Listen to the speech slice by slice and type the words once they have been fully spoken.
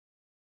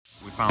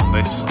Found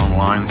this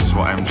online. This is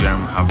what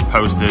MGM have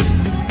posted,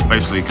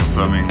 basically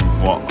confirming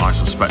what I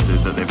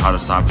suspected, that they've had a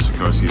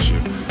cybersecurity issue.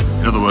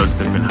 In other words,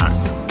 they've been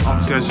hacked.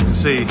 Obviously, as you can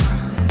see,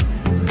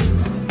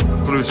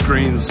 blue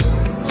screens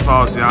as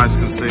far as the eyes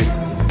can see.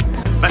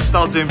 Best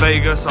starts in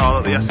Vegas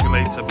are that the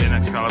escalator in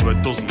Excalibur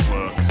doesn't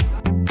work.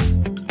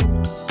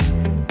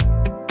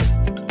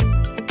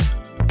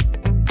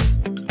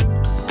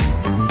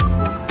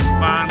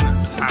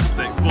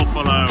 Fantastic.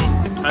 Buffalo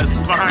has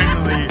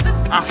finally,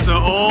 after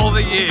all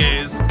the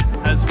years,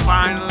 has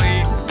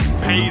finally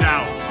paid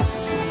out.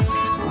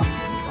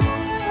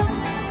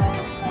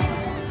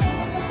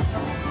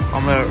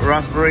 On the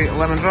raspberry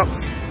lemon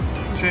drops.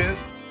 Cheers.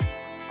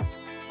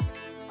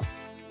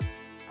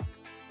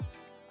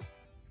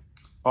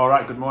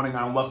 Alright, good morning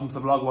and welcome to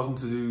the vlog. Welcome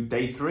to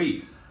day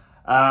 3.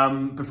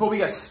 Before we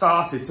get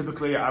started,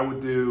 typically I would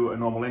do a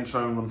normal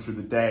intro and run through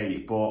the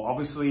day, but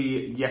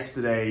obviously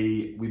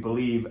yesterday we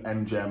believe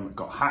MGM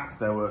got hacked.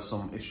 There were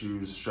some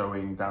issues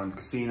showing down in the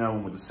casino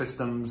and with the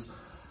systems.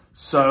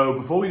 So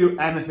before we do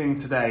anything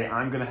today,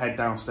 I'm going to head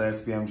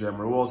downstairs to the MGM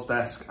rewards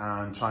desk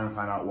and try and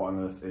find out what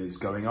on earth is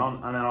going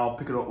on, and then I'll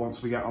pick it up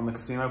once we get on the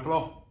casino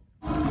floor.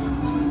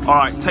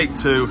 Alright, take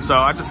 2. So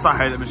I just sat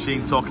here at the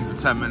machine talking for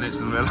 10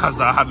 minutes and realised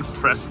that I hadn't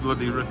pressed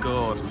bloody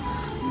record.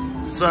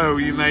 So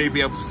you may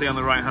be able to see on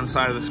the right hand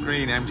side of the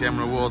screen, MGM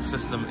rewards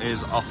system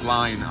is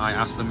offline. I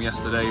asked them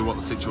yesterday what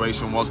the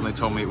situation was and they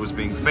told me it was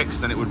being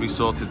fixed and it would be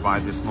sorted by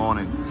this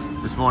morning.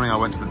 This morning I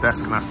went to the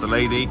desk and asked the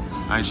lady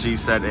and she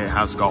said it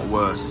has got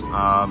worse.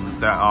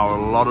 There are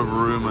a lot of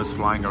rumours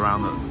flying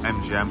around that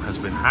MGM has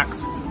been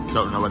hacked.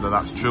 Don't know whether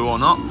that's true or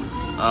not.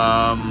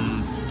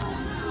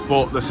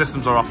 But the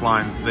systems are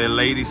offline. The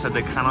lady said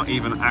they cannot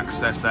even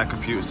access their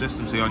computer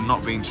system, so you're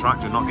not being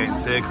tracked, you're not getting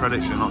tier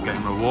credits, you're not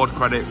getting reward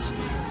credits.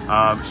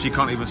 She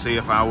can't even see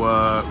if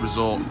our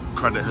resort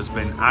credit has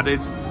been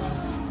added.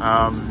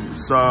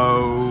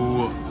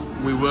 So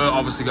we were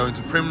obviously going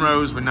to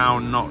Primrose. We're now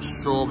not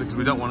sure because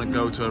we don't want to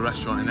go to a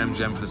restaurant in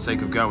MGM for the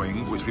sake of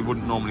going, which we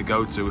wouldn't normally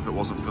go to if it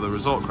wasn't for the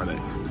resort credit.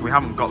 If we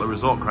haven't got the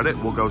resort credit,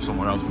 we'll go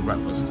somewhere else for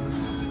breakfast.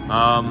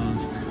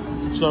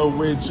 So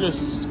we're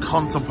just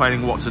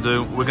contemplating what to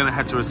do. We're going to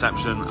head to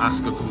reception,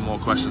 ask a couple more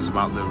questions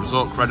about the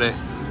resort credit,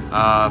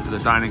 for the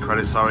dining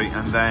credit, sorry,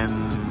 and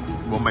then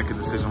we'll make a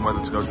decision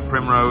whether to go to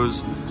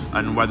Primrose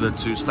and whether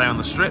to stay on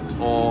the strip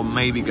or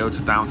maybe go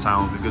to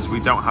downtown, because we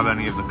don't have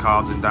any of the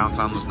cards in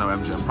downtown. There's no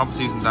MGM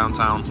properties in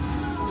downtown.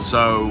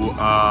 So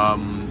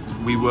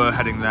we were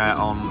heading there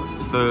on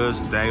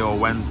Thursday or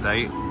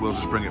Wednesday. We'll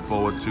just bring it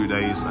forward 2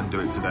 days and do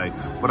it today.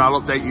 But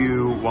I'll update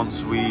you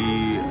once we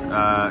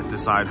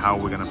decide how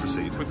we're going to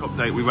proceed. Quick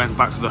update, we went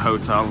back to the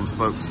hotel and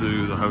spoke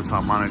to the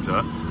hotel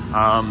manager.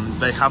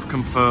 They have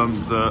confirmed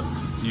that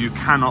you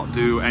cannot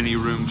do any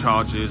room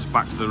charges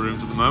back to the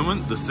rooms at the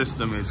moment. The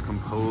system is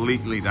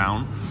completely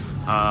down.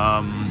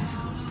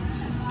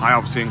 I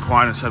obviously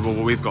inquired and said,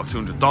 well, we've got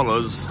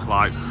 $200.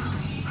 Like,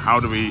 how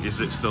do we,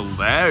 is it still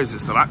there? Is it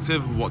still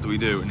active? What do we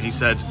do? And he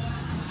said,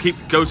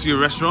 go to your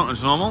restaurant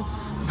as normal,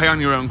 pay on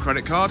your own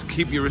credit card,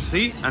 keep your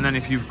receipt, and then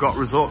if you've got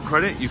resort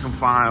credit, you can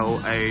file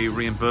a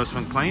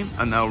reimbursement claim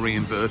and they'll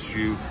reimburse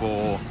you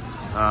for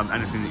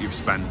anything that you've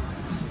spent.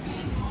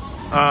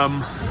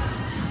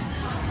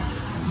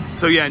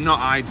 So yeah, not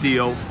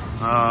ideal,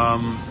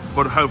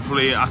 but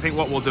hopefully, I think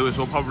what we'll do is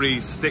we'll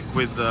probably stick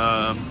with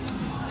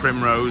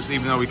Primrose,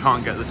 even though we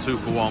can't get the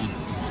 2-for-1.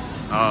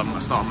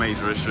 That's not a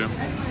major issue.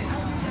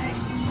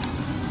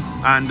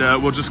 And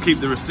we'll just keep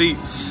the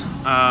receipts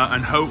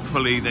and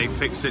hopefully they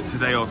fix it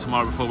today or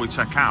tomorrow before we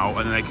check out,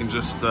 and then they can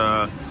just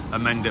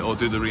amend it or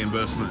do the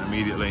reimbursement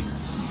immediately.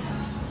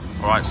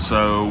 Alright,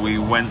 so we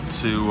went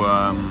to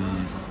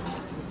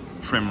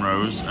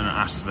Primrose and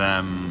asked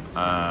them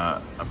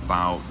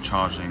about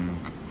charging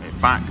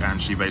it back, and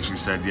she basically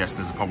said, yes,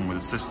 there's a problem with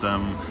the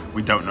system,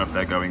 we don't know if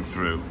they're going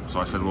through. So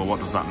I said, well, what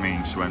does that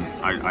mean? She went,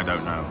 I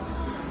don't know.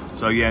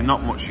 So yeah,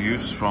 not much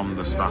use from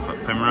the staff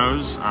at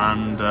Primrose,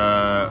 and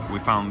we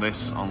found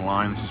this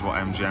online. This is what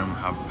MGM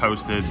have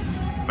posted,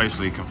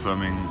 basically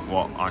confirming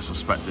what I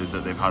suspected,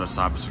 that they've had a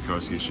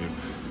cybersecurity issue.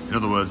 In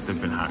other words,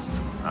 they've been hacked,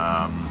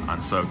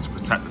 and so to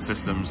protect the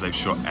systems, they've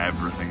shut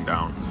everything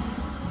down.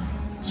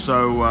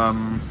 So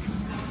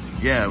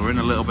yeah, we're in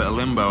a little bit of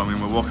limbo. I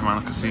mean, we're walking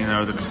around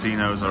the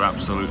casinos are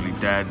absolutely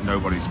dead,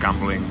 nobody's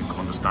gambling,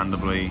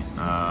 understandably.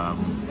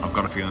 I've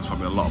got a feeling there's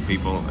probably a lot of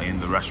people in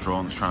the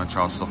restaurants trying to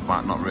charge stuff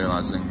back, not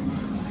realising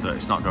that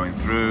it's not going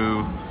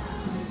through.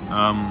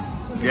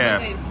 Yeah.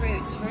 Going through,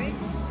 it's free.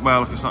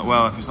 Well, if it's not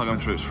going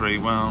through, it's free.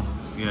 Well,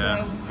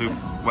 yeah. So,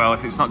 well,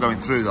 if it's not going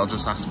through, they'll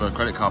just ask for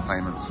credit card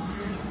payments.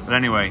 But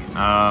anyway,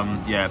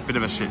 yeah, bit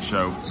of a shit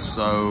show.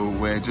 So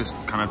we're just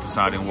kind of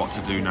deciding what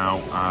to do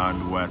now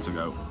and where to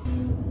go.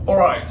 All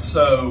right,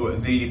 so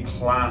the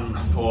plan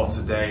for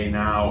today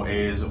now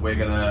is we're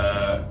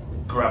gonna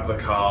grab the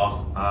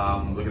car.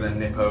 We're gonna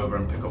nip over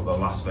and pick up the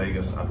Las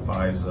Vegas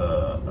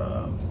Advisor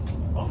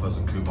offers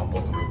and coupon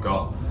book that we've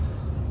got,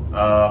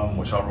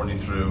 which I'll run you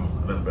through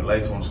a little bit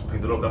later once we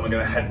pick it up. Then we're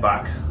gonna head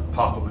back,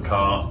 park up the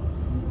car,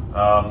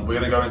 We're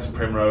going to go into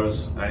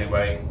Primrose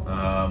anyway.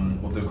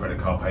 We'll do credit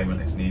card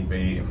payment if need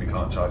be, if we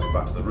can't charge it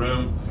back to the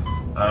room.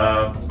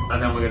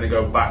 And then we're going to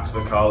go back to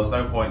the car. There's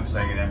no point in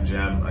staying in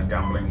MGM and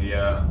gambling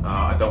here.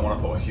 I don't want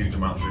to put a huge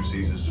amount through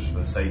Caesars just for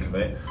the sake of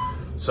it.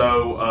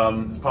 So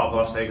as part of the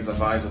Las Vegas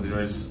Advisor,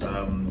 there is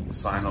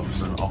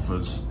sign-ups and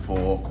offers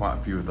for quite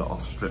a few of the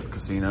off-strip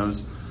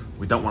casinos.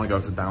 We don't want to go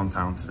to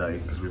downtown today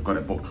because we've got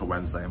it booked for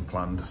Wednesday and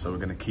planned, so we're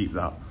going to keep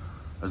that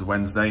as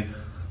Wednesday.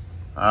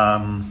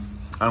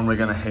 And we're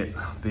going to hit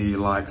the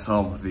likes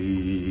of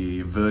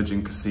the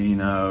Virgin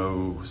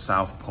Casino,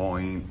 South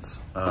Point.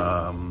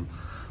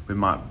 We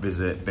might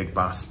visit Big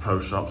Bass Pro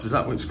Shops. Is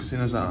that which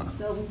casino is that?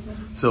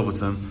 Silverton.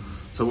 Silverton.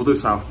 So we'll do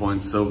South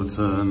Point,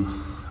 Silverton,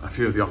 a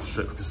few of the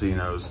off-strip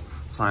casinos,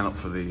 sign up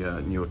for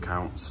the new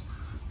accounts,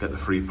 get the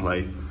free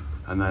play,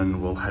 and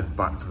then we'll head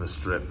back to the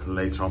Strip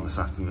later on this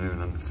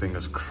afternoon, and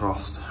fingers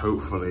crossed,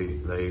 hopefully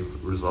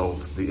they've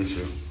resolved the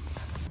issue.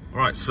 All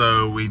right,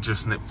 so we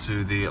just nipped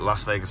to the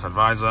Las Vegas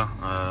Advisor,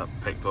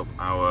 picked up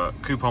our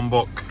coupon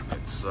book.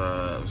 It's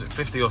was it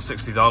 $50 or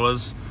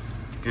 $60?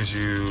 Gives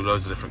you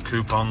loads of different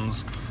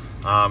coupons.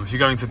 If you're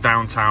going to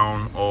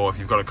downtown, or if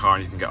you've got a car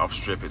and you can get off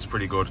strip, it's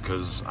pretty good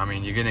because I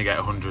mean you're going to get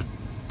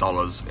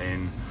 $100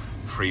 in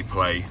free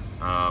play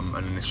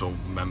and initial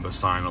member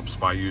sign-ups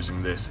by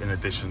using this, in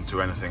addition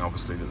to anything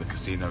obviously that the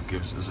casino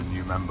gives as a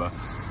new member.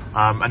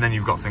 And then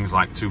you've got things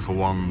like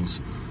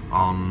 2-for-1s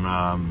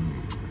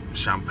on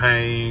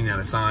Champagne,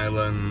 Ellis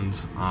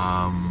Island,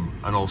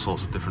 and all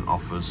sorts of different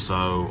offers.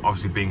 So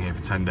obviously being here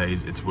for 10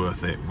 days, it's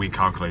worth it. We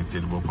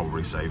calculated we'll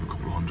probably save a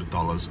couple of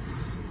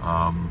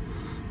 $100.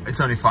 It's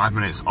only 5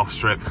 minutes off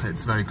strip.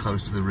 It's very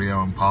close to the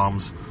Rio and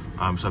Palms,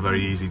 so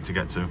very easy to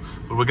get to.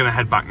 But we're gonna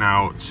head back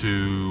now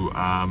to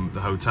the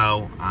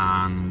hotel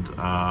and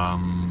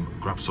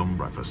grab some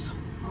breakfast.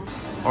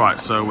 All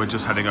right, so we're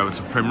just heading over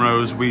to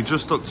Primrose. We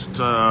just stuck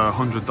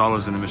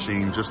 $100 in the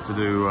machine just to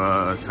do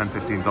 $10,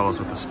 $15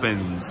 worth of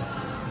spins.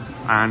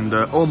 And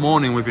all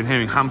morning we've been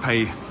hearing hand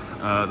pay,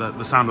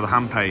 the sound of the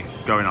hand pay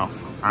going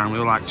off. And we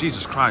were like,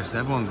 Jesus Christ,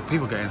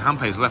 people getting hand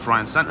pays left, right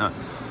and center.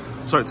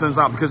 So it turns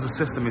out because the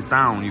system is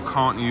down, you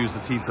can't use the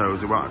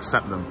Tito's, it won't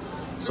accept them.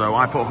 So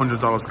I put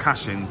 $100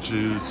 cash in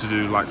to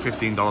do like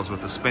 $15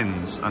 worth of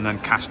spins and then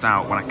cashed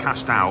out. When I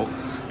cashed out,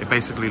 it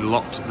basically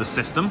locked the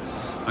system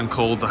and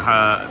called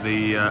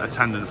the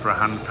attendant for a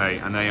hand pay,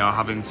 and they are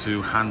having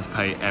to hand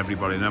pay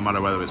everybody, no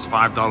matter whether it's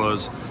 $5,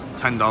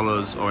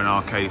 $10, or in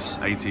our case,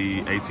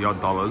 80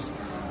 odd dollars.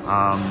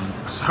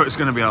 So it's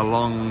gonna be a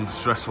long,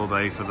 stressful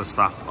day for the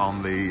staff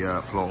on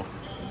the floor.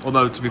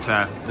 Although, to be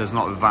fair, there's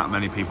not that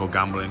many people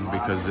gambling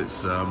because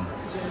it's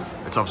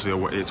obviously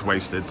it's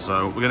wasted.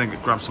 So we're gonna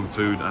grab some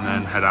food and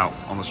then head out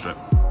on the strip.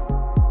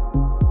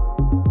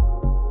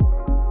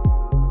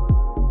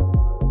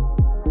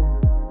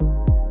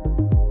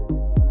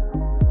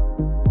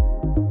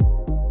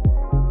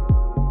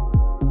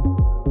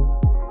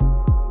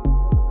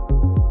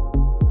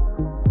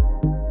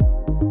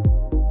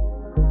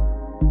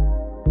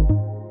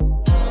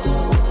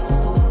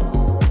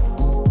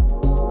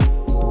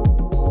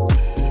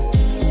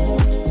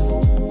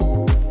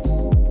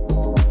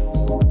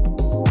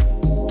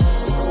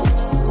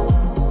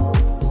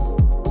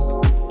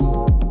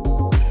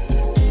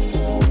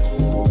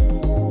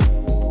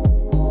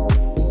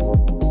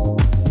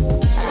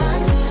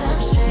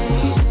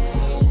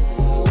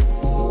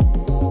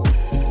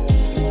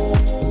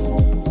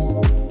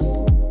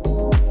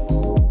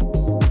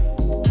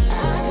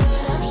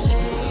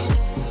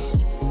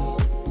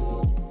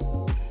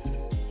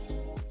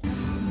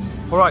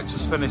 Alright,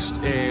 just finished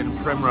in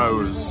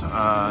Primrose,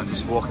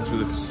 just walking through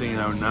the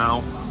casino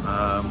now.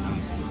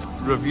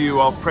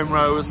 Review of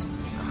Primrose,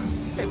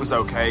 it was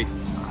okay,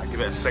 I give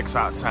it a 6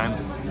 out of 10.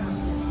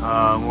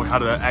 We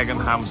had an egg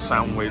and ham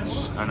sandwich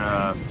and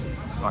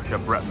like a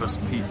breakfast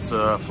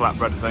pizza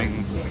flatbread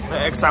thing. The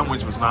egg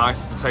sandwich was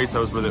nice, the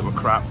potatoes with it were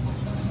crap.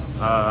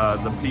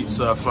 The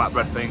pizza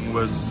flatbread thing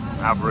was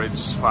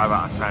average, 5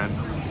 out of 10.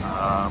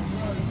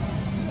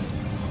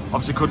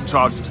 Obviously couldn't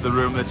charge it to the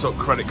room, they took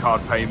credit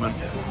card payment.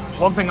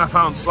 One thing I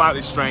found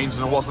slightly strange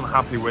and I wasn't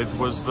happy with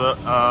was that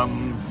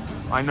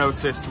I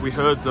noticed, we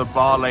heard the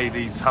bar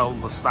lady tell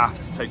the staff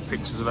to take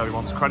pictures of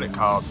everyone's credit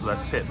cards for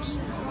their tips.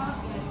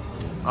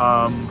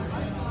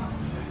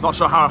 Not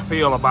sure how I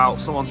feel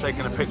about someone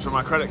taking a picture of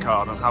my credit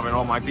card and having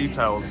all my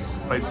details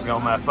basically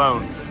on their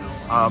phone.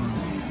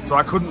 So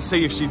I couldn't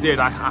see if she did.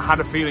 I had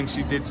a feeling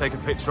she did take a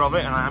picture of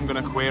it, and I am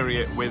going to query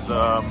it with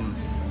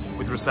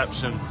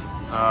reception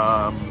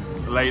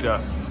later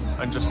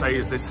and just say,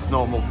 is this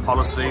normal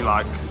policy?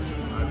 Like,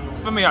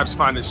 for me, I just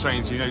find it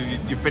strange. You know,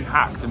 you've been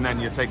hacked and then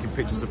you're taking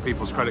pictures of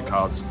people's credit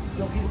cards.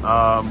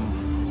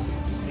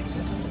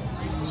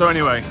 So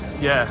anyway,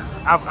 yeah,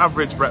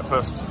 average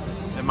breakfast,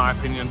 in my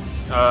opinion.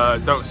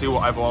 Don't see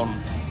what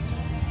everyone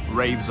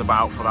raves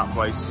about for that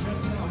place.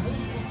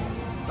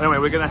 Anyway,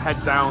 we're going to head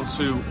down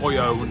to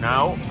OYO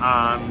now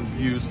and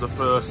use the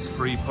first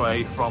free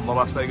play from the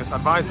Las Vegas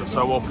advisor.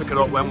 So we'll pick it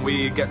up when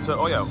we get to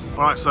OYO.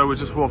 All right, so we're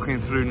just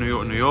walking through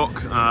New York.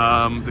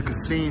 The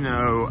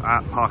casino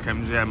at Park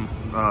MGM,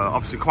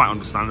 obviously quite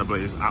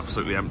understandably, is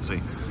absolutely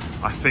empty.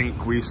 I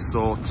think we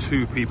saw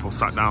 2 people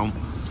sat down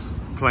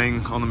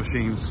playing on the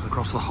machines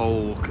across the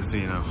whole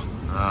casino.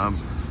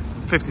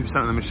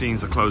 50% of the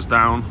machines are closed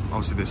down.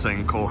 Obviously they're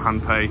saying call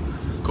hand pay,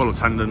 call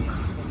attendant,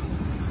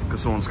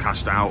 because someone's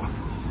cashed out.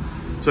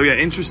 So yeah,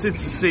 interested to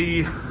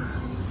see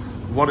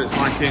what it's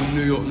like in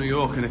New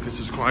York, and if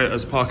it's as quiet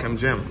as Park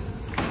MGM.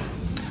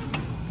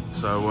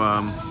 So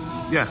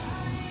yeah,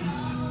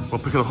 we'll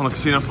pick it up on the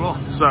casino floor.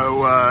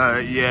 So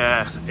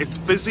yeah, it's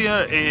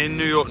busier in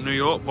New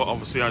York, but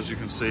obviously as you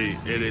can see,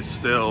 it is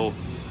still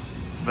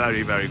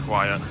very, very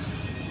quiet.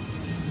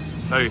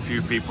 Very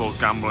few people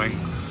gambling.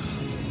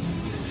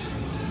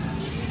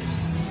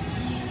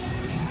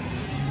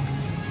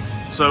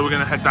 So we're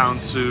gonna head down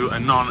to a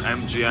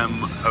non-MGM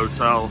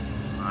hotel.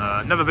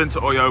 Never been to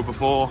OYO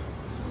before.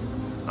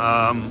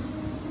 I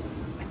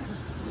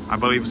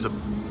believe it's a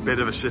bit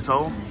of a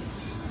shithole,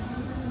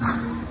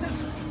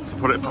 to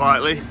put it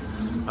politely.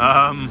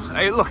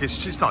 Hey, look,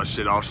 it's not a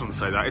shithole, I shouldn't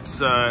say that.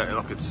 It's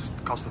look, it's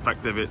cost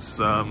effective. It's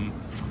an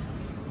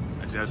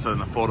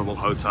affordable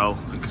hotel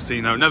and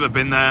casino. Never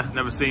been there,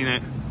 never seen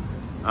it.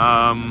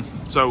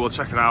 So we'll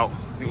check it out.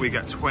 I think we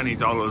get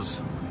 $20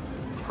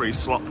 free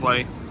slot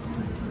play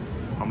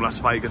from Las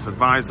Vegas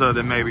advisor.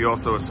 There may be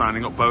also a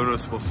signing up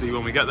bonus. We'll see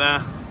when we get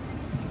there.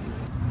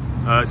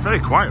 It's very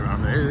quiet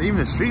around here. Even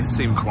the streets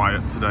seem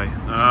quiet today.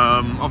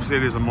 Obviously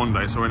it is a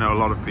Monday, so we know a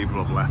lot of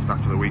people have left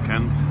after the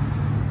weekend.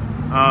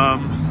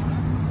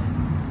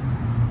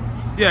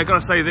 Yeah, I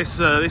gotta say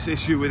this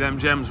issue with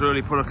MGM's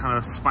really put a kind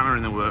of spanner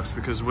in the works,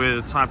 because we're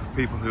the type of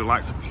people who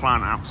like to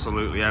plan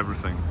absolutely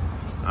everything.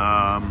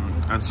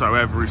 And so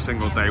every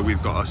single day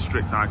we've got a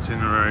strict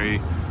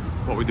itinerary.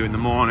 What we do in the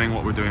morning,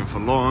 what we're doing for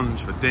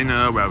lunch, for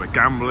dinner, where we're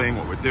gambling,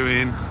 what we're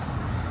doing.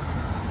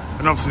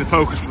 And obviously the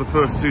focus for the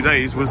first 2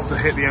 days was to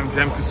hit the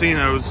MGM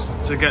casinos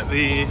to get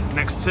the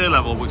next tier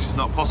level, which is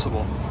not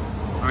possible.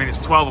 I mean, it's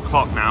 12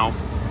 o'clock now,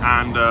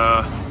 and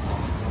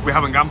we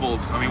haven't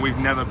gambled. I mean, we've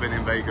never been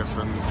in Vegas,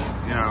 and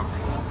you know,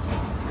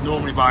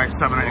 normally by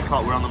 7, 8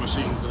 o'clock we're on the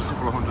machines and a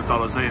couple of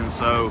 $100 in.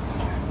 So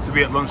to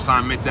be at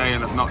lunchtime, midday,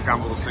 and have not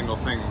gambled a single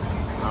thing,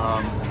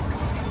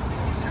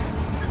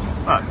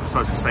 well, I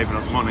suppose it's saving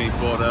us money,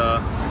 but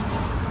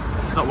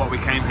it's not what we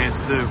came here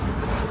to do.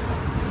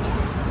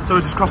 So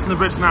we're just crossing the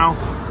bridge now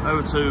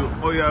over to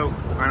OYO,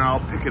 and I'll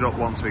pick it up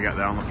once we get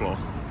there on the floor.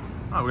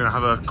 Right, we're gonna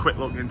have a quick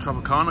look in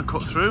Tropicana,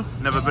 cut through.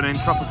 Never been in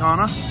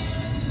Tropicana.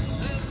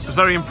 I was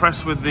very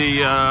impressed with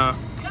the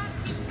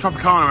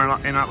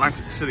Tropicana in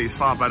Atlantic City. Is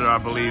far better, I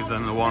believe,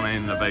 than the one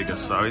in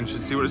Vegas. So interested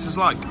to see what this is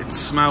like. It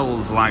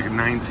smells like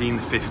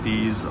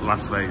 1950s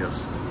Las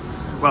Vegas.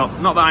 Well,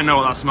 not that I know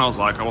what that smells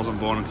like. I wasn't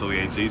born until the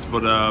 80s,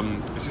 but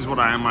this is what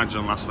I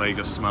imagine Las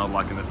Vegas smelled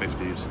like in the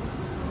 50s.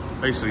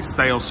 Basically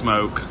stale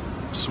smoke,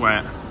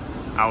 sweat,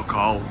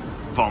 alcohol,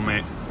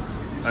 vomit,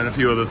 and a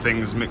few other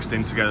things mixed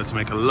in together to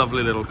make a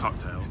lovely little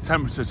cocktail. The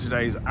temperature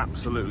today is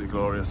absolutely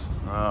glorious.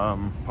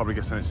 Probably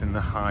guessing it's in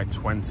the high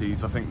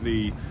 20s. I think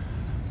the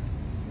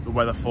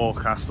weather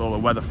forecast, or the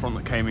weather front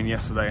that came in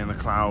yesterday in the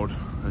cloud,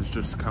 has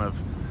just kind of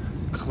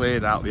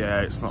cleared out the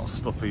air. It's not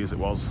stuffy as it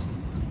was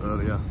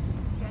earlier.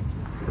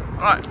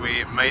 Right,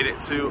 we made it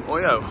to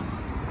OYO.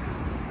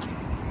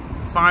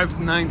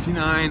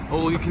 $5.99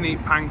 all you can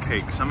eat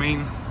pancakes. I mean,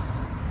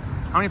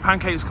 how many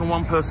pancakes can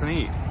one person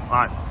eat?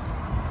 Like,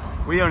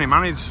 we only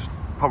managed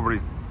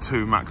probably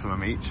 2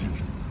 maximum each.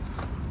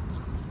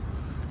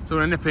 So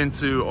we're gonna nip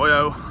into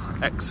OYO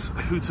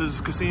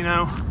ex-Hooters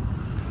Casino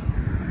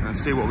and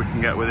see what we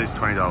can get with this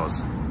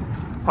 $20.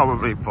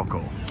 Probably fuck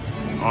all.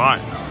 All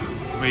right,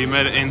 we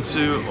made it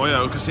into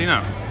OYO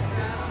Casino.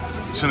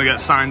 Just gonna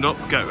get signed up,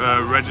 get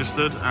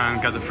registered,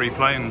 and get the free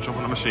play and jump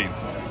on the machine.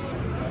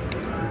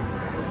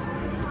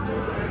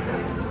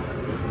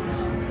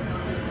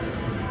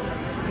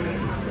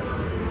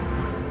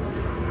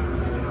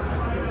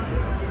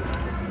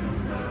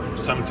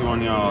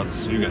 $71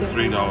 yards, you get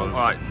 $3.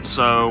 Right,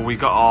 so we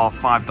got our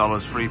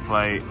 $5 free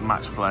play,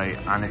 match play,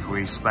 and if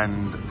we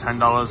spend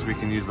 $10, we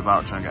can use the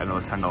voucher and get another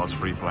 $10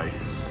 free play.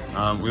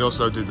 We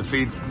also did the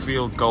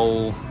field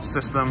goal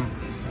system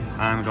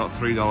and got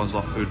 $3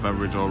 off food,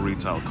 beverage, or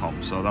retail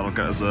comp. So that'll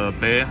get us a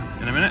beer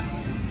in a minute.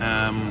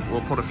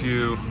 We'll put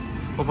 $10,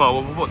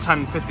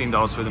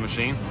 $15 through the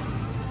machine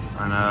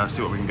and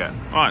see what we can get.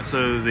 All right,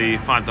 so the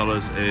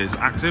 $5 is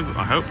active,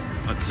 I hope.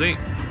 Let's see.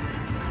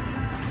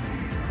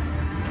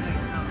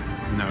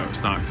 No,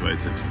 it's not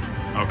activated.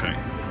 Okay.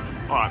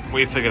 All right,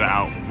 we figured it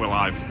out. We're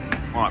live.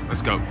 All right,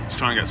 let's go. Let's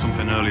try and get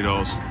something early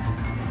doors.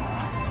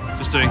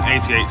 Just doing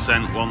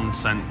 88-cent, 1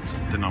 cent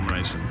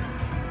denomination.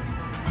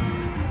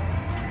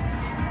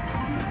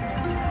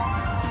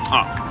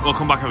 We'll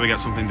come back if we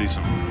get something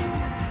decent.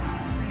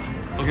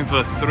 Looking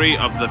for 3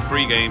 of the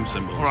free game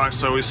symbols. Alright,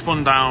 so we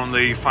spun down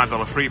the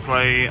 $5 free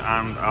play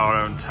and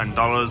our own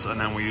 $10, and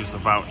then we used the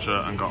voucher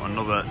and got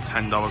another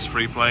 $10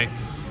 free play.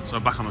 So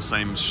back on the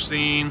same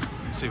scene.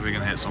 Let's see if we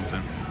can hit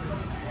something.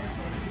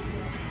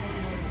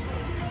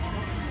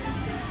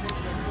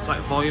 It's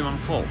like volume on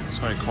full. It's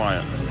very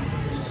quiet.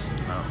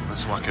 Oh,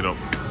 let's whack it up.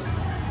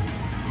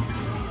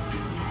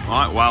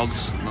 Alright,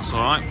 wilds, that's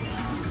alright.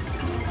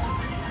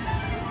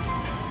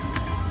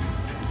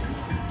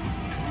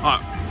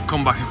 Alright,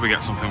 come back if we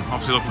get something.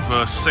 Obviously looking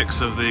for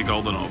 6 of the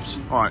golden orbs.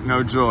 Alright,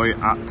 no joy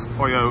at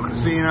OYO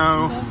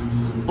Casino,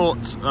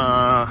 but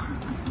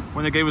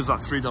when they gave us that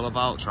 $3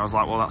 voucher, I was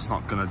like, well, that's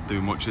not going to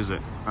do much, is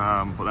it?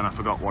 But then I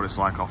forgot what it's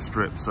like off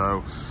strip,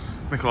 so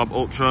Michelob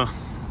Ultra,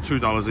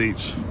 $2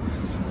 each.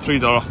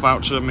 $3 off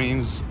voucher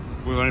means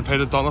we've only paid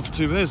 $1 for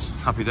 2 beers.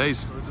 Happy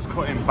days. We're just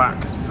cutting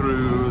back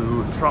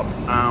through Trop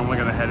and we're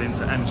going to head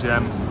into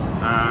MGM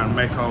and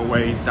make our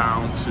way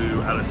down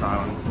to Ellis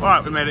Island. All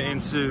right, we made it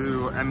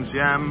into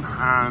MGM,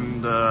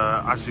 and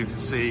as you can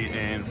see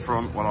in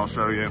front, well, I'll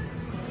show you.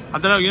 I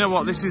don't know, you know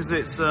what this is?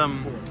 It's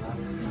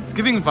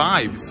giving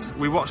vibes.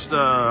 We watched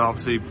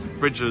obviously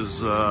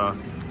Bridges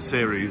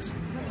series,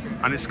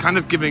 and it's kind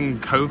of giving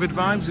COVID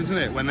vibes, isn't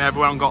it? When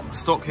everyone got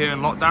stuck here in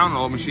lockdown,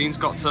 all machines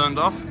got turned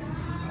off.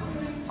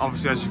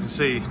 Obviously, as you can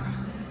see,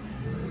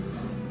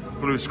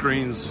 blue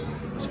screens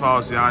as far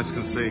as the eyes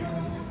can see.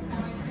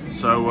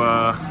 So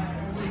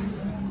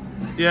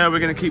yeah, we're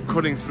going to keep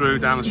cutting through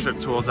down the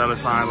strip towards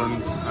Ellis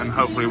Island, and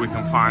hopefully we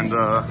can find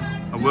a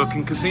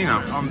working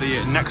casino. On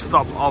the next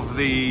stop of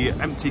the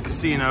empty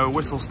casino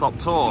whistle stop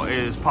tour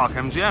is Park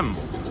MGM.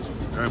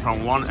 Going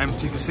from one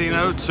empty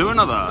casino to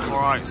another.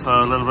 All right,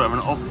 so a little bit of an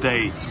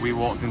update. We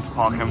walked into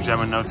Park MGM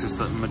and noticed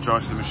that the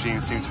majority of the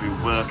machines seem to be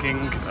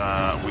working.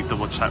 We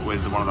double checked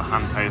with one of the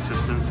hand pay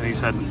assistants, and he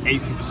said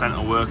 80%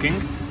 are working.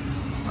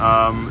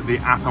 The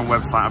app and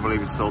website, I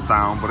believe, is still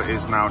down, but it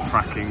is now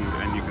tracking,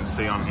 and you can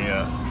see on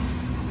here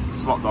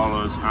slot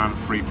dollars and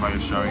free play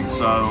is showing.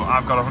 So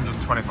I've got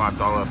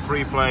 $125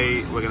 free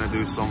play. We're going to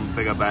do some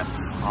bigger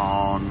bets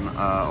on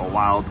a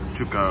wild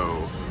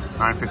Juco,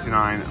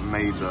 $9.59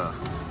 major.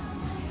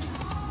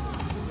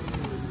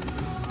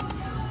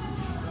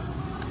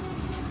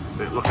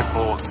 So looking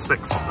for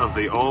 6 of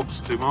the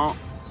orbs, 2 more.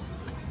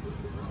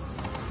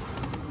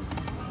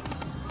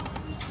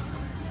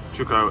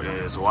 Juco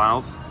is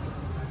wild.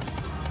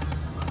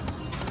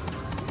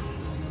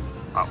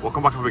 We'll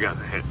come back if we get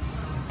the hit.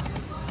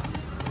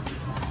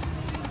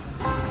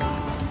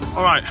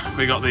 Alright,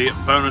 we got the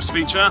bonus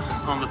feature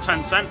on the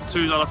 10 cent,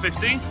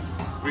 $2.50.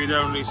 We'd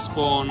only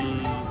spun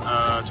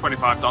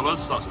 $25,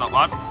 so that's not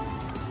bad.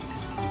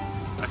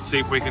 Let's see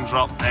if we can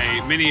drop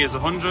a mini is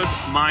 100,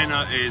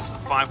 minor is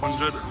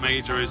 500,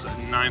 major is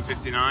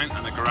 959,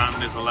 and the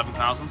grand is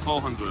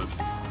 11,400.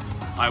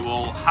 I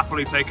will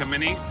happily take a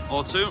mini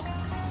or 2.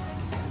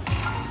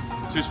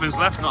 2 spins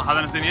left, not had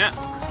anything yet.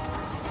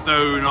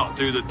 Do not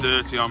do the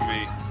dirty on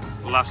me.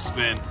 Last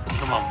spin.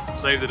 Come on,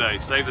 save the day,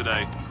 save the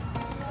day.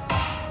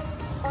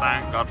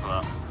 Thank God for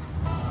that.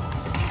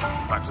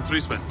 Back to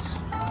 3 spins.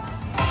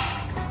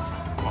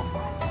 Come on.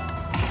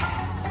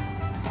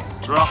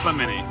 Drop a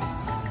mini.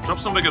 Drop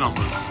some bigger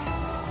numbers.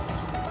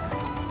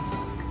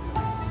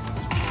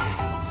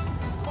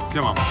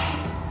 Come on.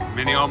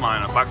 Mini or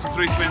minor. Back to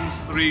 3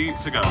 spins, 3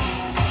 to go.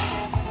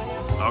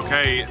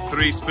 Okay,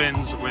 3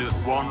 spins with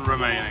 1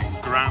 remaining.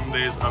 Grand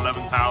is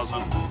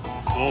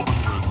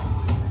 11,400.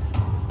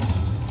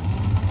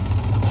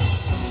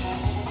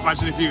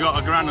 Imagine if you got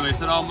a grand and they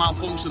said, oh,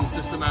 malfunction,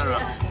 system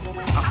error.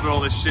 After all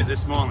this shit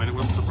this morning, it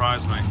wouldn't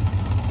surprise me.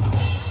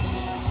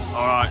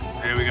 All right,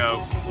 here we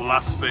go.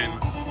 Last spin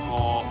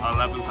for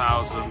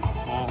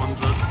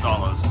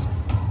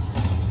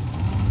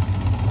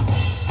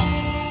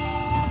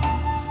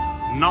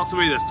 $11,400. Not to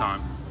be this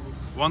time.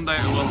 One day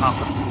it will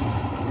happen.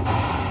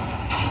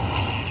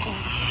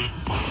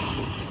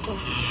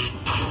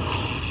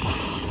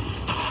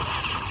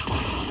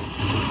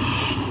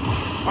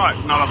 Alright,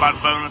 not a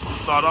bad bonus to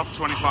start off,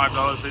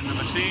 $25 in the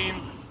machine,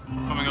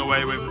 coming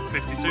away with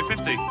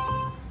 $52.50.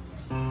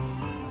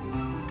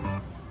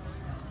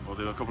 We'll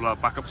do a couple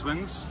of backup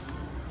spins.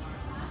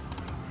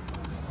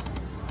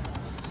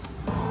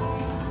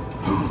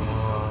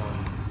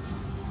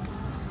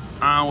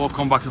 And we'll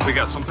come back if we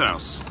get something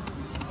else.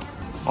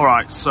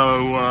 Alright,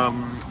 so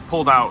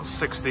pulled out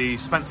spent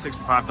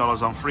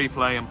 $65 on free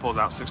play and pulled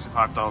out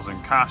 $65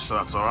 in cash, so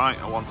that's alright,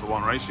 a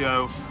 1-to-1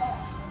 ratio.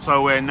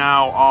 So we're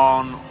now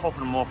on Huff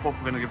and More Puff.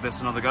 We're going to give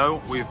this another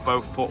go. We've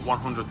both put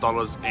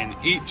 $100 in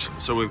each,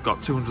 so we've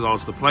got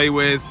 $200 to play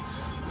with,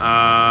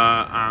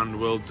 and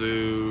we'll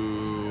do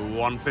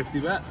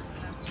 $150 bet.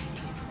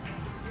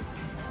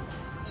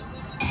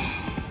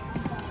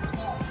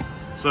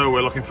 So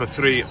we're looking for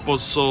 3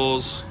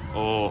 buzzsaws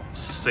or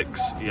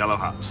 6 yellow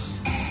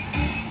hats.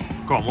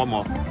 Go on, one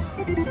more.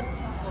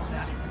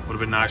 Would have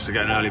been nice to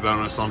get an early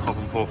bonus on Huff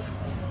and Puff.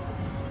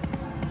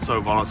 So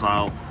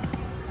volatile.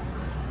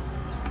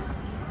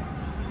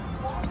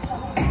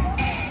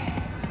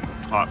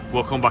 Alright,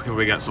 we'll come back if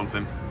we get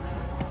something.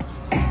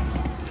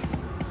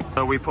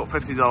 So we put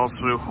 $50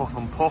 through Huff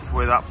and Puff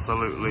with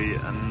absolutely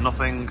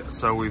nothing.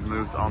 So we've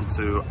moved on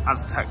to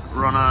Aztec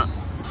Runner.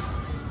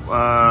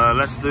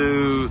 Let's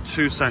do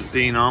 2-cent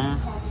denom,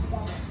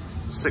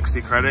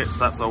 60 credits.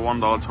 That's a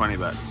 $1.20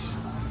 bet.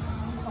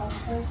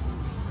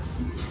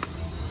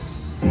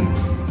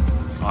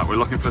 Alright, we're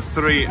looking for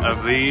 3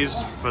 of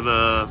these for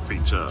the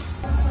feature.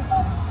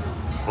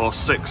 Or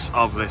 6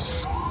 of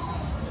this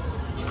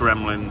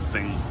gremlin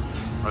thing,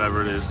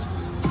 whatever it is.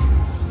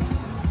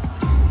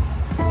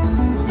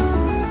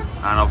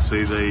 And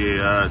obviously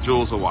the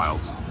jewels are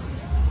wild.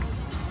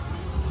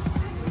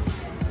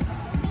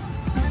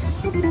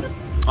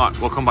 Alright,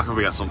 we'll come back if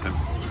we get something.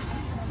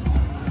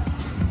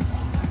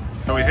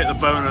 So we hit the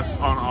bonus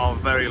on our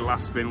very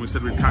last spin. We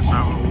said we'd cash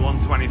out at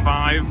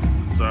 125,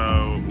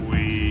 so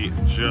we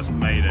just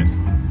made it.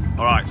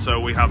 Alright, so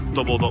we have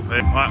doubled up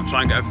here. Alright,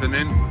 try and get everything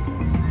in.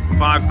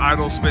 5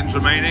 idle spins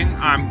remaining.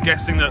 I'm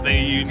guessing that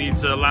you need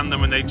to land them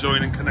when they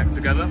join and connect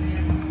together.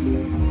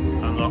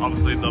 And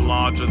obviously the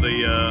larger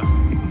the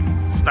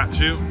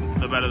statue,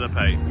 the better the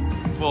pay.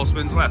 4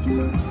 spins left.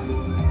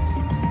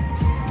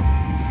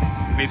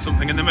 Need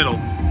something in the middle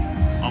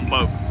on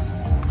both.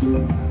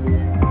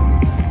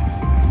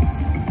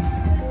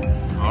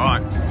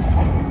 Alright.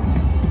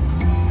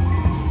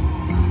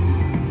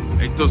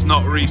 It does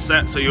not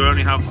reset, so you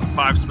only have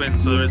 5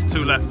 spins, so there's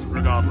 2 left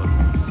regardless.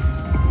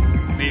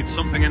 Need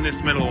something in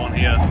this middle one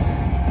here.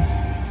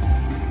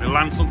 If we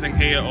land something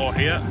here or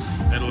here,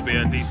 it'll be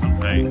a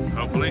decent pay,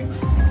 hopefully.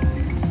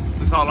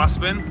 This is our last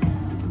spin.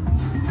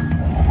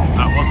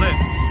 That was it.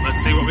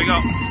 Let's see what we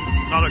got.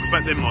 Not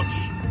expecting much.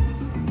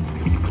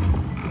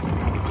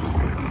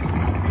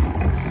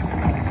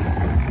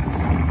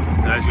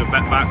 There's your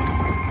bet back.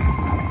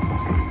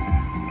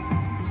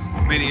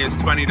 Mini is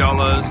 $20,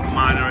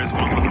 minor is $100.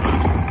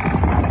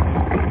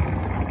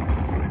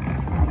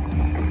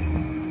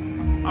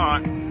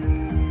 Alright.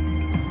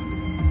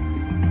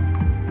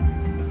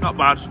 Not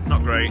bad,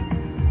 not great.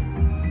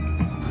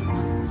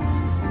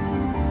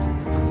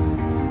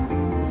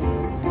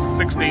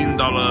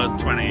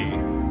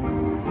 $16.20.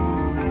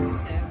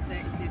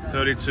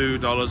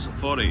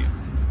 $32.40.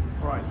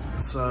 Right,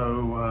 so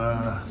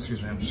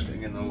excuse me, I'm just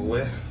getting in the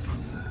lift.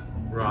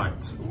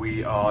 Right,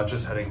 we are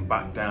just heading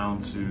back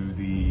down to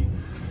the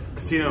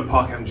casino in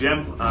Park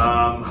MGM.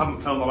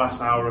 Haven't filmed the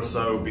last hour or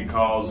so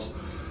because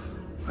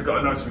I got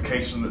a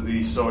notification that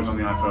the storage on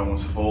the iPhone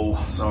was full,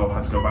 so I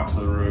had to go back to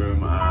the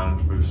room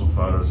and move some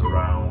photos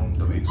around,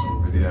 delete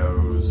some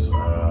videos,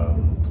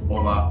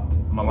 all that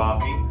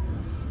malarkey.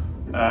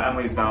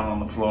 Emily's down on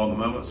the floor at the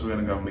moment, so we're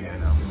going to go and meet her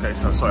now. Okay,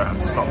 so sorry I had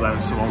to stop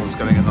there, someone was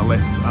getting in the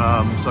lift.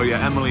 So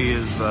yeah,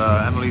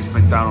 Emily's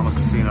been down on the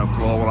casino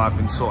floor while I've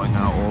been sorting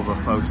out all the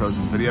photos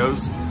and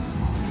videos.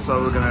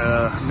 So we're going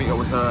to meet up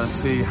with her and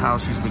see how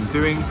she's been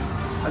doing.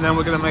 And then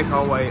we're going to make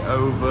our way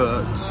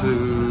over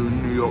to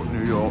New York,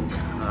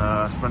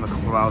 spend a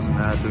couple of hours in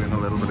there doing a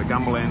little bit of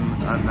gambling,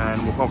 and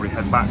then we'll probably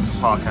head back to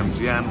Park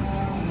MGM.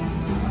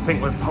 I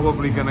think we're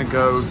probably going to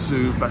go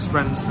to Best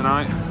Friends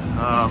tonight.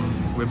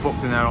 We're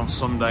booked in there on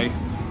Sunday,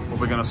 but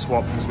we're going to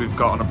swap because we've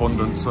got an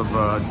abundance of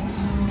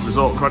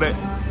resort credit,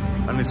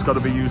 and it's got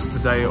to be used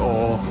today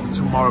or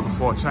tomorrow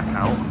before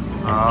checkout.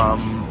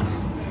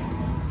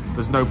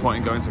 There's no point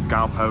in going to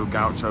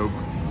Gaucho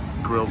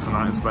Grill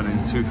tonight and spending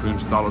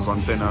 $200–300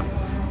 on dinner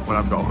when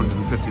I've got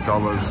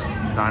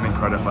 $150 dining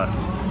credit left.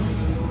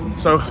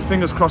 So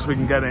fingers crossed we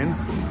can get in.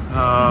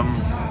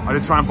 I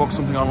did try and book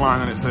something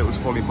online and it said it was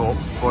fully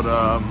booked, but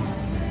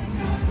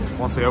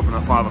once they open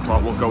at 5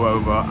 o'clock, we'll go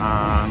over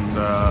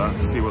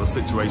and see what the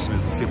situation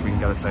is and see if we can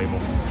get a table.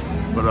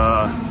 But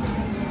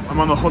I'm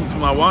on the hunt for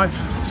my wife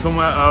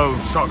somewhere. Oh,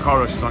 shock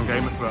horror, she's on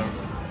Game of Thrones.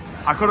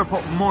 I could have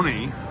put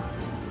money.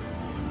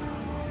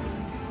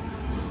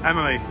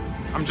 Emily,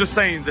 I'm just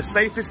saying the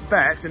safest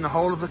bet in the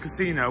whole of the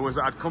casino was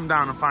that I'd come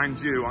down and find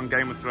you on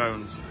Game of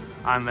Thrones.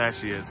 And there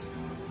she is.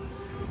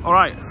 All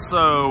right,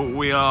 so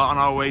we are on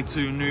our way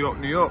to New York.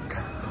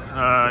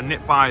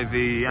 Nipped by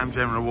the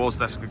MGM rewards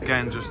desk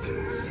again just to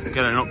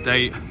get an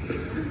update,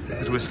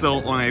 because we're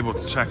still unable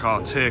to check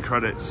our tier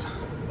credits,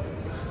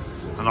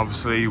 and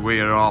obviously we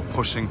are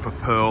pushing for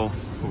Pearl,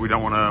 but we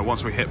don't want to.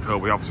 Once we hit Pearl,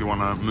 we obviously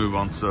want to move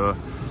on to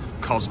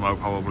Cosmo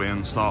probably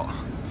and start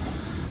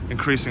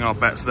increasing our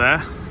bets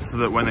there, so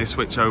that when they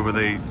switch over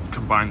they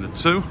combine the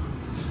two,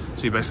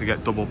 so you basically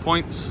get double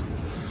points.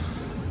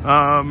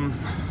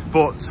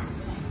 But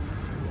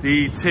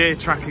the tier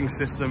tracking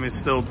system is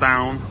still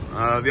down.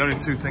 The only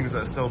 2 things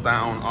that are still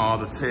down are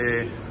the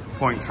tier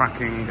point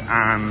tracking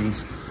and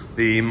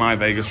the My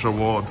Vegas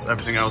rewards.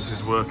 Everything else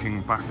is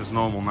working back as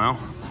normal now.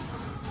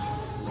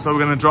 So we're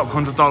going to drop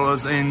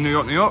 $100 in New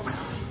York,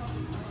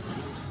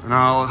 and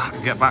I'll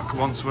get back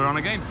once we're on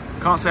a game.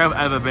 Can't say I've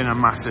ever been a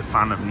massive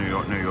fan of New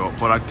York,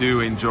 but I do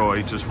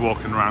enjoy just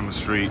walking around the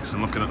streets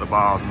and looking at the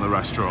bars and the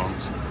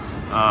restaurants.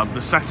 The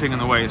setting and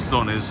the way it's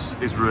done is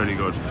really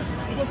good.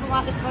 He doesn't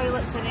like the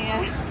toilets in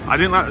here. I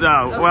didn't like,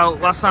 no. Well,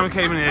 last time we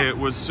came in here it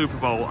was Super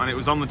Bowl, and it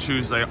was on the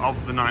Tuesday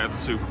of the night of the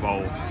Super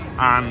Bowl,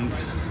 and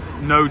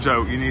no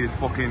joke, you needed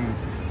fucking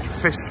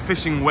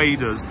fishing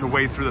waders to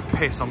wade through the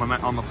piss on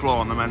the floor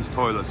on the men's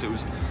toilets. It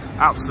was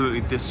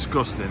absolutely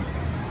disgusting.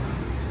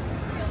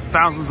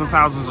 Thousands and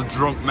thousands of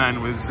drunk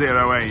men with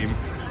zero aim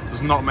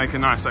does not make a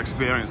nice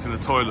experience in the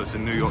toilets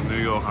in New York,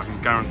 New York. I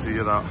can guarantee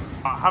you that.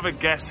 Have a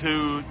guess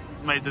who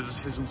made the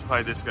decision to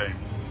play this game,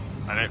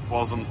 and it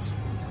wasn't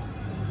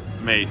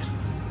me.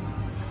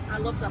 I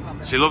love the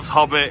Hobbit. She loves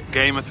Hobbit,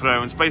 Game of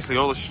Thrones, basically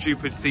all the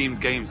stupid themed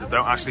games that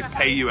don't actually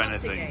pay you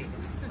anything.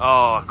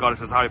 Oh god, if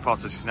there's Harry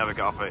Potter, she'd never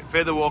get off it.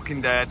 Fear the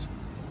Walking Dead,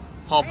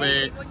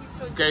 Hobbit,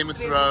 Game of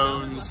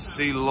Thrones,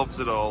 she loves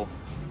it all.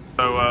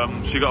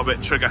 So she got a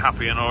bit trigger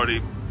happy and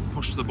already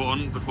pushed the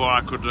button before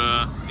I could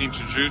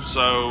introduce.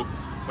 So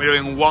we're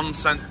doing 1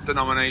 cent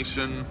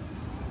denomination,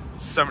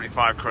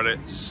 75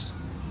 credits.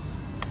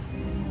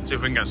 See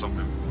if we can get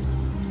something.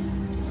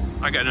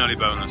 I get an early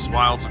bonus.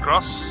 Wild to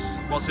cross.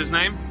 What's his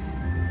name?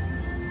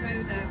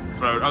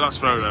 Frodo. Oh, that's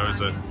Frodo,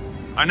 is it?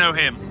 I know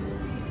him.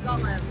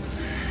 Gollum.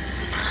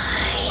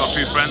 Got a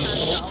few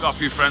friends. Got a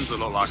few friends that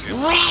look like him.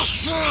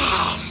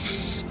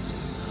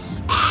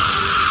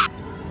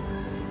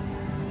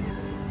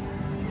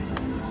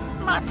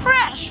 My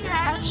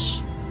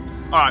precious.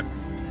 All right.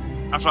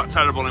 After that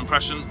terrible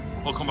impression,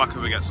 we'll come back if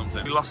we get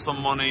something. We lost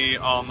some money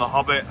on the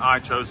Hobbit. I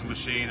chose the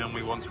machine and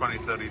we won $20,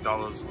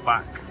 $30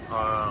 back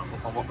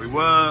up on what we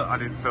were. I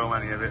didn't film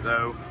any of it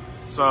though,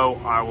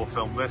 so I will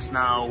film this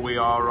now. We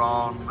are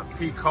on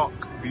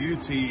Peacock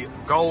Beauty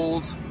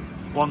Gold,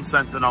 1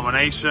 cent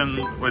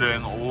denomination. We're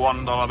doing a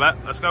 $1 bet.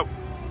 Let's go.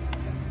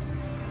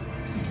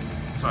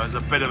 So there's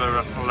a bit of a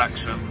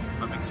reflection.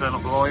 Let me turn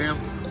up the volume.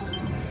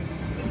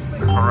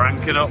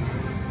 Crank it up.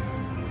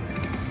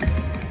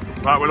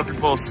 Right, we're looking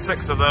for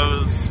 6 of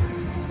those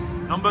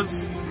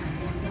numbers.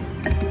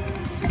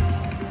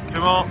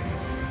 2 more.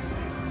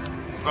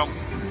 Go on.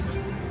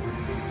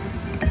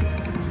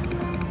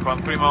 Come on,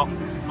 3 more.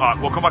 Alright,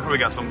 we'll come back when we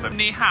get something.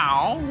 Ni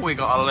hao. We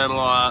got a little,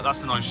 that's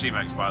the noise she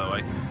makes, by the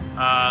way.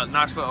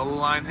 Nice little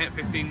line hit,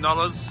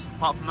 $15.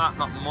 Apart from that,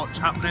 not much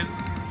happening.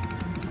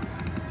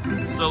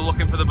 Still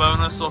looking for the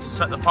bonus or to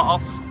set the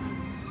pot off.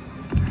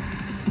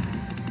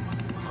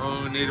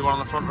 Oh, needed one on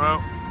the front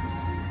row.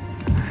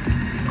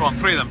 Go on,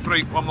 3 of them.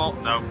 3, 1 more.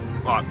 No.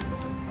 Alright.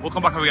 We'll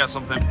come back when we get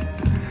something.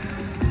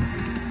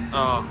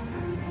 Oh.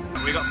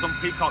 We got some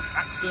Peacock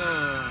action.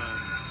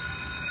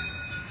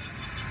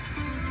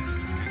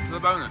 Into the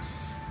bonus.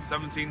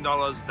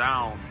 $17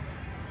 down.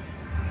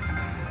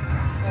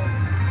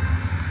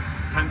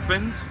 10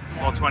 spins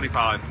or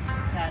 25?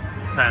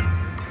 10.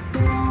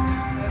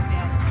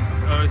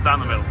 Oh, it's down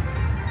the middle.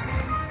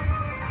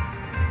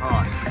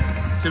 Alright.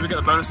 See if we get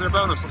the bonus in a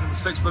bonus. Looking for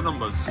 6 of the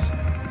numbers.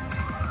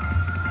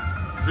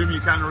 Presume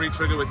you can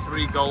re-trigger with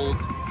 3 gold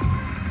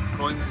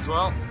coins as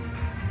well.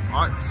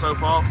 Alright, so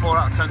far 4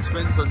 out of 10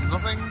 spins and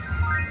nothing.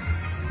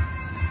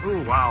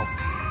 Ooh, wow.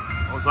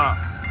 What was that?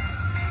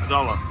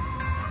 $1.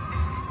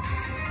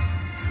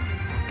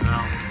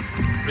 Now,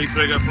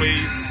 re-trigger,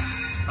 please.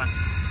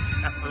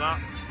 Thanks F for that.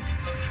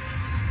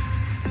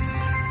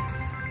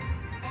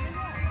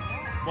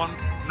 1,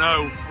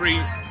 no,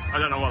 3. I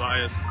don't know what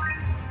that is.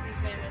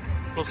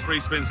 Plus 3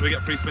 spins. Do we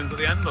get 3 spins at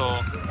the end, or?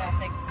 Yeah, I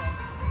think so.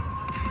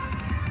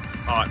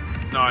 Alright,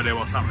 no idea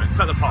what's happening.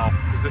 Set the pot off,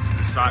 because this is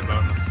the strike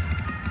bonus.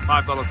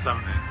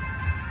 $5.70.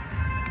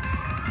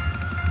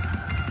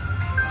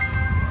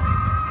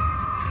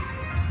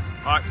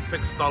 Alright,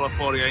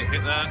 $6.48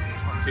 hit there.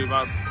 Not too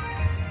bad.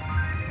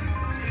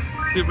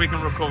 See if we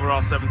can recover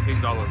our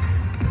 $17.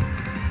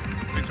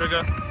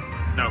 Re-trigger?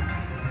 No.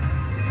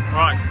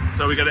 Alright,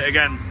 so we get it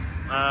again.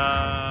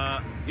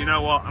 You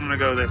know what? I'm going to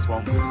go this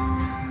one.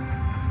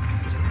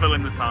 Just to fill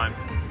in the time.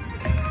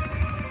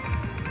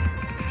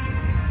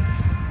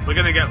 We're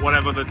going to get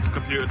whatever the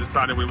computer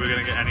decided we were going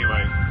to get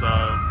anyway, so...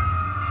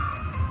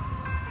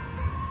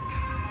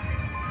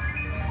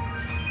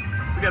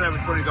 If we get over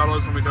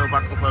 $20 and we go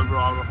back up over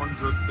our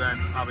 100, then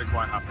I'll be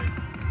quite happy.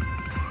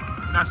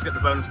 Nice to get the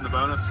bonus in the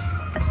bonus.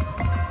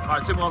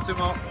 Alright, 2 more, 2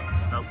 more.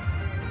 Nope.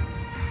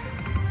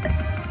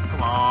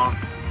 Come on.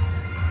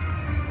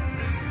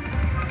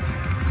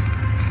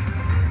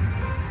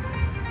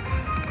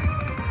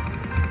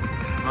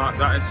 Alright,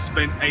 that is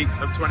spin 8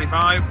 of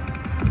 25.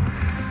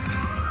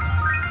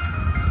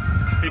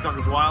 Peacock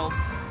is wild.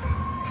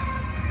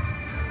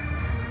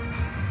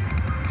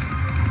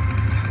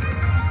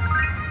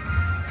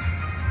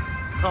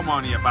 Come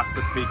on, you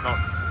bastard Peacock.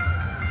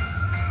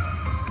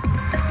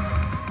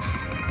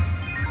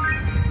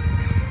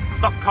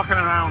 Stop cocking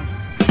around.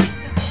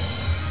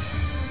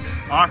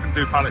 Oh, I can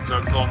do pallet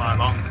jokes all night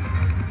long.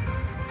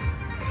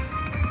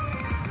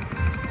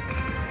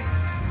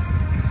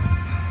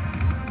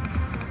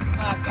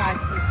 Oh, guys,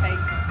 this is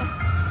painful.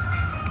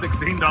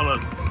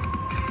 $16.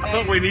 I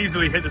thought we'd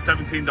easily hit the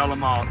 $17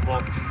 mark,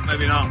 but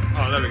maybe not.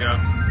 Oh, there we go.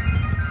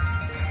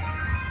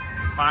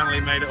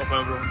 Finally made it up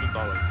over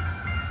 $100.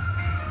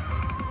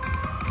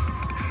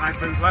 9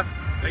 spins left,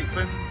 8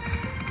 spins.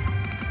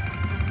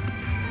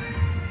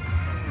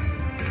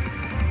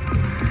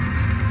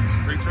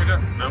 Re-trigger?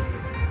 No.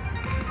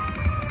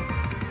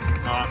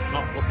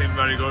 Not looking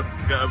very good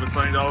to get over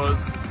 $20.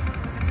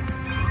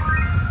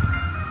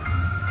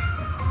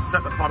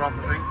 set the pot off,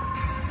 I think.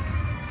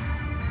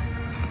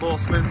 4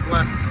 spins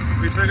left.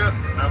 Retrigger?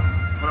 No.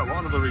 I don't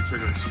want another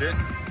retrigger, it's shit.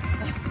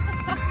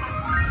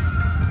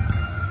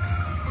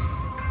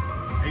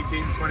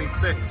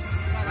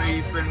 1826.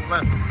 3 spins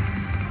left.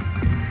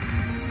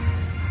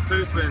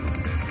 2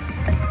 spins.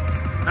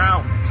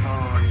 Now.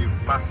 Oh, you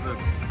bastard.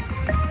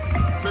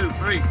 2,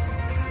 3.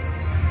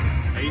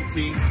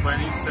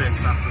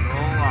 1826 after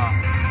all that.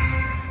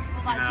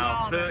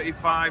 Now,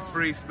 35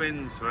 free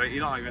spins, right?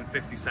 You're not even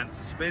 50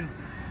 cents a spin.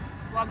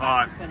 One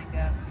back spin it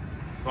go.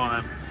 Go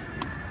on then.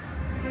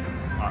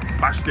 Right,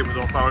 bashed it with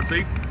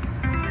authority.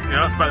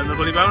 Yeah, that's better than the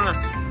bloody bonus.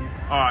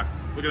 Alright,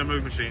 we're going to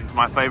move machines.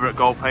 My favourite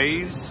goal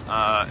pays. It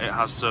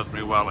has served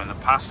me well in the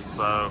past,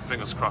 so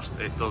fingers crossed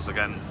it does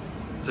again.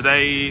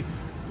 Today,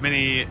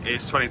 mini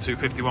is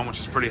 22.51, which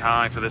is pretty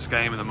high for this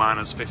game, and the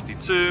minor's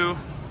 52.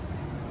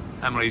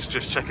 Emily's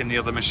just checking the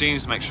other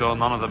machines to make sure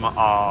none of them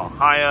are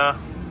higher.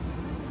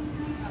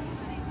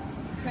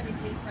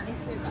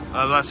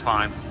 23.22. That's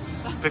fine.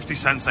 50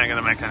 cents ain't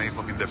gonna make any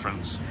fucking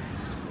difference.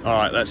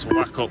 Alright, let's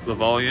whack up the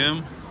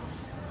volume.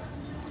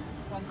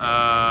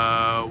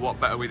 What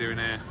bet are we doing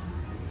here?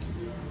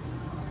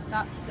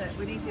 That's it.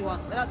 We need to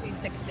want. We're not doing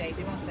 60.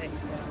 Do you want this?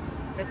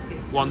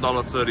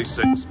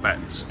 $1.36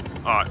 bet.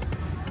 Alright.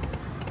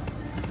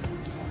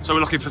 So we're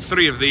looking for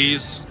 3 of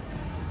these,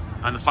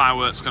 and the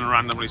fireworks going to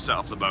randomly set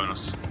off the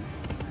bonus.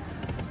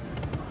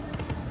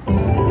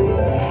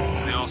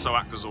 They also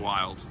act as a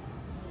wild.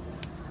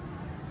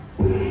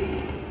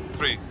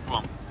 3, come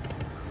on.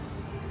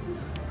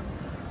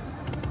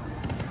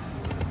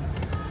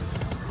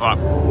 Alright,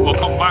 we'll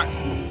come back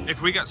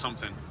if we get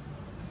something.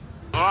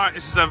 Alright,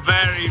 this is a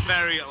very,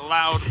 very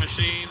loud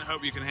machine.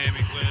 Hope you can hear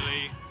me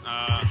clearly.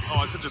 Oh,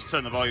 I could just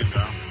turn the volume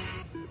down.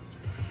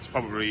 It's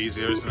probably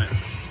easier, isn't it?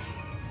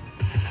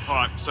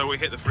 Alright, so we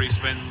hit the 3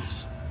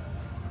 spins.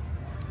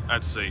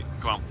 Let's see,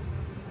 come on.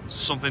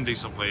 Something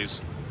decent,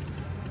 please.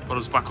 Put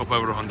us back up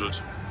over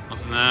 100.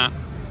 Nothing there.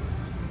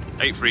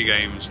 8 free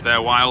games.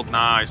 They're wild,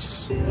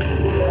 nice.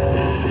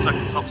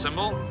 Second top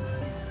symbol.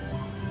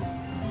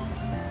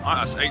 Alright,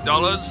 that's $8.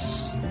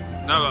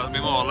 No, that'll be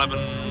more,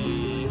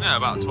 11, yeah,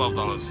 about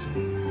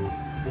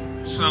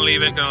 $12. Just gonna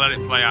leave it, gonna let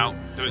it play out,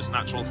 do its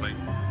natural thing.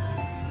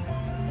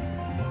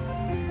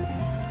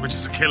 Which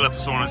is a killer for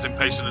someone as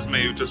impatient as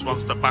me who just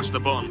wants to bash the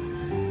button.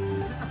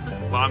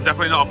 But I'm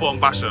definitely not a button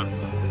basher.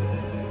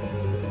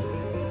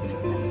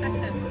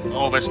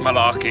 All this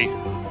malarkey.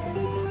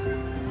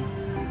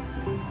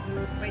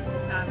 Waste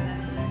of time in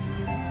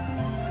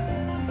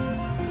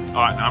it.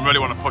 Alright, now I really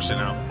want to push it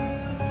now.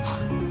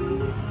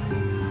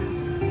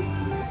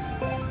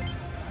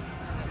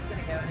 It's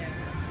gonna go anyway.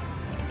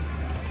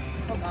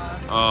 Come on.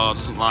 Oh, it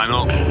doesn't line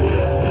up.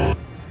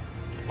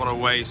 What a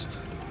waste.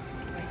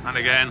 And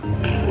again.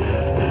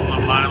 Come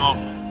on, line them up.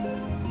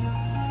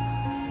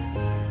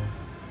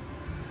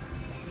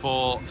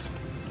 4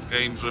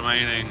 games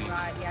remaining.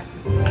 Right, yes.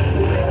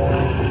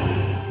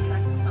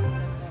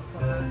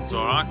 It's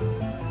alright. I don't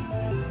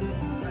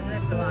know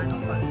if the line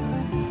up actually.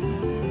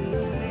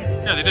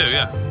 Yeah, they do,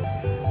 yeah.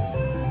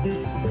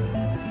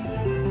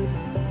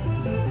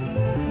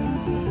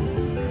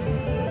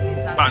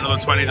 About another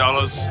 $20.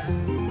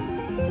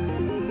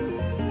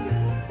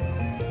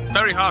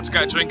 Very hard to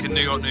get a drink in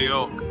New York, New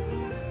York.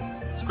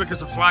 As quick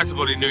as a flight to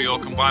bloody New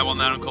York and buy one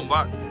there and come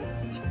back.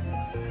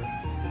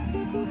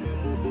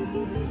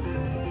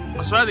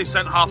 I swear they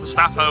sent half the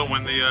staff home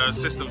when the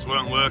systems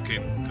weren't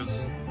working,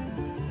 because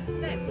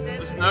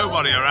there's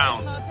nobody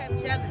around. Park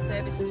MGM, the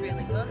service was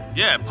really good.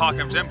 Yeah, Park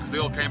MGM, because they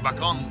all came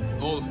back on.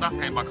 All the staff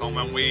came back on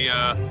when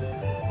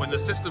the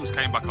systems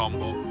came back on.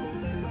 But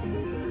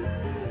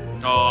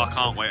oh, I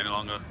can't wait any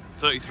longer.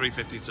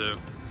 33.52.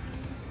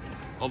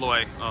 All the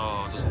way.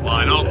 Oh, it doesn't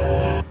line up.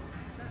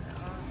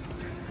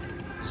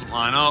 Doesn't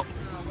line up.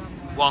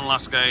 One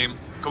last game.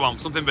 Come on,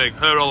 something big.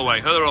 Her all the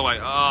way. Her all the way.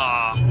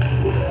 Ah.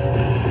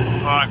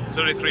 Alright,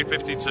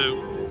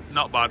 33.52.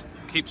 Not bad.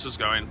 Keeps us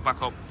going.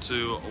 Back up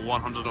to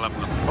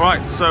 111.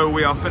 Alright, so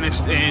we are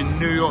finished in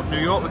New York, New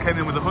York. We came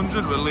in with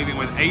 100. We're leaving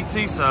with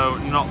 80, so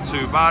not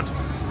too bad.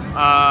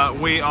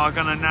 We are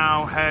going to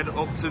now head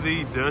up to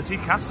the Dirty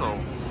Castle,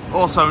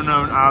 also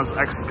known as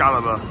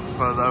Excalibur,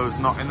 for those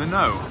not in the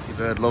know. Dirty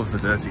Bird loves the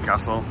Dirty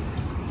Castle,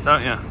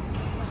 don't you?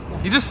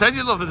 You just said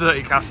you love the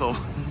Dirty Castle. I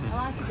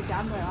like the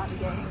gambling, I like the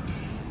game.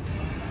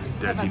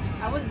 Dirty.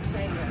 I wouldn't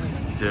say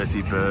really.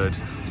 Dirty Bird.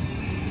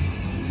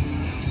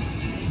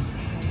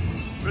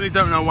 Really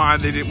don't know why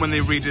they did, when they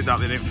redid that,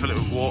 they didn't fill it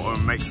with water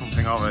and make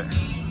something of it.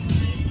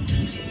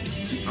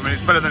 I mean,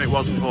 it's better than it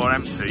was before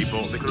empty,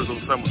 but they could have done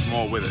so much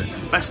more with it.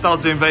 Best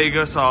odds in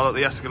Vegas are that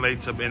the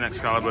escalator in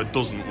Excalibur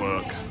doesn't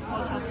work.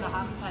 More chance of a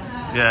hand play.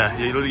 Yeah,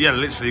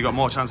 literally you got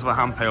more chance of a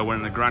hand pay or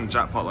winning the grand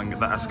jackpot than get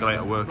that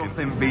escalator working.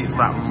 Nothing beats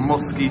that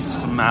musky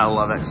smell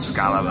of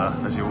Excalibur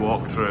as you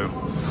walk through.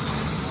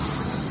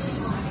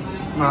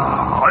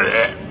 Oh,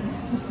 yeah.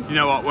 You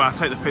know what, well, I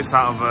take the piss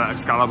out of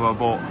Excalibur,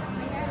 but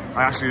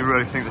I actually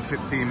really think the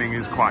theming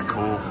is quite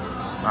cool.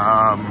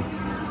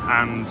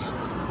 And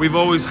we've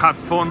always had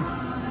fun,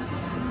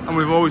 and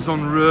we've always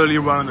done really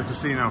well in the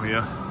casino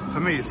here. For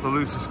me, it's the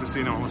loosest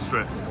casino on the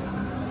strip.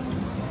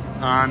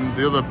 And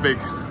the other big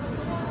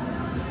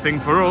thing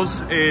for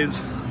us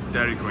is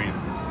Dairy Queen.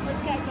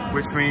 Let's go, John.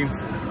 Which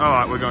means, all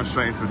right, we're going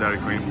straight into a Dairy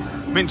Queen.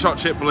 Mint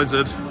chocolate chip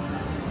blizzard.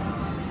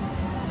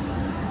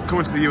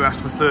 Coming to the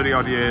US for 30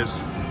 odd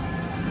years.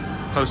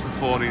 Close to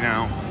 40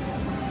 now.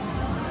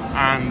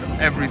 And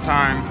every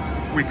time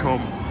we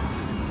come,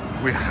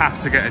 we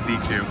have to get a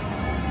DQ.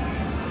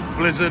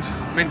 Blizzard,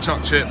 mint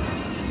chocolate chip,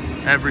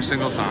 every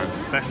single time.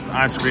 Best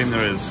ice cream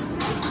there is.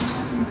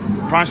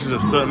 Prices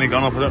have certainly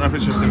gone up. I don't know if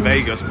it's just in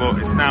Vegas, but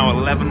it's now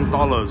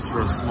 $11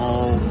 for a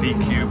small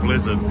DQ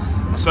Blizzard.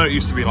 I swear it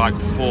used to be like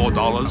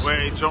 $4.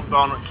 We jumped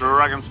on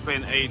Dragon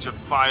Spin Age of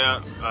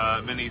Fire.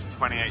 Mini's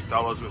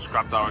 $28, which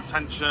grabbed our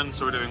attention.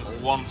 So we're doing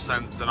 1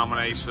 cent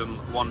denomination,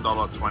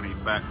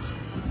 $1.20 bet.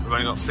 We've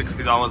only got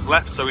 $60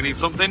 left, so we need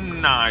something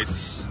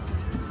nice.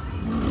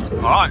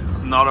 All right,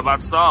 not a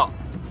bad start.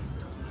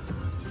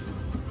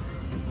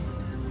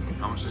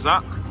 How much is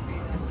that?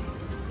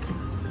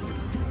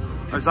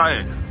 Oh, is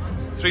that it?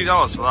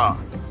 $3 for that.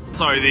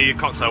 Sorry, the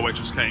cocktail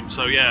waitress came.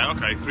 So yeah,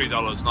 okay,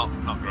 $3,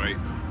 not great.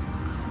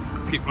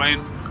 Keep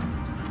playing.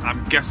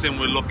 I'm guessing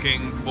we're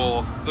looking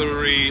for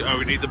 3. Oh,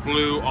 we need the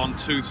blue on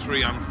 2,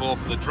 3, and 4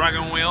 for the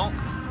dragon wheel.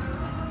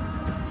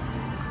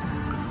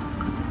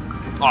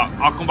 Alright,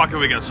 I'll come back if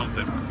we get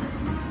something.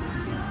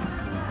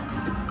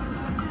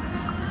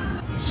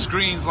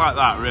 Screens like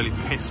that really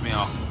piss me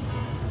off.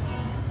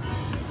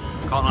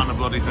 Can't land a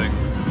bloody thing.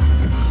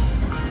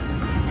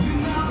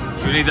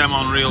 So we need them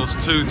on reels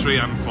 2, 3,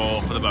 and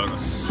 4 for the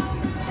bonus.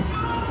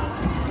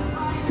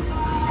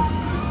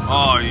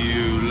 Oh,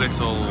 you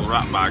little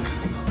rat bag.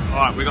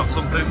 Alright, we got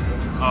something.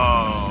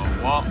 Oh,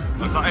 what?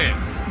 Was that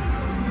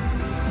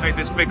it? Made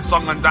this big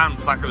song and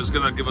dance like it was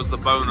going to give us the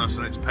bonus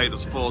and it's paid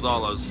us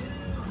 $4.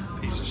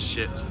 Piece of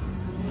shit.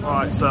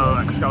 Alright, so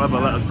Excalibur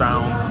let us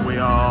down. We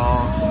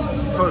are...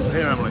 Close to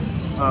here, Emily.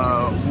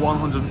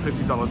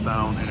 $150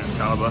 down in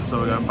Excalibur, so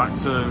we're going back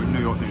to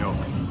New York, New York.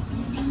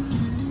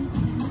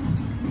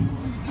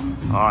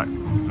 Alright,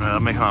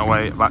 making our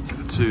way back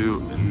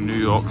to New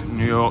York,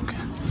 New York.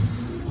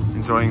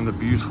 Enjoying the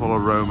beautiful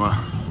aroma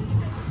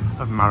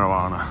of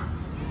marijuana.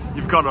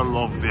 You've got to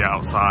love the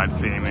outside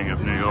theming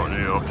of New York,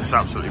 New York. It's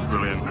absolutely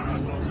brilliant.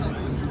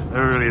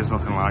 There really is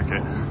nothing like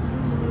it.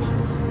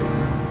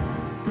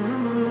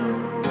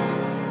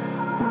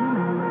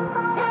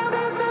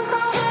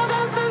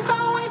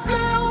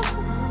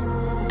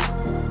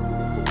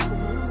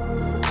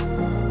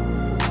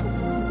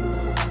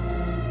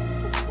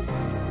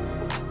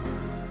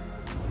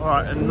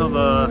 Alright,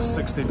 another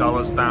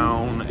 $60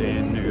 down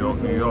in New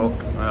York, New York.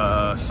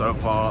 So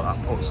far,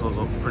 that puts us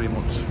up pretty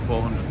much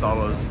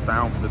 $400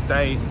 down for the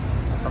day.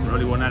 Haven't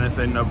really won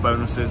anything, no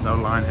bonuses, no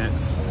line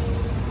hits.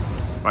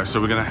 Right,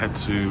 so we're going to head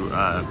to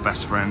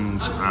Best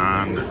Friend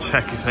and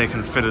check if they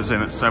can fit us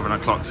in at 7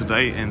 o'clock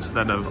today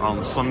instead of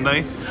on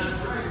Sunday.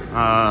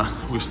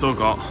 We've still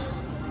got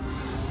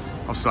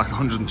obviously like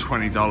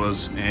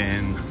 $120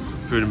 in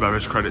food and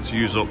beverage credit to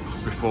use up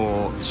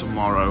before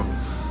tomorrow.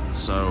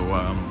 So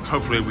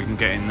hopefully we can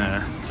get in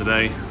there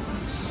today.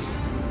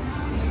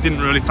 Didn't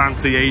really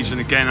fancy Asian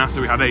again after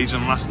we had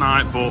Asian last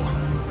night, but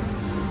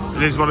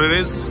it is what it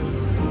is.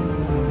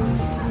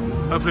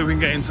 Hopefully we can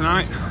get in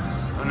tonight,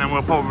 and then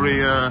we'll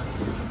probably, I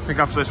think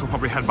after this we'll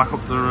probably head back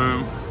up to the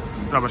room,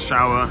 grab a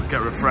shower,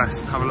 get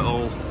refreshed, have a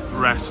little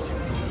rest,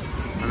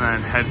 and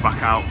then head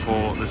back out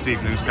for this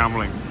evening's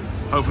gambling.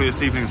 Hopefully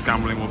this evening's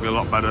gambling will be a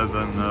lot better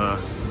than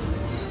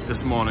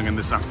this morning and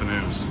this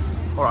afternoon's.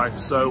 Alright,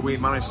 so we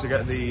managed to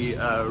get the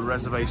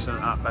reservation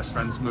at Best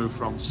Friend's moved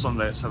from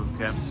Sunday at 7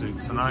 PM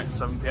to tonight at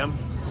 7 PM.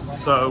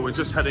 So we're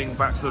just heading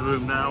back to the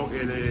room now.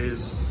 It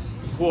is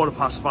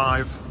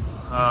 5:15.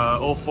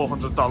 All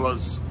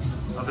 $400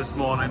 of this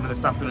morning and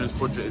this afternoon's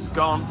budget is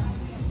gone.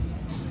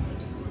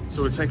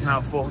 So we're taking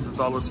out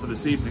 $400 for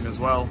this evening as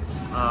well.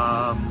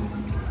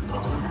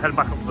 Head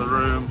back up to the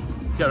room,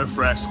 get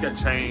refreshed, get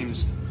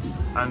changed,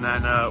 and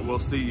then we'll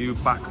see you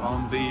back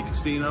on the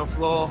casino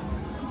floor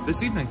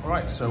this evening. All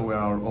right, so we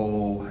are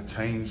all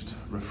changed,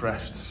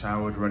 refreshed,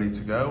 showered, ready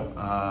to go.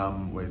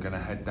 We're gonna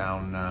head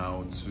down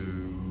now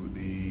to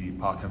the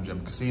Park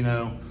MGM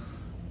casino.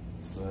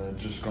 It's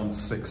just gone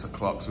 6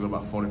 o'clock, so we've got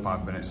about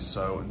 45 minutes or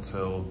so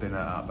until dinner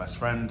at Best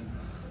Friend.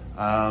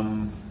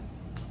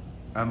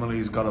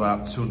 Emily's got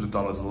about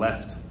 $200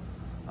 left.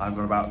 I've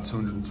got about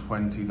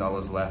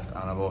 $220 left,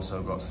 and I've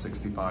also got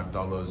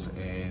 $65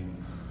 in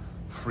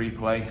free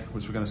play,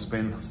 which we're gonna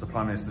spin. So the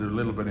plan is to do a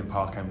little bit in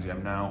Park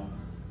MGM now.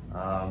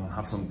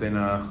 Have some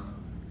dinner, a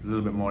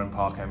little bit more in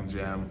Park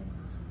MGM.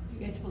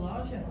 You go to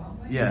Bellagio,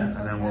 aren't we? Yeah,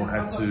 and then we'll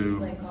head to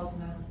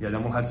Cosmo. Yeah,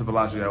 then we'll head to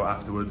Bellagio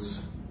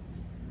afterwards,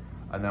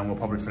 and then we'll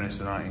probably finish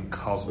the night in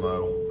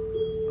Cosmo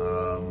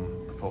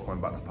before coming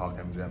back to Park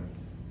MGM.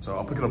 So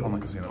I'll pick it up on the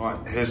casino. All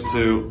right, here's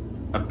to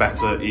a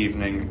better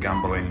evening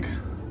gambling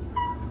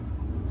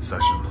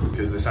session,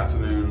 because this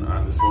afternoon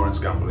and this morning's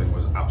gambling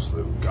was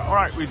absolute garbage. All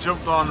right, we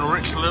jumped on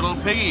Rich Little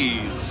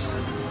Piggies.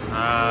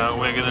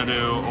 We're gonna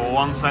do a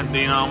 1 cent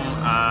denom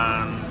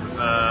and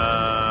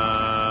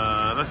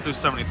let's do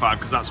 75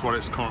 because that's what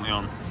it's currently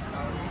on.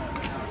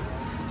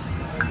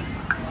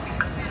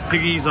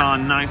 Piggies are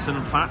nice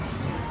and fat.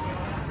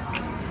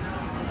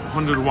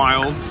 100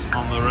 wilds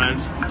on the red,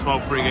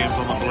 12 free games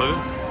on the blue.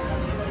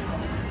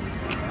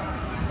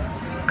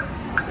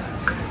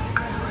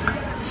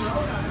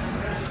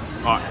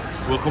 Alright,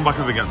 we'll come back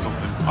if we get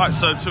something. Alright,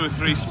 so 2 or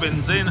 3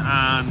 spins in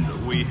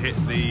and we hit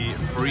the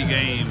free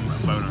game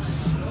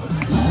bonus.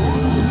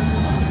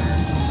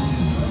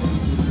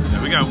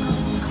 There we go.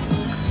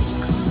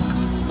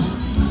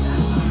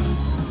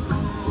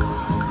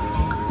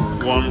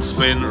 One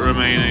spin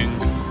remaining.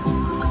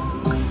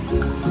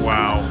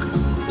 Wow.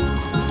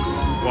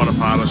 What a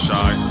pile of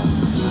shite.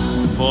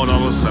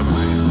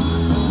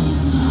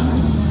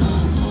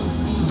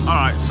 $4.70.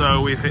 Alright,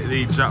 so we've hit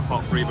the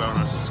jackpot free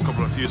bonus.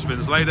 A few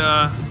spins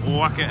later.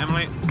 Whack it,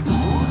 Emily.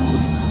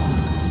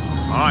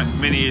 Alright,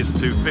 mini is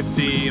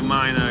 $2.50,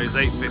 minor is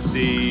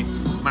 $8.50,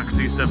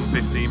 maxi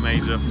 $7.50,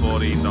 major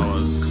 $14.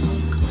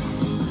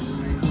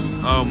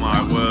 Oh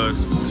my word.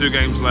 2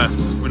 games left.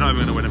 We're not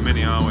even going to win a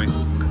mini, are we?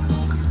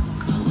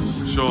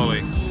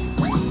 Surely.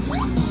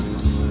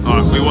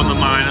 Alright, we won the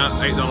minor,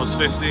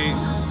 $8.50.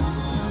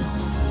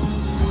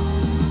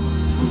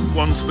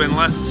 1 spin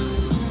left.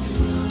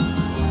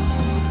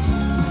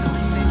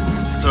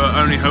 So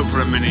only hope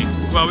for a mini.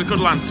 Well, we could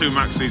land 2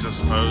 maxis, I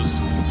suppose.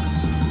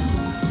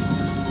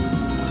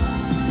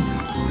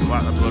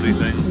 Like the bloody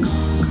thing.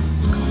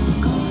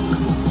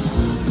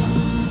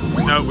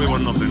 No, we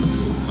won nothing.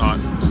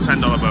 Alright,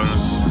 $10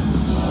 bonus.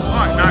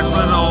 Alright, nice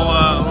little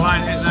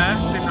line hit there.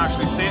 Didn't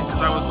actually see it because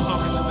I was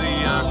talking to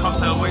the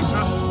cocktail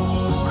waitress.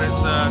 But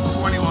it's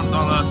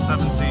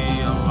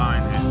 $21.70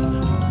 line hit.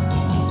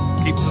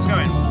 Keeps us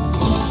going.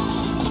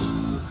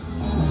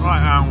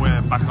 Right, and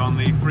we're back on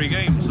the free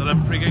games.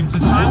 11 free games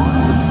this time.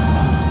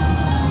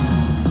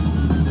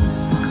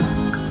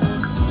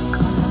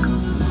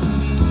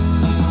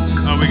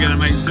 Are we going to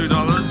make $2?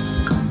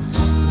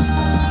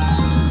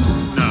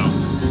 No.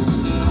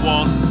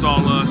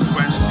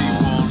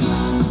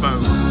 $1.21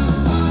 bonus.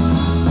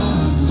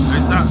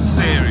 Is that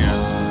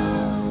serious?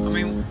 I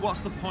mean,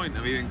 what's the point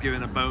of even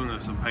giving a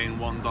bonus and paying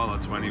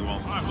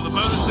 $1.21? Right, well, the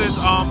bonuses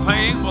aren't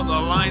paying, but the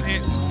line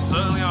hits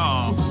certainly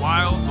are.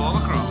 Wilds all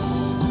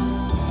across.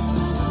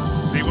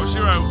 See what she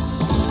wrote.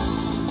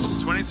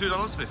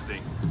 $22.50.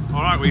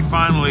 Alright, we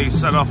finally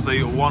set off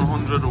the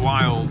 100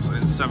 wilds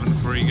in 7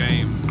 free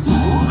games.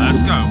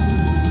 Let's go.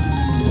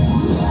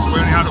 So we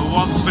only had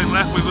 1 spin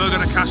left. We were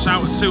going to cash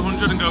out at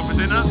 200 and go for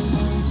dinner.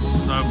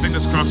 So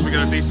fingers crossed we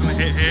get a decent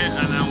hit here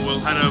and then we'll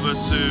head over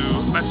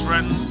to Best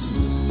Friends.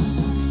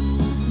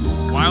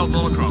 Wilds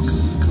all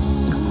across.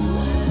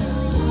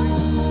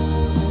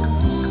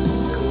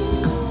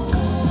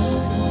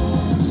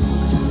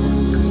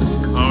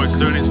 Oh, it's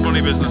doing its funny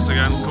business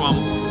again. Come on.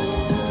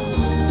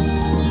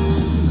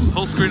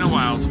 Full screen of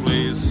wilds,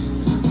 please.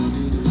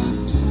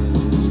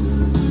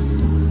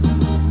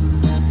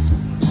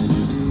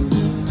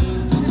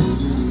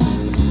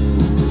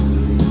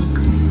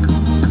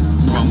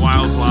 Come on,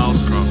 wilds,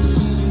 wilds,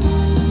 cross.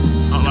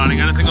 Not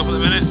lining anything up at the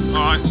minute.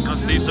 Alright,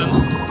 that's decent.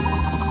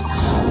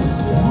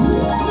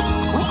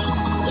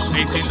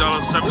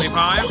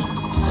 $18.75.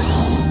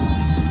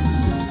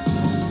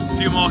 A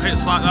few more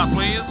hits like that,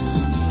 please.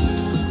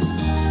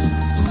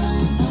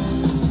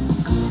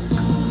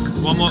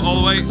 One more all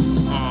the way.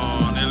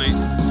 Oh, nearly.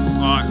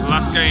 Alright,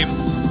 last game.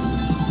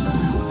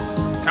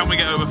 Can we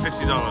get over $50?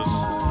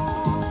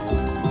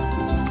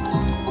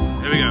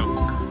 Here we go.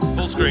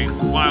 Full screen.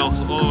 Wilds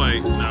all the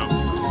way. No.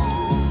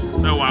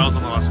 No wilds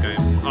on the last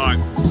game. Alright,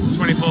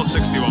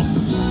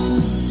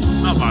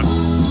 $24.61. Not bad.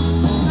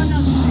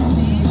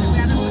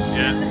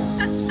 Yeah.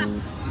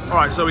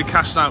 Alright, so we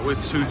cashed out with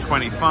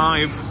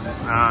 $2.25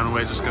 and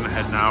we're just going to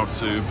head now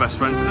to Best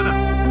Friend for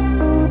dinner.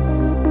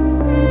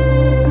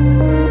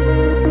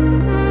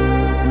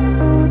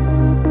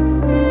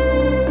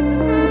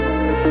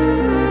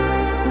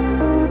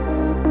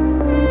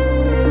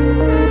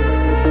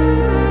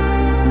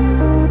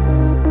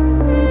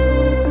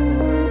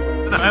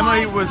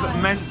 Was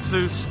meant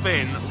to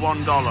spin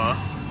 $1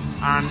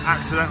 and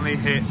accidentally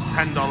hit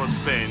 $10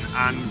 spin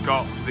and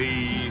got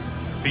the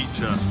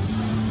feature,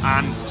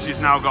 and she's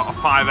now got a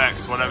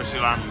 5x whatever she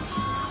lands.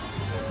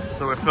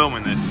 So we're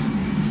filming this.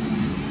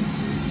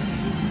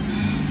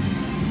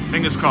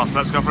 Fingers crossed.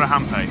 Let's go for a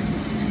hand pay.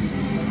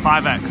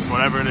 5x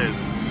whatever it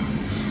is.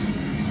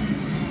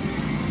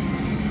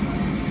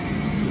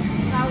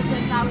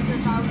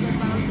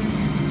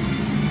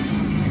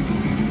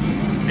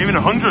 Even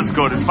 100's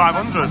good. It's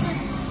 500.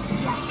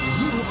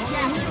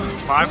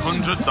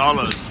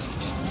 $500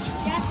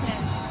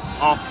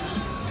 off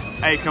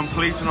a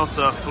complete and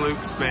utter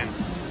fluke spin.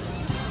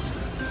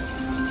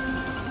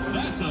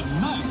 That's a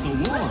nice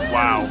award.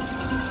 Wow.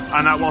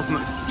 And that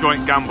wasn't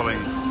joint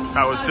gambling.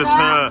 That was just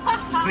her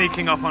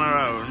sneaking off on her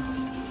own.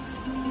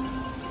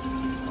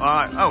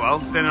 Alright, oh well,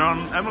 dinner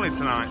on Emily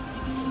tonight.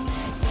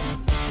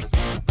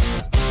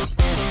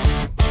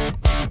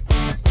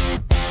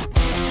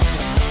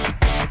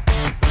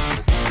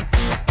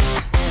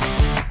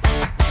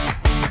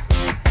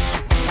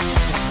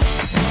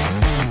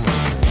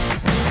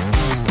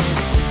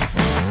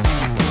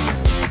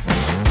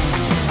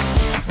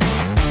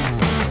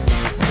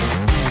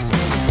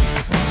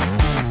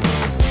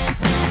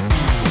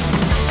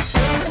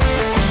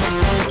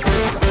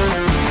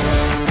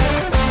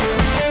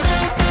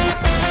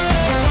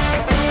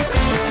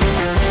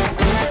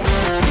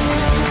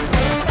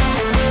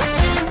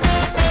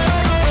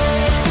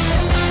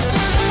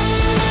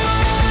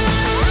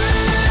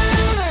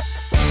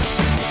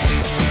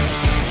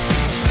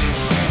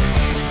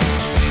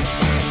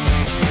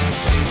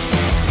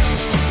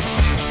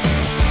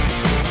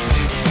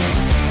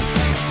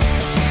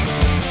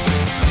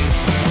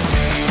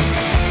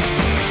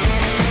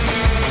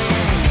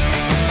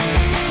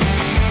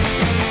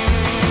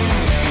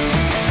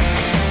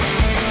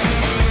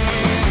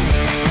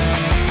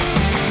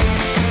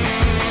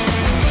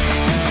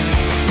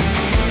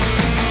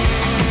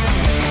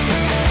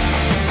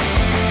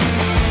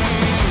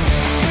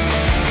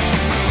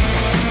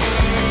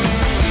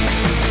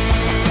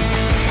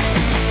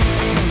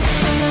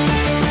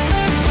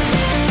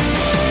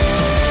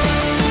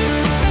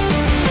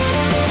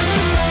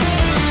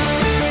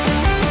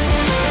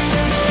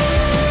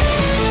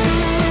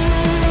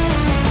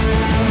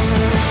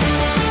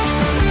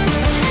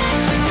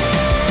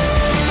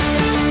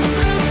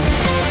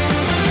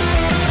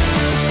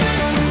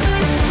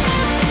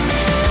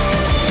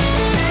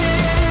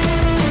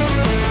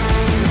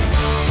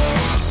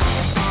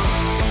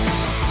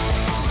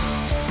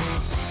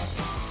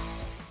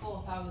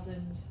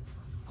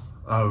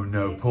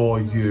 poor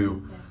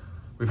you.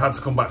 We've had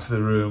to come back to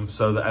the room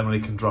so that Emily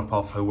can drop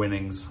off her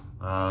winnings.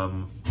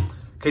 In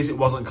case it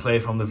wasn't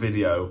clear from the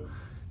video,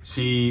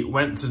 she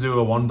went to do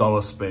a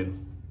 $1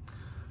 spin.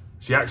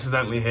 She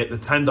accidentally hit the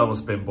 $10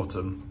 spin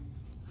button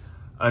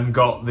and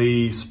got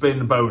the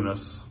spin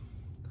bonus.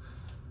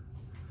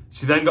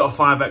 She then got a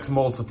 5x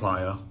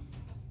multiplier,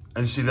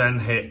 and she then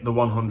hit the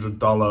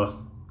 $100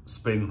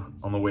 spin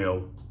on the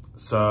wheel.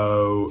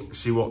 So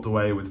she walked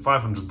away with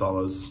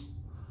 $500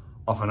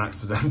 off an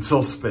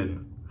accidental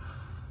spin.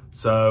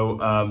 So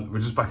we're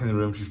just back in the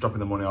room. She's dropping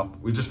the money off.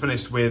 We just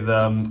finished with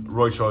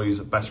Roy Choi's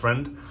best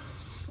friend.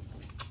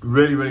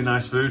 Really, really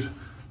nice food.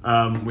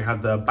 We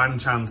had the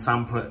banchan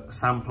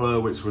sampler,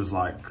 which was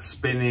like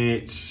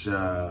spinach,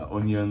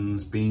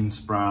 onions, bean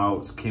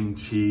sprouts,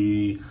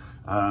 kimchi,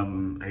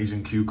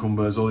 Asian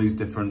cucumbers, all these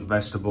different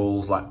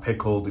vegetables like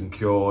pickled and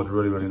cured.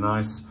 Really, really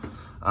nice.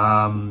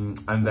 And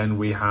then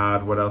we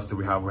had, what else did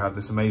we have? We had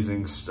this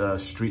amazing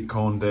street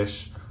corn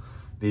dish,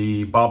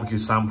 the barbecue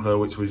sampler,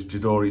 which was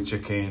jadori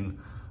chicken,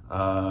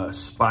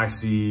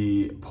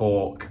 spicy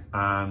pork,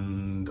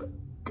 and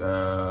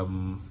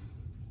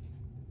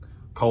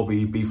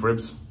Colby beef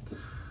ribs.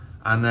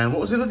 And then what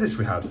was the other dish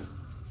we had?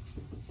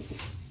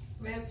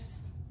 Ribs.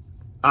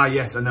 Ah,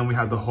 yes, and then we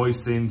had the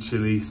hoisin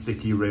chili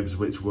sticky ribs,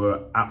 which were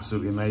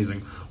absolutely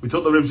amazing. We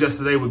thought the ribs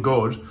yesterday were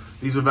good.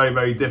 These were very,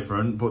 very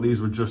different, but these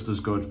were just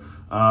as good.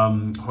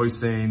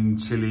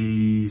 Hoisin,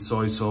 chili,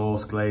 soy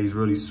sauce, glaze,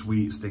 really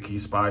sweet, sticky,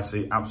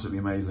 spicy, absolutely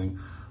amazing.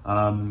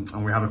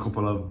 And we had a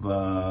couple of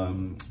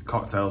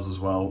cocktails as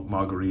well,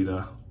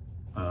 margarita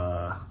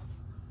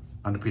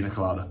and a pina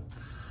colada.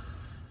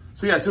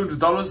 So yeah,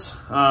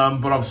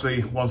 $200, but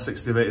obviously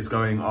 $160 of it is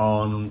going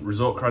on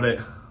resort credit.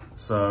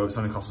 So it's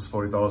only cost us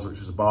 $40, which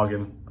was a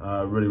bargain.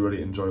 Really,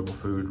 really enjoyable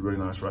food, really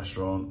nice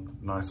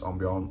restaurant, nice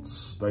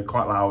ambiance. They're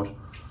quite loud.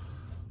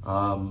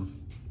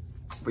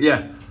 But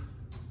yeah,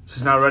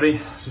 she's now ready.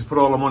 She's put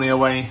all the money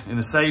away in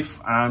the safe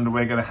and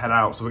we're gonna head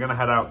out. So we're gonna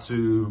head out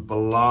to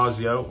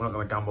Bellagio. We're not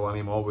gonna gamble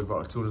anymore. We've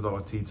got a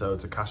 $200 Tito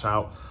to cash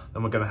out.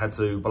 Then we're gonna head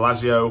to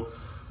Bellagio,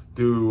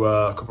 do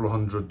a couple of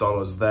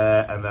 $100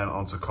 there, and then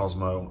onto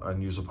Cosmo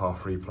and use up our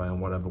free play and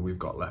whatever we've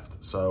got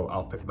left. So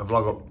I'll pick the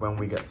vlog up when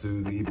we get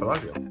to the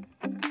Bellagio.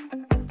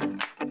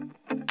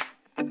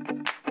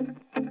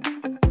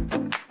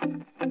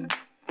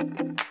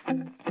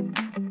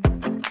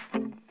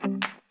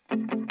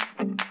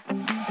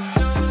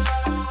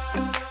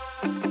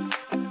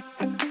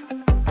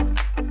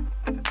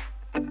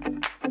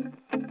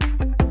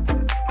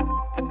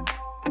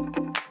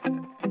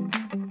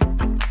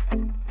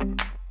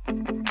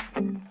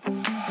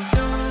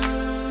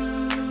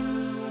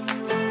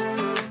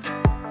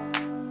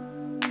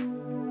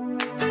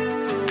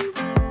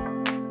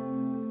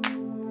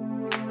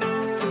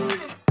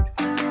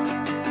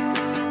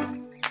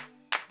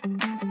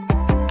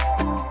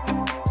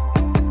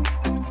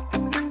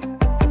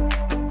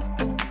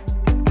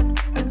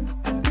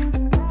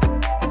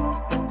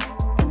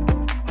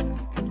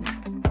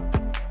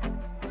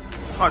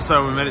 Right,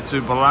 so we made it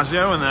to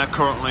Bellagio and they're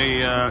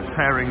currently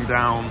tearing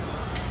down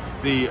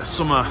the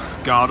summer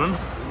garden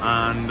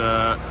and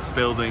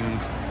building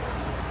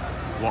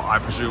what I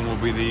presume will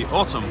be the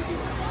autumn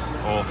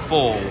or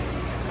fall,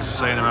 as you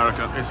say in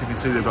America. As you can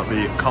see, they've got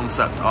the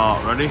concept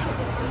art ready,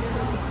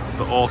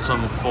 the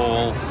autumn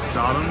fall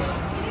gardens.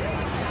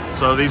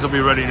 So these will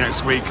be ready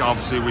next week.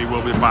 Obviously we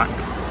will be back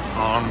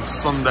on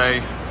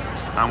Sunday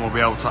and we'll be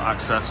able to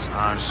access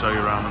and show you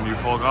around the new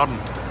fall garden.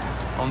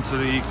 Onto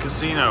the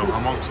casino,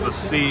 amongst the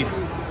sea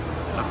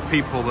of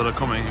people that are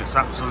coming. It's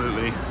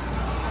absolutely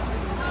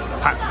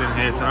packed in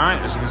here tonight,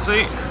 as you can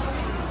see.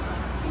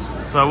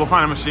 So we'll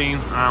find a machine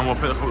and we'll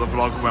pick up the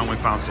vlog when we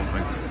found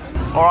something.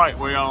 All right,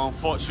 we are on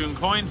Fortune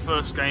Coin.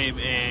 First game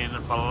in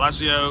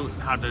Bellagio.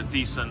 Had a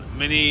decent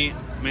mini.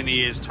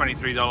 Mini is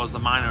 $23, the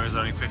minor is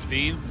only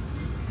 $15.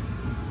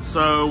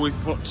 So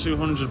we've put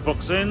 200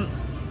 bucks in.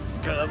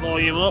 Get the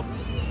volume up.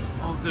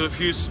 I'll do a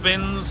few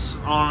spins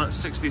on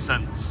 60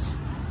 cents.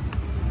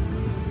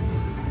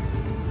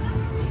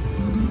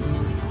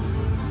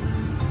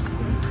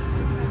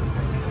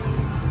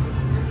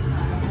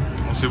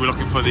 So we're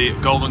looking for the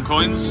golden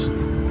coins,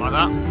 like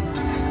that.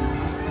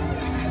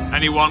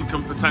 Anyone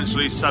can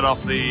potentially set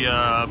off the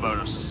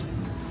bonus.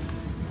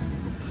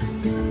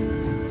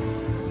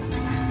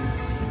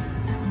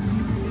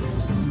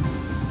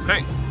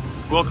 Okay,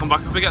 we'll come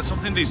back if we get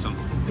something decent.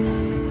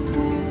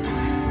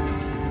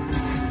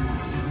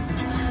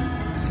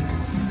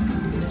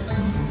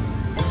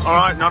 All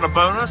right, not a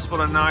bonus, but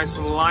a nice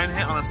line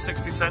hit on a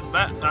 60-cent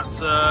bet. That's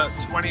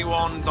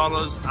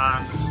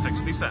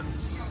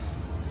 $21.60.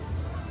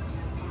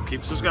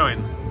 Keeps us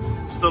going.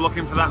 Still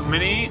looking for that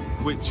mini,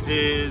 which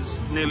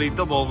is nearly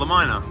double the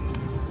minor.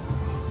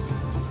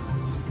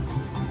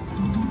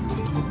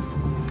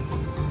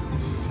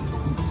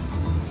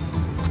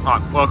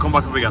 Alright, well, I'll come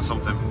back if we get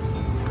something.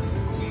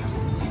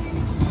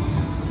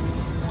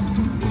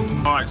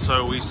 Alright,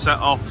 so we set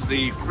off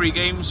the free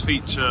games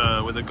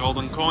feature with a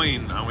golden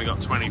coin, and we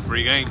got 20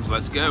 free games.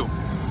 Let's go.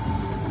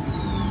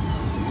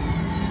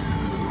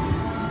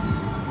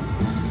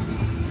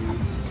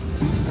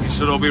 These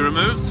should all be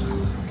removed.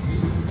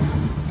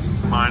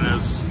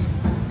 Miners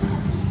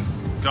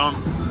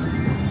gone.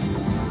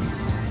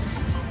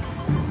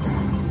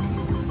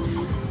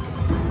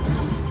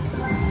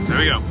 There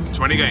we go,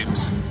 20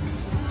 games.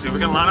 See if we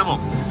can line them up.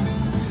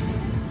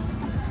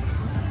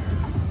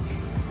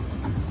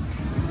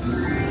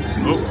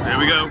 Oh, here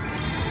we go.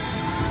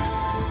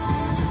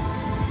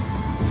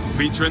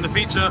 Feature in the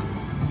feature.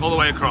 All the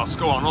way across,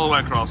 go on, all the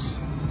way across.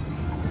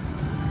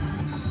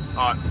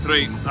 All right,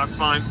 3, that's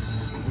fine.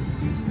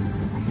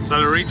 Is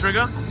that a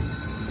re-trigger?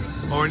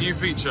 Or a new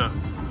feature?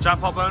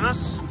 Jackpot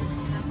bonus?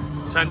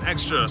 10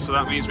 extra, so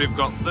that means we've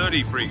got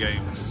 30 free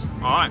games.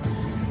 All right.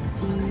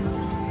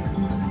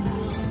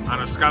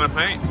 And a scatter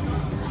pay.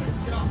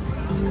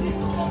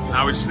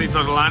 Now we just need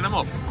to line them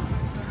up.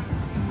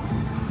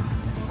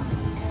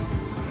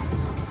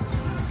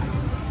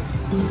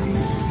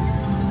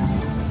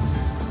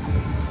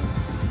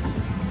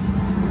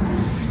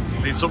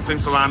 Need something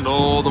to land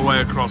all the way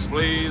across,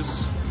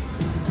 please.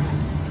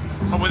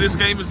 And with this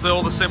game is that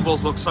all the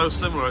symbols look so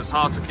similar, it's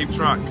hard to keep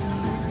track.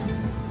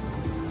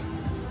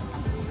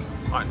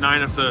 Right,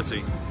 9 of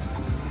 30.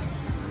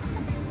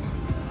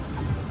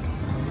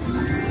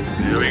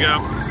 Here we go.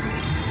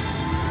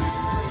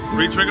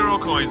 Re-trigger or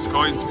coins?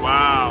 Coins,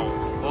 wow,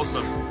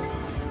 awesome.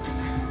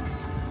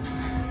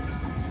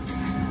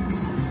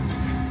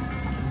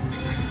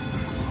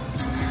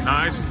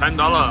 Nice,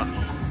 $10.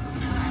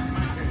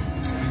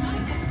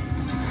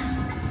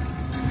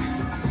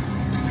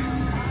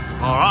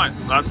 All right,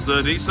 that's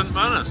a decent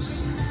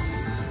bonus.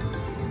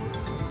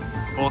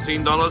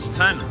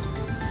 $14.10.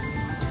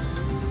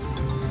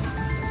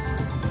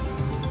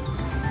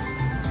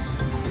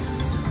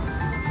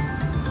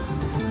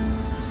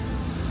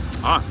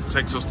 Ah,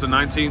 takes us to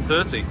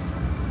 19.30.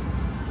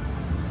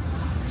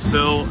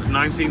 Still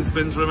 19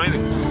 spins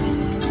remaining.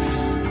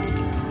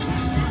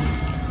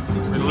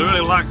 We'd really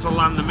like to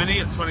land the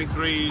mini at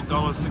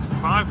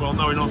 $23.65. Well,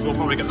 no, we know we'll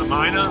probably get the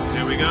minor.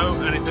 Here we go.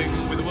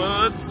 Anything with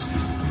words?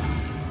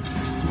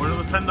 Or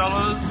another $10.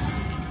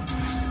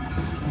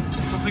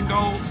 Something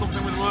gold,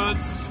 something with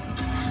words.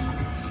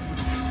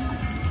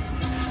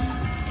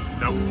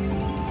 Nope.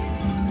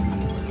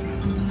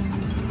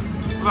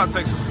 Well, that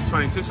takes us to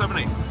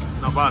 $22.70.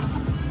 Not bad.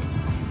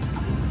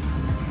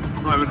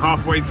 Not even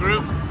halfway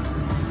through.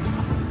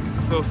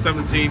 Still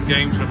 17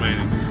 games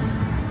remaining.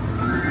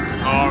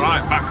 All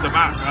right, back to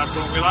back. That's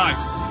what we like.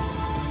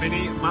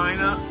 Mini,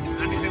 minor,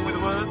 anything with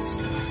words.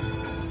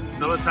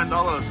 Another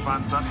 $10.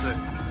 Fantastic.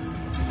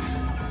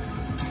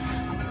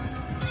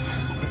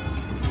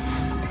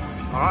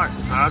 All right,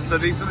 that's a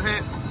decent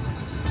hit.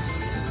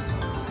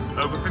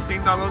 Over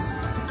 $15.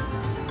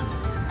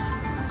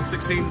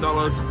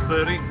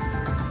 $16.30.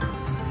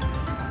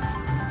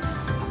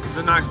 This is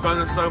a nice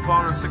bonus so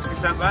far on a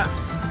 60-cent bet.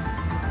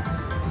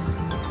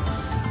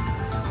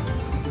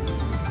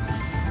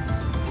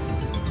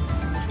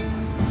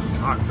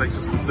 All right, takes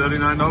us to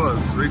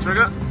 $39.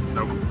 Re-trigger?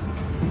 Nope.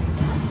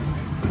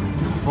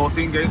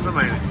 14 games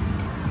remaining.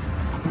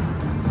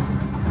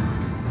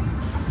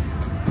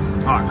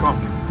 All right, come on.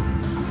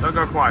 Don't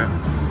go quiet.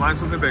 Line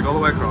something big all the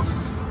way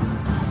across.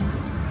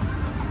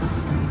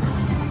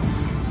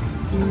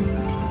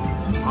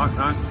 Alright,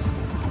 nice.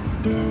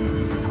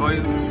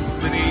 Coins,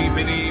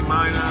 mini,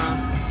 minor,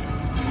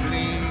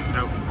 mini,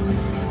 nope.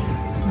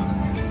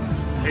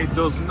 It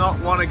does not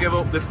want to give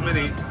up this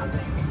mini.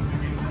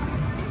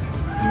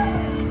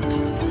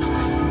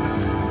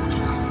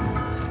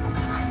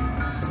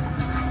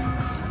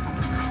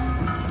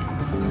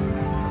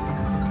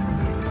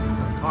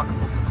 Alright,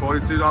 up to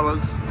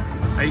 $42.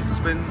 8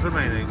 spins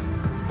remaining.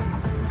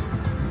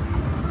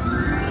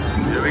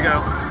 Here we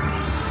go.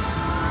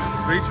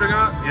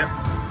 Re-trigger, yep.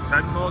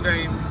 10 more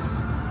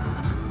games.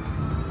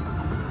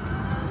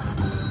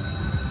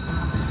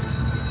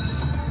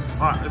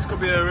 Alright, this could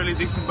be a really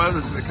decent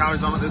bonus if it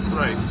carries on at this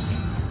rate.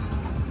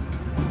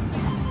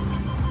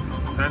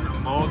 10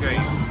 more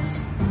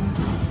games.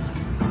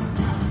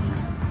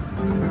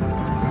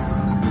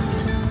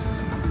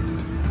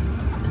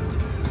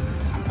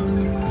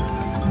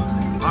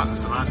 Alright,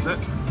 that's a nice hit.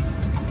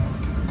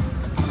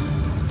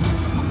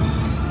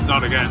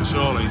 Not again,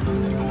 surely.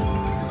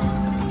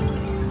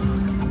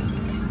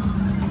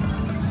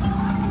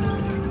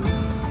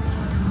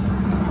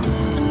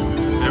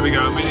 There we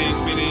go, mini.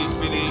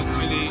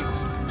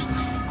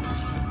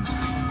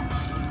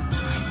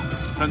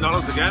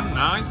 $10 again,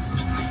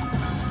 nice.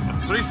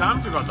 That's 3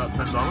 times we've got that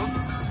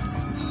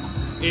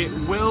 $10. It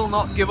will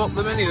not give up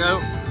the mini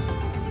though.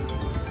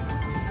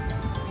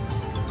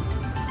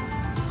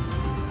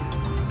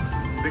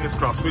 Fingers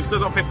crossed, we've still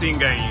got 15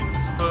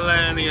 games.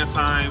 Plenty of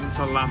time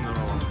to land them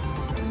all.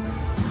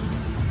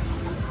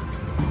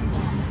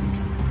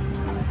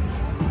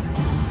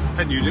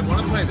 And you didn't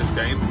want to play this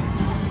game.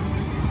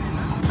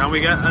 Can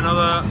we get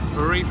another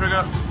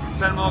re-trigger?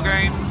 10 more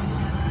games?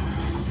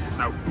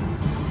 No.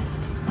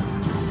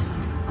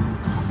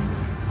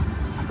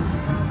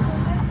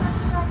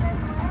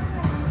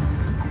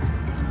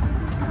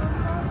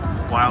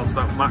 Wilds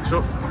don't match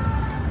up.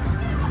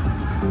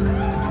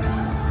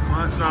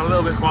 Well, it's now a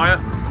little bit quiet.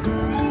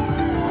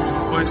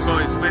 Coins,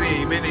 coins,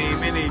 mini, mini,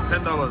 mini,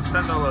 $10,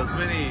 $10,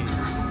 mini.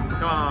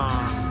 Come on.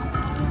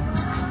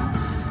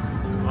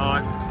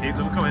 Alright, keep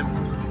them coming.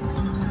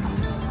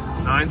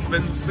 9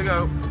 spins to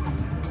go.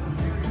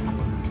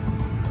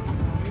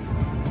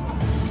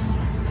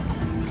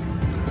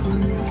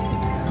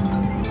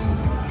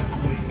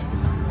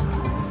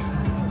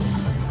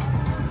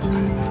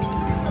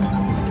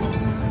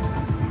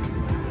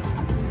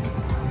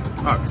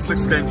 Alright,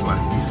 6 games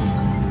left.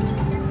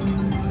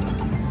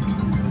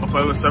 Up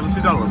over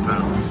 $70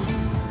 now.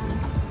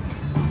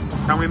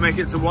 Can we make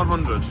it to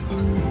 100?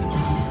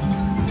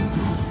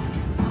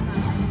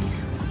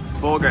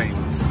 4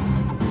 games.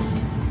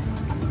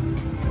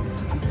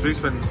 3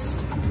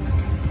 spins.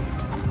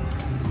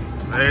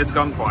 It's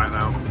gone quiet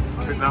now.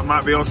 I think that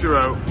might be all she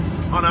wrote.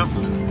 Oh no.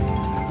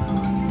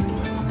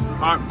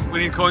 Alright, we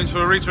need coins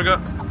for a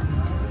retrigger.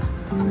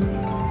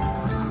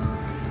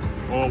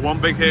 Or 1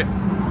 big hit.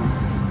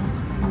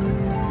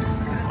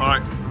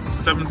 Alright,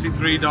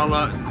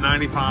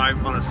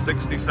 $73.95 on a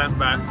 60-cent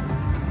bet.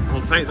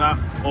 We'll take that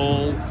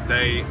all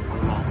day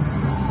long.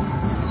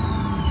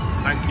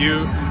 Thank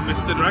you,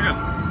 Mr. Dragon.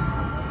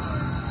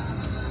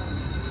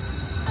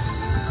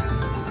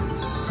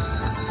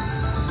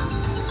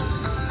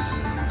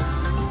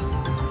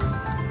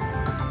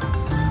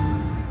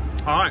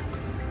 Alright,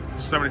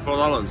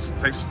 $74.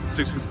 Takes us to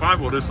 665.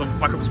 We'll do some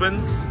backup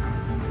spins.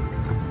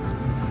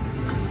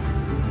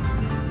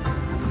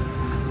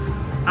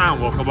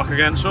 And we'll come back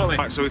again shortly.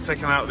 Right, so we've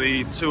taken out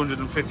the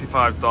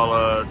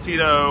 $255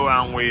 Tito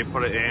and we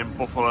put it in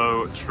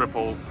Buffalo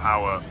Triple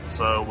Power.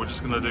 So we're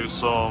just going to do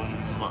some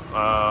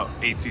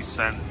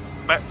 80-cent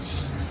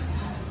bets.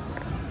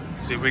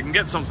 See if we can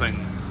get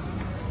something.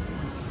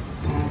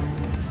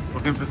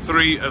 Looking for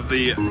 3 of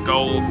the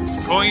gold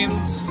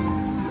coins.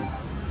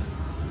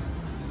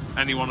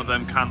 Any one of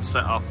them can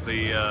set off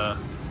the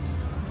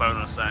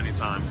bonus at any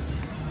time.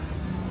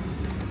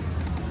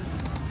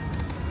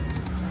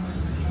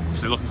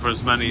 So looking for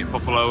as many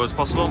Buffalo as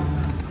possible.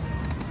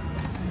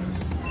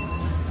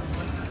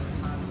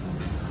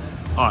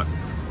 Alright,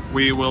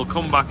 we will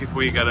come back if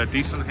we get a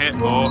decent hit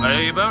or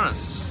a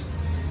bonus.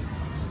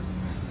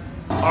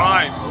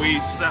 Alright, we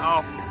set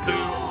off 2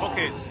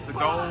 buckets, the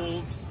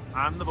gold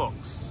and the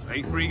bucks.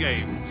 8 free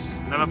games.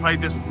 Never played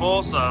this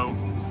before, so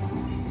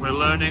we're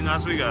learning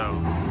as we go.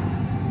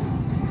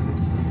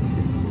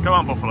 Come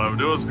on, Buffalo,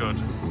 do us good.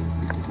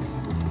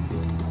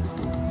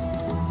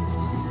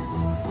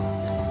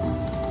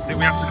 I think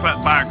we have to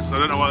collect bags, so I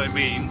don't know what it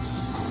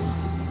means.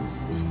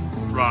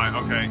 Right,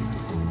 okay.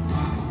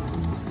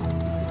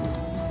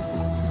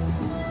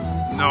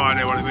 No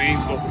idea what it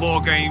means, but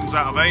 4 games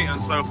out of 8,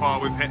 and so far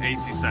we've hit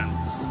 80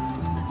 cents.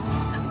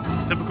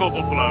 Typical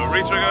Buffalo.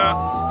 Retrigger.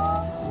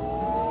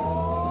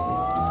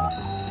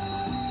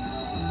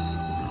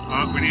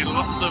 Alright, we need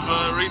lots of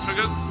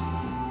retriggers.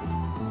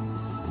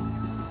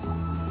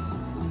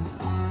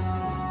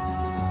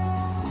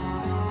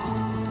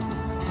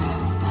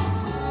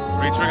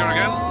 Retrigger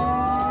again.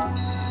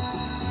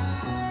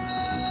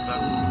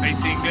 That's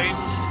 18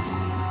 games.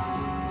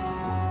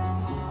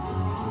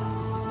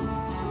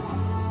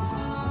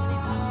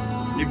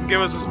 You can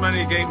give us as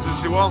many games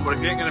as you want, but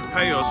if you ain't going to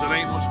pay us, it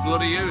ain't much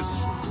bloody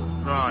use.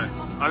 Right.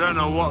 I don't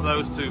know what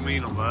those 2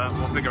 mean up there.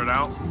 We'll figure it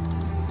out.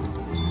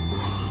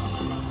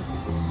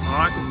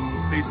 Alright.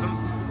 Decent.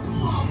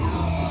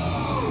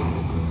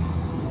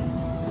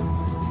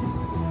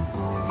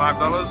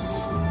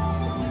 $5.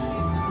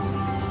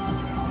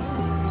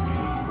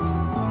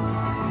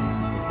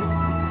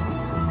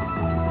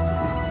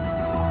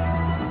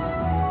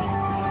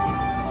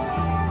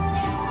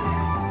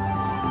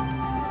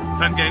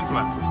 $10 games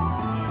left.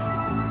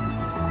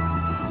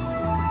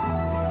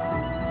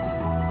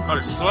 God,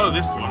 it's slow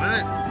this one, isn't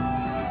it?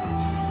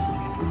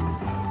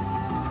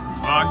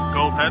 Alright,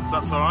 gold heads,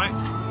 that's alright.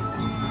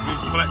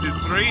 We've collected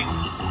 3.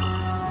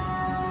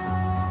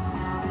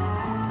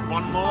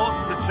 1 more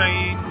to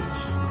change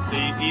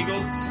the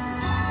eagles.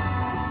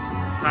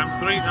 Times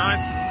 3,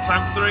 nice.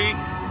 Times 3,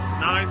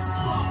 nice.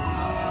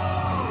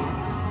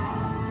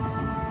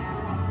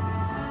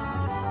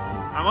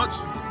 How much?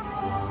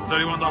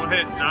 $31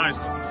 hit,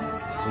 nice.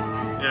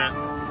 Yeah.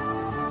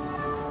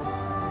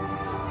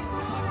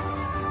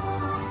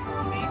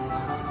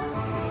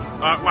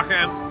 Alright, whack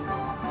in.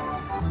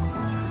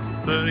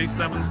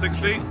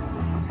 37.60.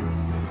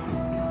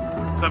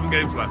 7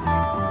 games left.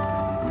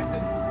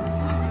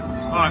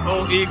 Alright,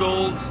 all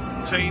eagles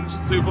changed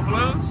to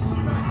buffaloes.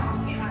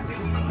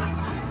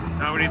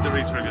 Now we need the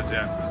retriggers,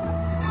 yeah.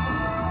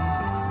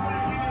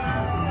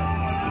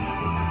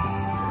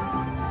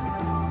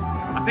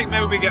 I think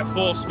maybe we get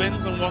 4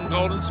 spins and 1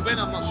 golden spin.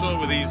 I'm not sure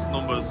with these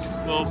numbers.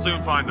 We'll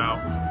soon find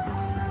out.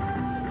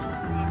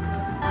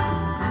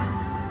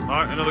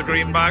 Alright, another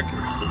green bag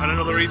and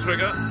another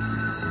retrigger.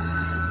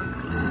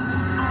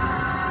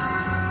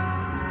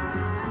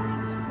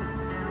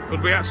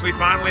 Could we actually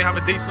finally have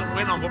a decent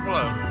win on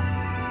Buffalo?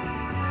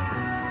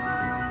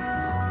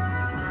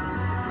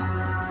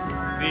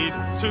 Need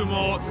 2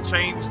 more to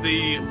change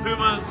the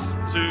Pumas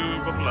to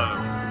Buffalo.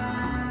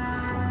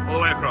 All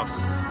the way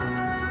across.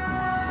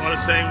 What a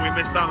shame we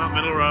missed out that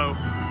middle row.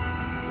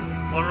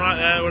 One right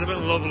there would have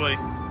been lovely.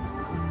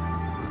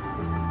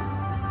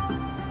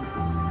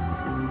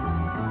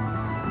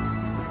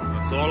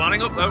 It's all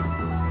lining up though.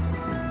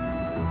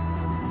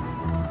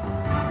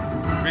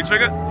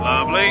 Re-trigger,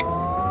 lovely.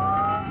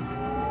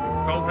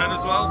 Gold head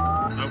as well.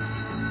 Nope.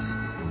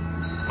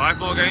 5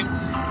 more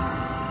games.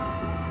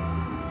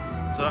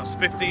 So that's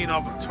 15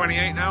 of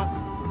 28 now.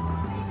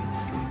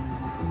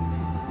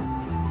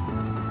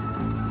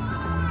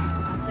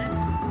 That's it.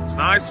 It's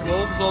nice,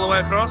 wolves all the way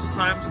across,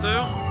 times 2.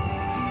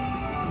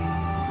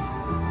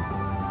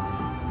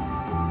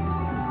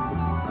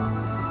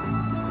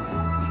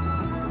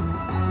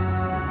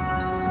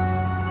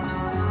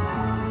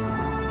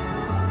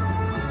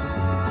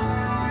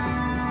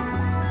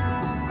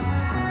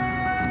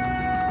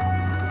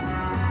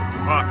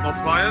 Right,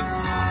 multipliers.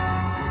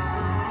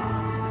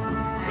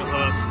 Got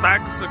the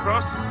stags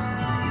across.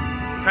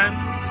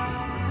 10s.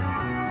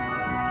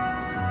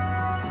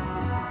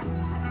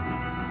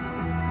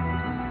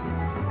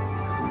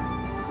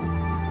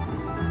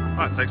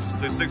 That takes us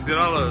to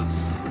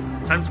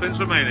 $60. 10 spins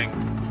remaining.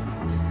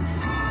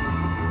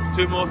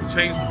 2 more to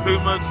change the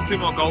Pumas. 2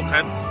 more gold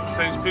heads to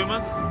change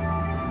Pumas.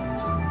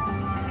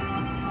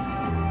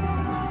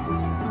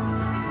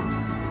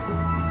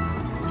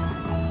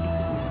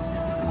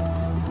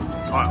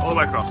 Alright, all the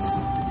way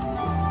across.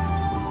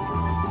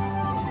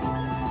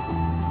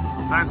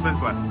 9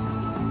 spins left.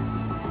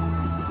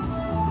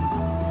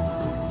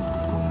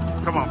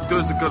 Come on, do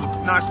us a good,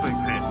 nice big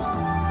hit.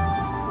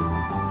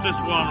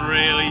 Just one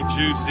really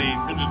juicy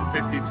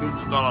 $150,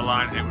 $200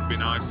 line hit would be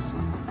nice.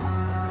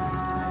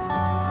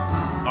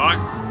 Alright,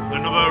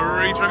 another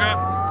re-trigger.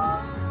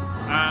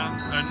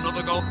 And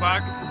another golf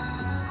bag.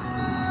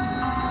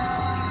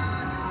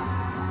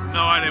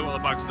 No idea what the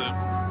bags do.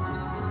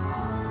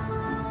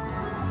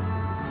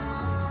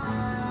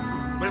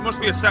 But it must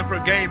be a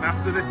separate game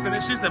after this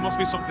finishes. There must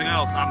be something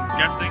else. I'm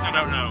guessing. I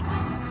don't know.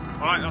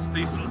 All right, that's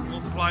decent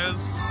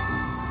multipliers.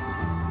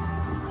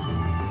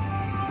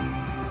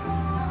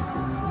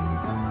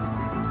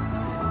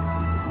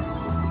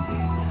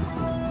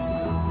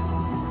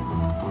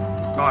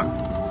 All right,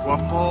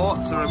 1 more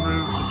to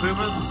remove the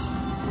Pumas.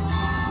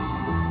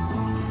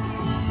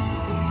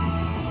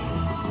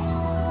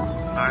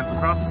 9s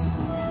across.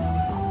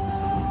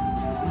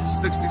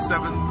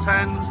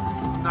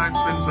 67.10. 9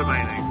 spins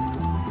remaining.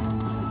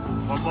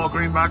 1 more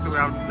green bag that we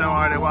have no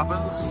idea what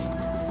happens.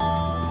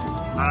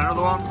 And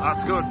another one,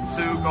 that's good.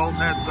 2 gold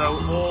heads, so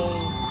all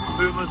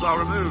Pumas are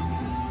removed.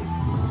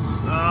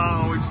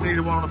 Oh, we just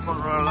needed one on the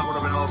front row, that would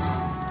have been awesome.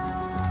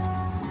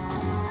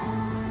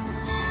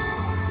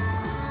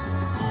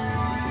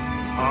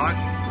 Alright.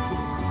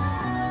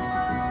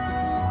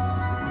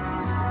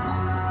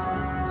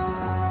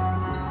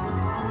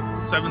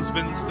 Seven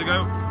spins to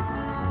go.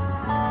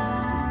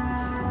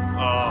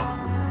 Oh,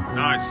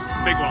 nice.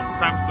 Big ones,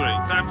 times 3,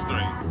 times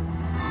 3.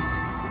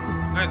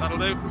 Okay, that'll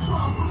do.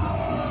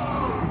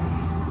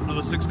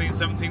 Another $16,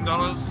 $17.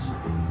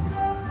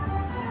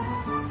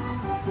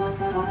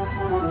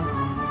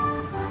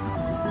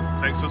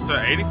 Takes us to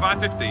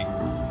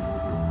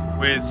 $85.50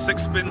 with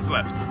 6 spins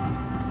left.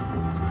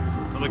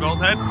 Another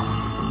gold head.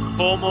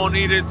 4 more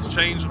needed to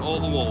change all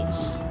the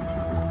wolves.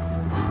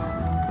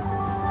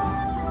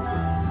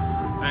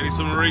 I need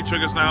some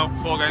re-triggers now.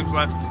 4 games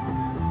left.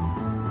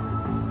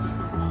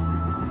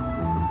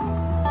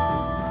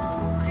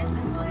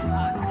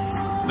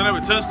 I don't know,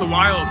 it turns to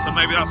wild, so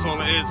maybe that's all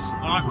it is.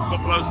 Alright,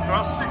 buffaloes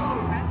across.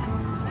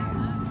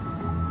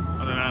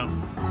 I don't know.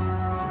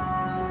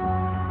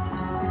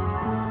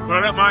 But I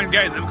don't mind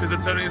getting them because they're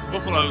turning into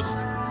buffaloes. So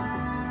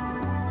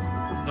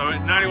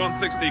at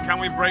 91.60, can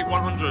we break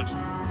 100?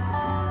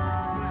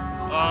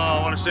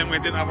 Oh, what a shame we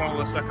didn't have one on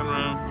the second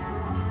row.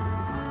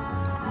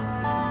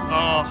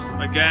 Oh,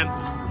 again.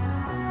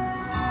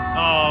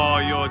 Oh,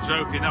 you're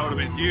joking. That would have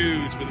been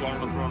huge with one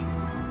on the front.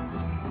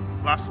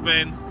 Last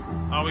spin.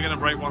 Are we going to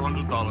break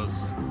 $100?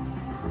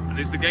 And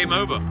is the game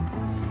over?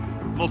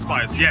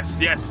 Multipliers, yes,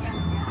 yes.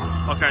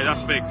 Okay,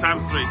 that's big.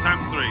 Times 3,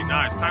 times 3.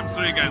 Nice. Times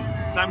 3 again.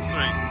 Times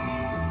 3.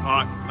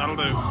 Alright, that'll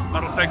do.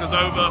 That'll take us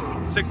over.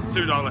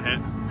 $62 hit.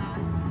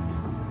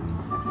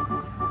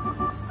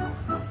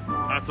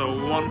 That's a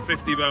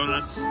 $150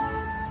 bonus.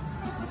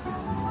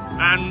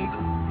 And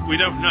we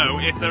don't know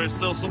if there is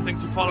still something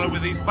to follow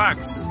with these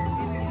bags.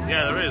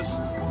 Yeah, there is.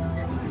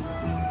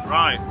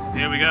 Right,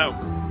 here we go.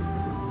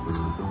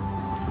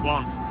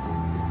 1.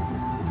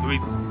 Do we...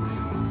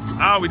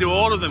 Oh, we do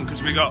all of them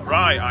because we got...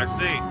 Right, I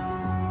see.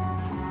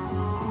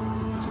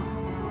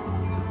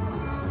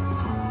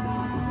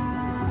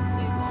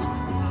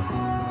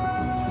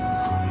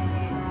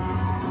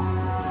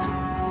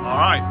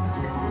 Alright.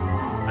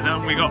 And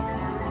then we got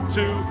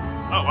 2...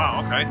 Oh,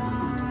 wow, okay.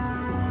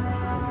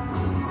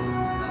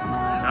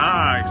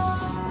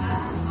 Nice.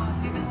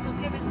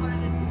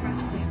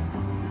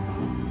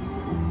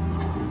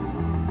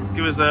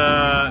 Give us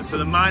a... So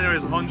the minor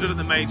is 100 and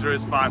the major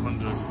is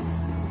 500.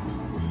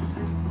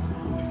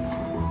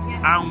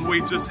 And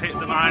we just hit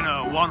the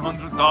minor,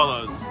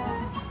 $100.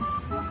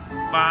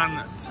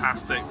 Fantastic.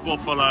 fantastic.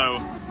 Buffalo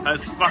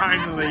has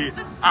finally,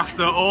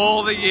 after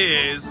all the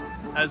years,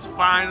 has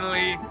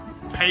finally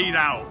paid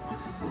out.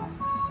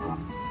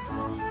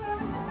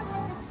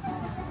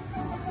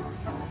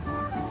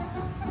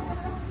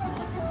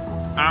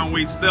 And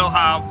we still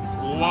have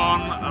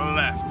one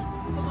left.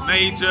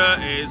 Major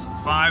is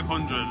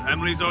 500.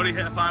 Emily's already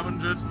hit a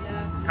 500.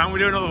 Yeah. Can we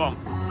do another one?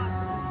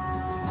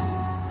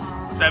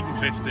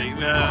 750. You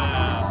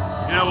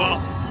know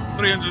what?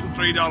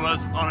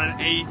 $303 on an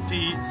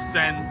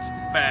 80-cent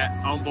bet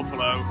on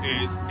Buffalo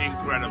is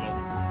incredible.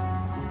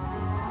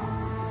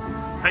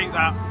 Take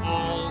that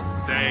all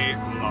day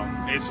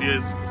long. Here she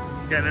is,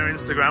 getting her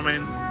Instagram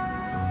in.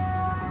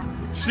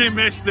 She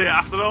missed it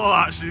after all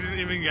that. She didn't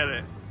even get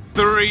it.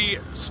 3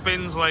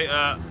 spins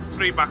later,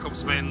 3 backup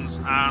spins,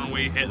 and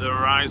we hit the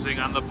rising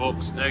and the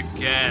books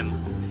again.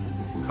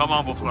 Come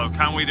on, Buffalo,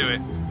 can we do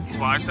it?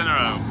 Twice in a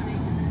row.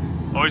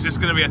 Or is this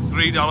going to be a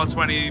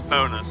 $3.20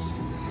 bonus?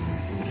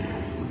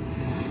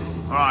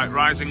 All right,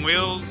 rising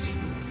wheels.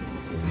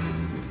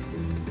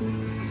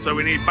 So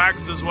we need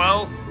bags as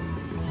well.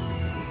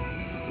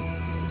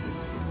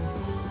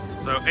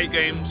 So 8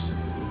 games.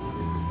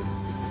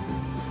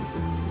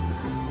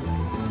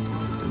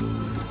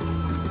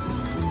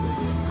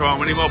 Come on,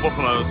 we need more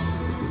buffaloes.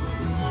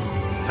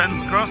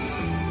 10s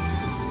across.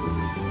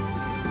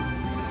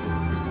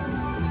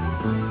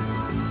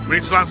 We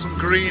need to add some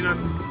green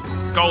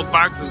and gold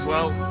bags as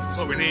well. That's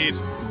what we need.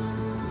 We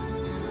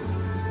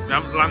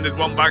haven't landed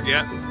 1 bag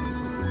yet.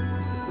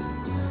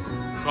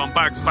 Come on,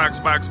 bags, bags,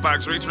 bags,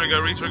 bags. Retrigger,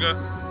 retrigger.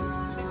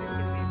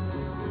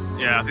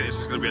 Yeah, I think this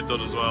is going to be a dud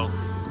as well.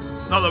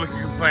 Not that we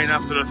can complain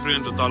after a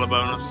 $300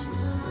 bonus.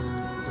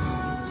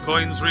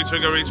 Coins,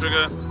 retrigger,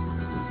 retrigger.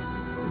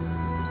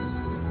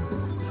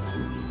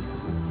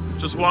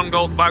 Just 1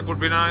 gold bag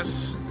would be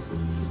nice.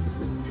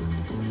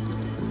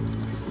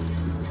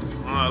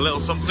 A little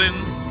something.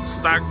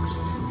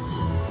 Stags.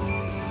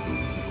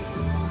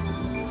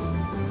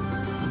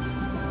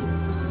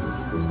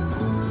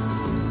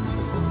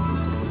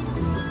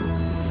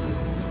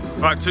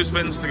 Right, 2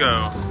 spins to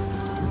go.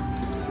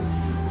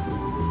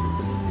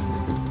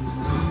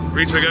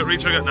 Retrigger,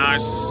 retrigger,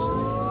 nice.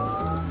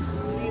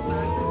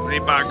 We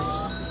need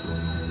bags.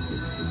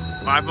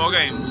 5 more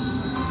games.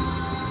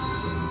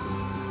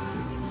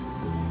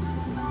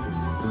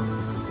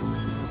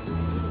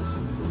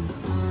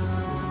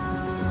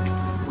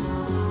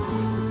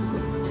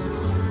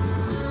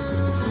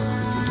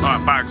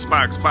 Alright, bags,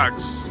 bags,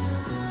 bags.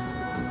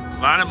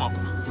 Line them up.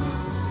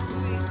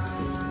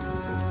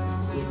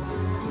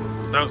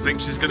 Don't think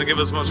she's going to give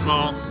us much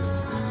more.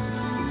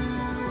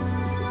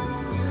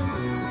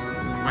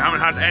 We haven't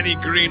had any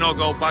green or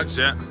gold bags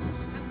yet.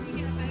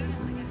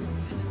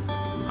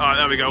 Alright,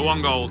 there we go.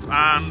 1 gold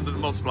and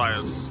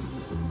multipliers.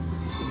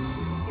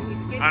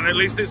 And at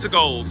least it's a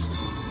gold.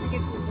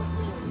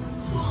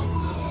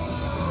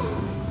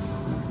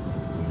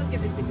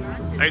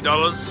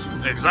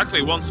 $8.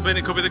 Exactly. 1 spin,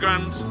 it could be the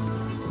grand.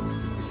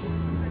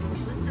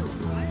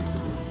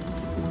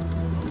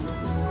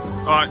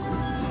 Alright,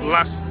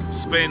 last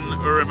spin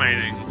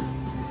remaining.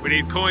 We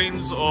need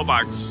coins or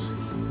bags.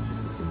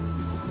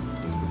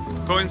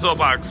 Coins or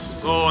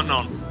bags, or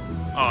none.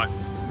 Alright.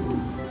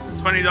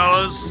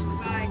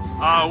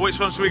 $20. Which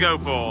one should we go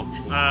for?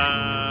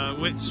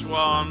 Which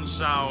one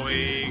shall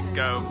we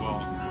go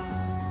for?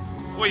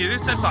 Well, you did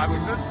say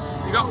 500.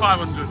 You got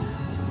 500.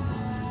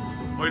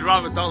 We'd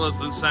rather dollars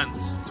than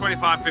cents.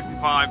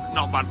 25.55,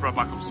 not bad for a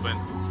backup spin.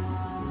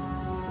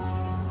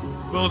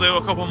 We'll do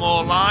a couple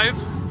more live.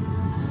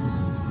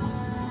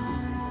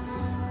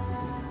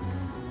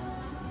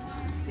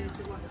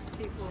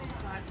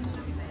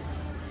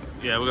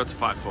 Yeah, we'll go to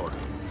 540.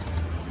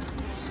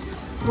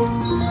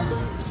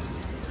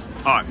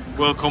 Alright,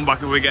 we'll come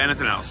back if we get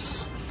anything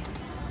else.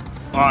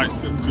 Alright.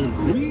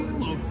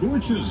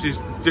 She's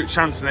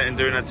chancing it and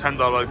doing a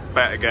 $10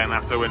 bet again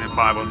after winning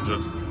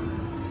 500.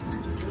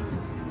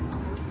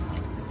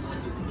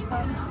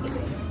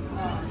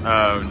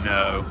 Oh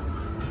no.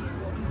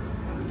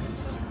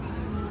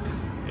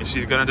 Is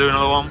she gonna do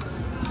another one?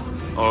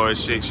 Or is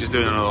she's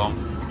doing another one?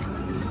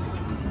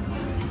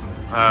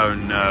 Oh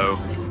no.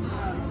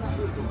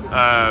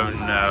 Oh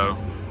no.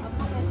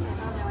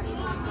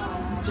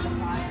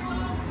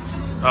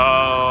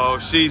 Oh,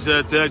 she's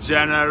a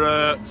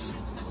degenerate.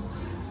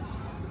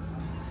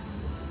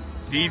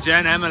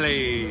 Degen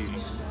Emily.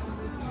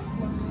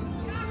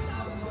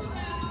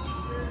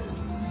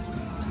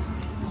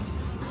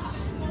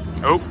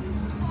 Oh.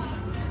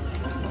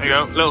 There you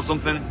go, little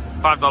something,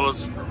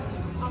 $5.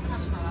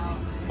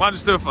 Why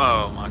just do a,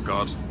 oh my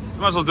god. You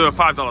might as well do a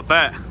 $5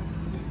 bet.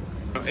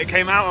 It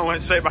came out and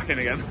went straight back in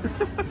again.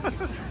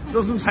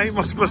 Doesn't take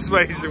much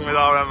persuasion with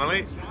our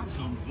Emily.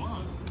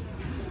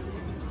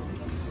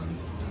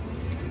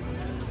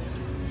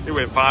 You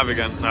win 5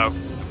 again, no.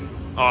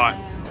 Alright.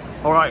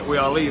 Alright, we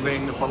are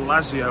leaving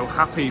Bellagio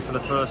happy for the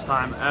first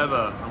time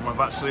ever. And we've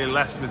actually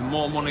left with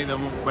more money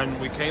than when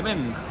we came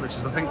in, which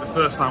is I think the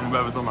first time we've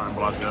ever done that in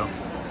Bellagio.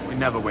 We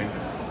never win.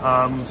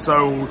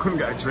 So we couldn't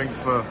get a drink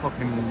for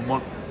fucking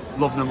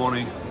loving the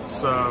money.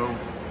 So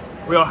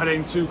We are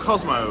heading to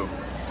Cosmo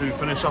to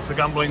finish off the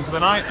gambling for the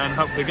night and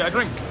hopefully get a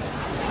drink.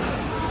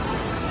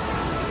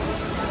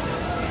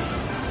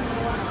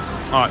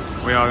 Alright,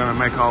 we are going to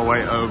make our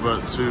way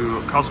over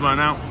to Cosmo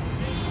now.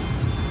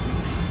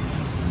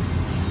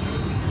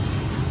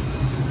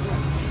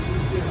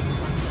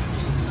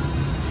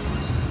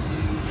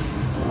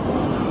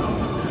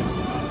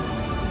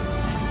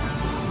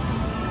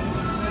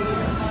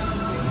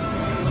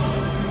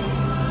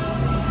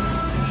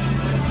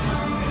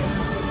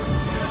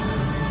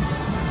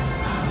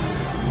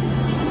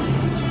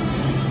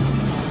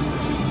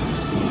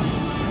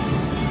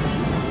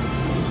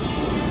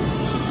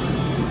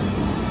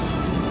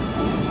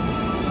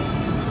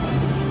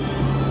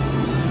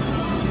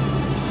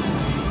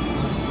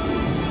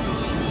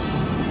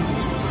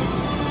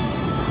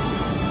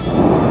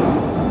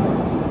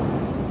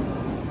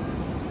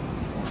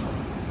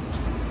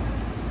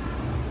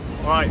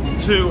 Right,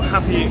 two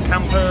happy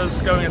campers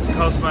going into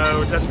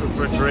Cosmo, desperate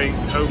for a drink,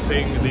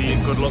 hoping the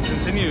good luck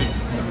continues.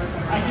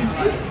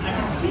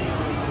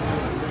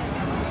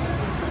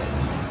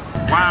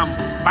 Wham,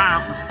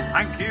 bam,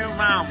 thank you,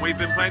 ma'am. We've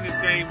been playing this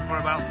game for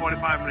about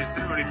 45 minutes,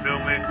 didn't really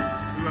film it.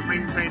 We were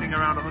maintaining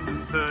around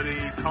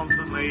 130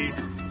 constantly,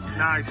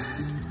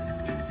 nice.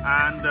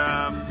 And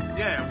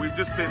yeah, we've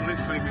just been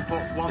literally, we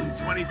put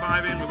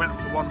 125 in, we went up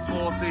to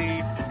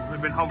 140,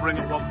 we've been hovering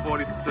at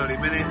 140 for 30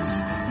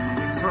 minutes.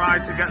 We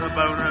tried to get the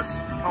bonus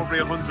probably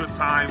 100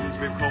 times.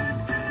 We've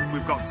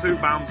got 2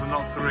 BAMs and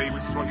not 3,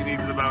 which is what you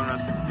need for the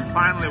bonus.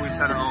 Finally we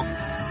set it off,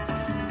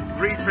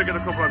 re-triggered a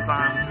couple of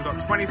times. We've got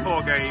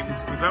 24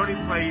 games, we've only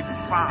played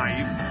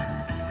 5,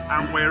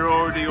 and we're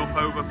already up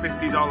over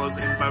 $50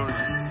 in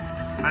bonus.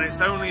 And it's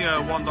only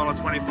a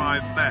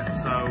 $1.25 bet,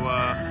 so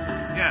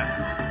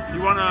yeah.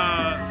 You want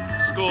to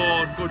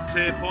score good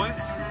tier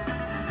points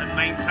and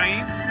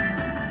maintain,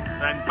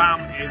 then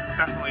BAM is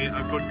definitely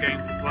a good game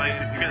to play.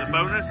 And if you get the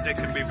bonus, it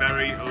can be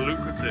very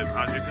lucrative,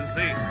 as you can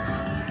see.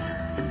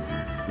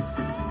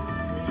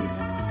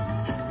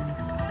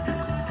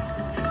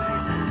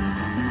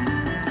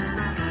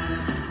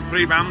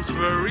 Three BAMs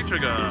for a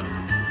retrigger.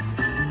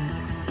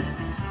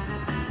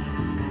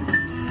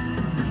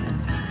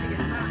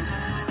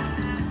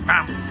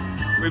 BAM!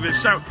 We've been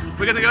shouting.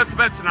 We're going to go to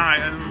bed tonight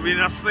and we'll be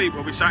in our sleep.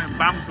 We'll be shouting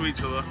BAM to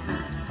each other.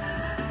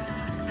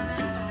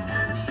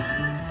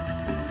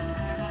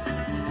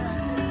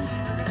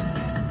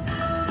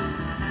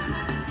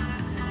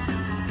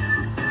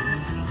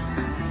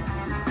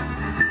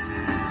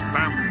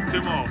 BAM!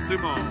 Two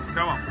more.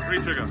 Come on,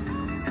 re-trigger.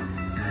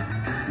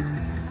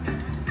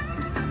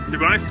 To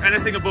be honest,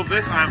 anything above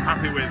this I am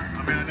happy with.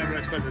 I mean, I never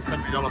expected a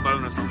 $70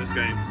 bonus on this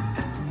game.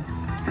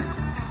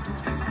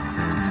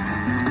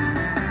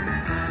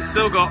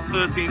 Still got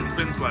 13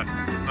 spins left,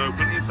 so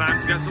plenty of time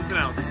to get something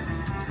else.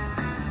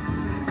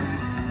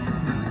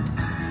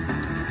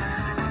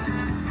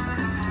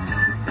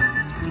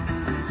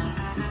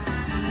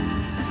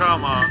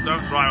 Come on,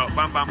 don't dry up.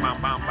 Bam, bam,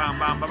 bam, bam, bam,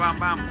 bam, bam, bam,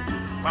 bam,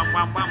 bam,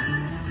 bam, bam.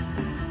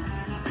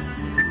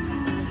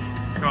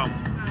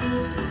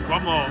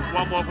 Come on,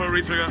 one more for a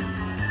retrigger.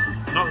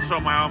 I'm not sure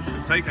my arms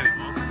can take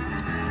anymore.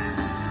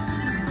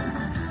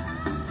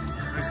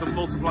 There's some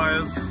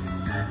multipliers.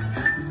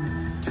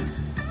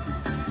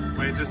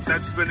 We're just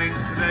dead spinning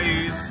for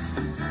days.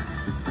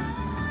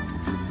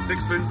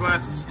 6 spins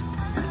left.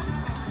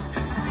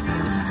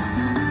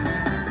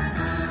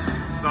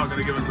 It's not going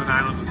to give us the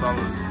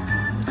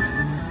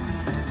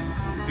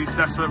 $900. She's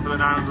desperate for the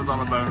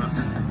 $900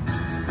 bonus.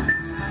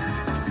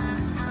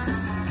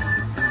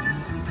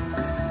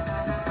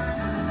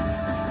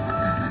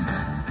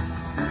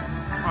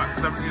 Alright,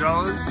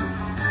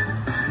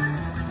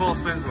 $70. 4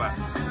 spins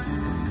left.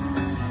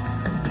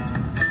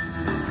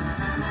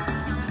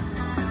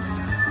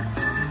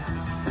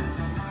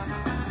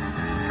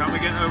 Can we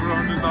get over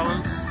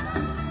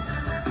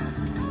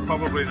 $100?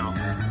 Probably not.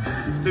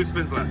 2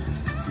 spins left.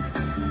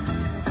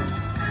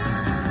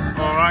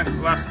 Alright,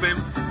 last spin.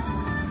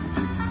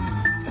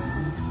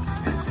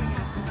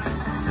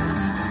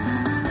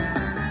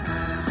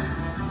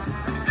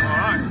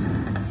 Alright,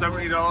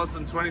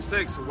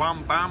 $70.26.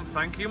 Wham bam,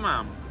 thank you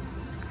ma'am.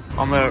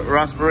 On the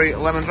raspberry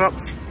lemon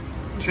drops.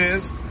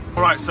 Cheers.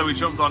 Alright, so we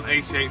jumped on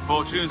 88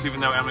 fortunes, even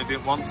though Emily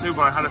didn't want to,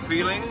 but I had a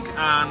feeling,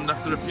 and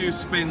after a few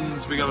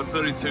spins we got a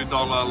 $32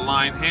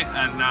 line hit,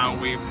 and now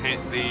we've hit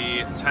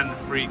the 10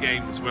 free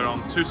games. We're on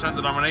 2-cent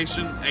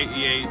denomination,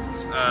 88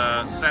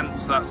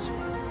 cents, that's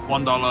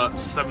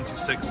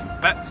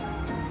 $1.76 bet.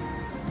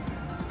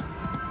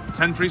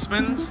 10 free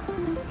spins,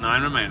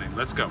 9 remaining,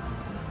 let's go.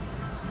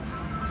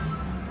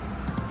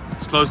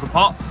 Let's close the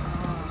pot.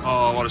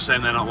 Oh, what a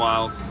shame they're not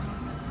wild.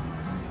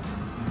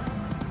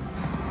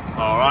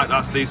 Alright,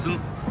 that's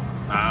decent.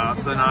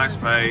 That's a nice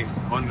pay.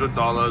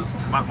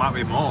 $100. Might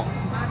be more.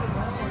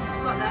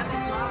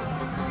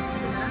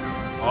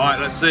 Alright,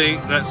 let's see.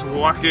 Let's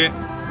whack it.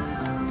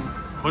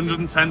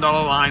 $110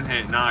 line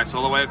hit. Nice,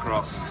 all the way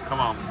across. Come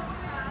on.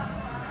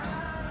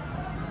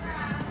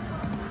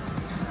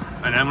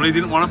 And Emily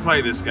didn't want to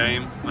play this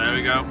game. There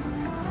we go.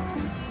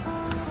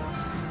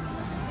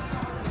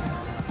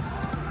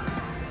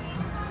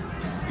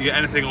 you get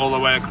anything all the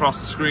way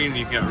across the screen,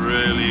 you can get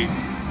really...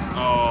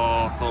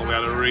 Oh, I thought we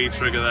had a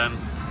re-trigger then.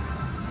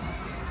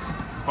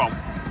 Come on,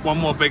 one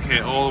more big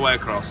hit all the way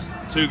across.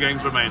 2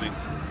 games remaining.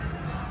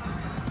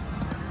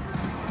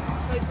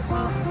 Close the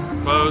pot.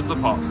 Close the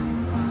pot.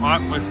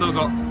 Alright, we've still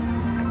got...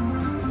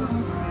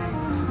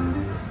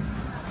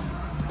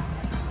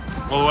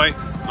 All the way.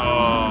 Oh,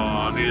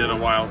 I needed a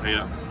while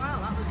here. Wow,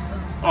 that was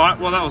fun. Alright,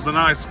 well that was a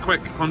nice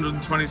quick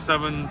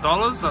 $127.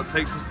 That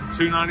takes us to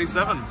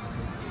 $297.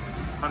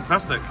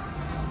 Fantastic.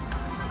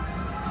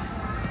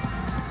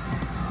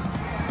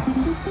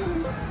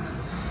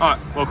 Alright,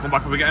 we'll come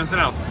back if we get anything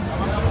else.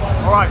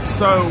 Alright,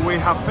 so we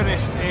have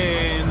finished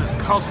in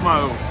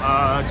Cosmo.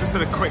 Just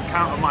did a quick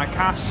count of my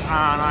cash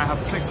and I have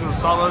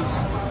 $600.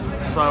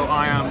 So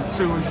I am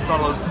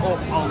 $200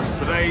 up on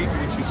today,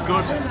 which is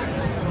good.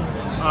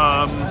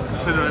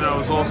 Considering I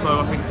was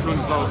also, I think,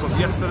 $200 up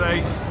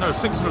yesterday. No,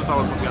 $600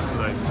 up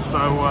yesterday. So,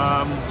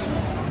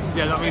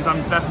 yeah, that means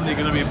I'm definitely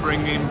going to be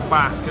bringing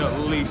back at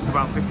least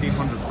about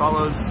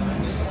 $1,500,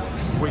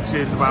 which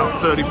is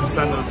about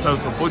 30% of the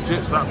total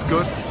budget, so that's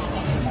good.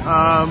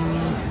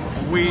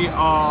 We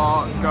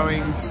are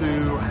going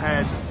to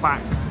head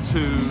back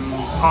to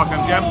Park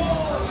MGM.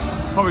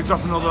 Probably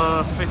drop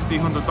another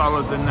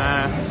 $1,500 in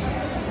there.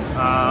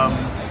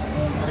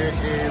 It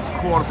is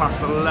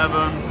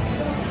 11:15.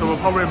 So we'll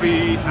probably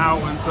be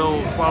out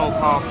until 12,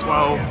 half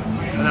 12,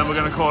 and then we're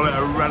going to call it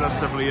a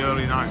relatively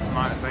early night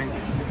tonight, I think.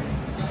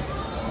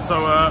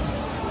 So,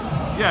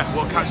 yeah,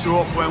 we'll catch you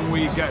up when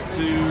we get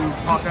to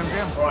Park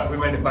MGM. Right, we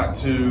made it back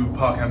to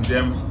Park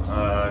MGM.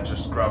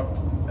 Just grabbed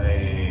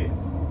a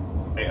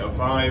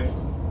 805.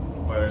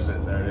 Where is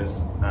it? There it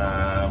is.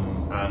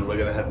 And we're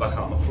going to head back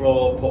out on the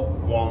floor, put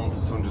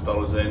 $100 to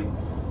 $200 in,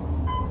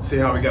 see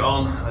how we get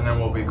on, and then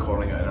we'll be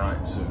calling it a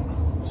night soon.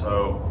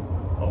 So,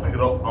 I'll pick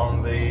it up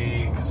on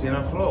the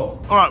casino floor.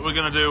 Alright, we're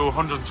going to do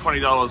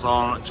 $120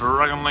 on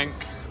Dragon Link.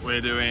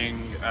 We're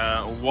doing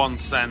 1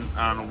 cent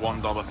and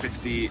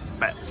 $1.50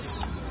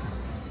 bets.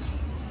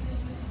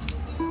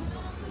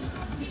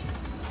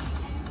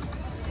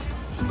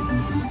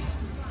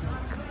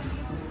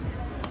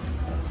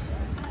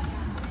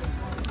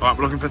 Alright,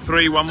 we're looking for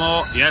 3, one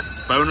more.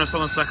 Yes, bonus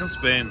on the second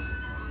spin.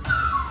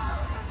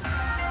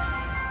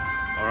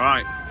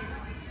 Alright.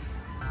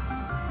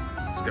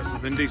 Let's get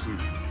something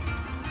decent.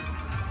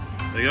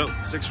 There you go,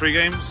 6 free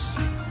games.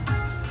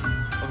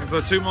 Looking for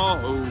 2 more.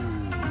 Ooh,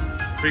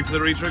 3 for the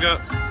re-trigger.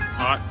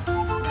 Alright,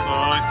 it's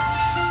alright.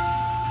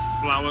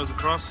 Flowers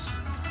across.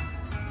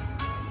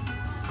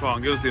 Come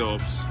on, give us the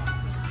orbs.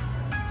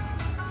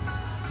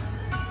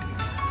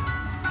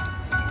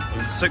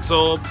 6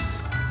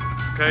 orbs.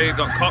 Okay,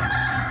 got Cox.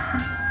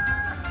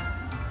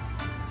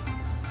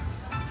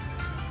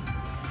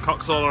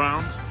 Cox all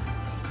around.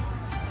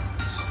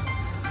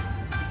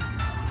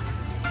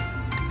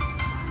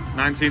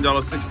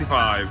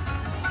 $19.65.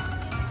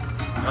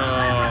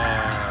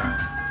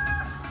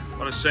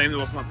 What a shame there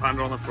wasn't a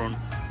panda on the front.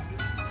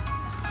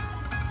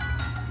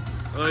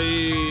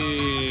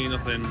 Oy,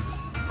 nothing.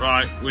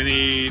 Right, we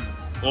need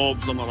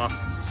orbs on the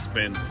last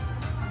spin.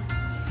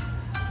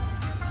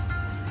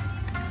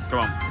 Come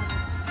on.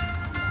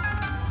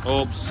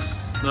 Orbs.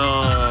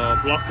 No,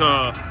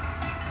 blocker.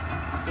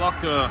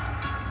 Blocker.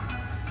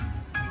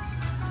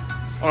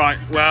 Alright,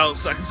 well,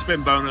 second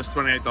spin bonus,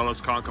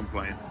 $28, can't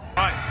complain.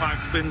 Right,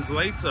 5 spins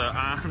later,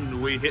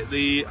 and we hit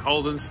the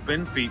hold and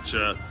spin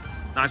feature.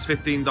 Nice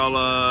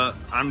 $15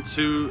 and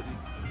 2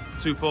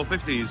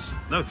 450s.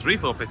 No, 3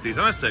 450s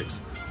and a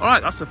 6.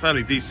 Alright, that's a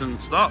fairly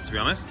decent start, to be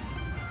honest.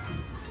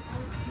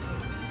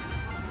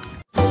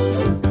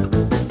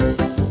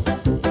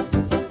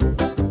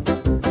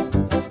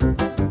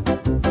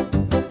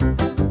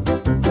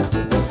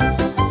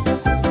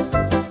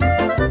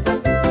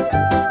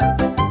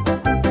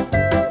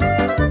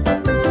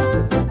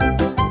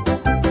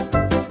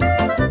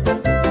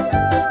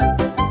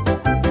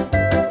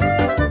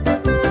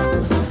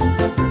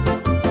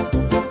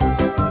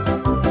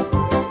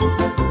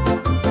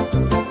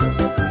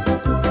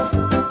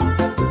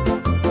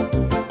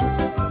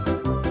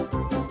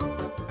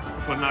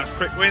 Nice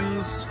quick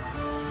wins.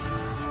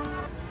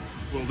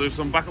 We'll do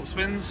some backup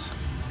spins.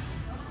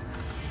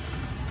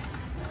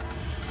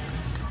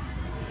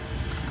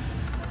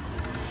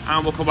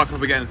 And we'll come back if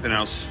we get anything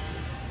else.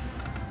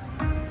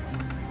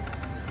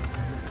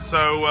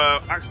 So,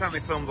 accidentally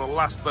filmed the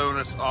last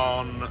bonus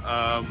on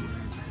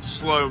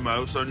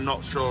slow-mo, so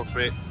not sure if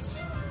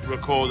it's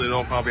recorded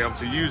or if I'll be able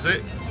to use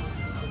it.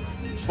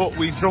 But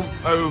we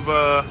jumped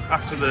over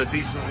after the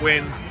decent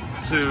win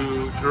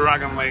to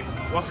Dragon Link.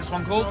 What's this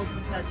one called?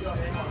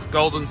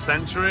 Golden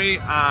Century.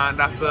 And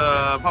after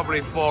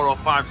probably 4 or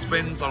 5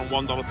 spins on a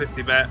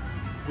 $1.50 bet,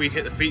 we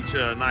hit the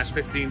feature. Nice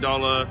 $15,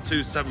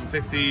 2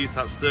 750s,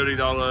 that's $30,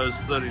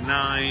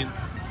 $39.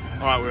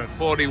 Alright, we're at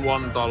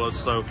 $41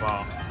 so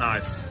far.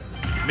 Nice.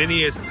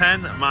 Mini is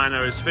 10,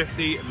 minor is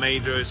 50,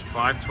 major is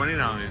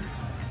 529.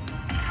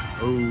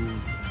 Oh.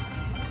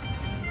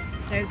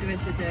 There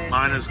is the dirty.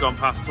 Minor's gone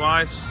past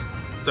twice.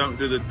 Don't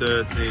do the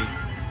dirty.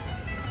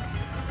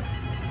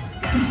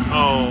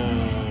 Oh,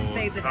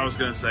 save the I was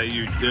going to say,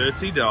 you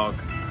dirty dog.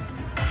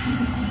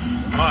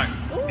 Right.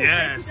 Ooh,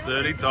 Yes,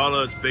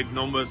 $30. Big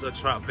numbers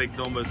attract big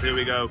numbers. Here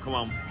we go. Come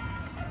on.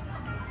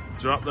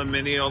 Drop the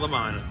mini or the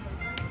minor.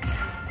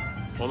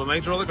 Or the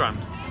major or the grand.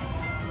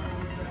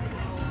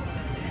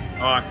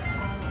 Alright.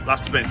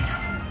 Last spin.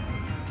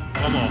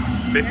 One more.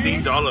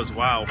 $15.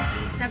 Wow.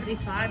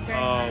 75.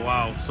 Oh,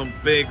 wow. Some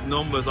big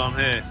numbers on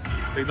here.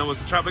 Big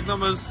numbers attract big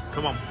numbers.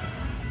 Come on.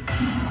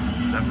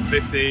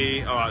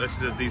 750. Alright,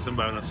 this is a decent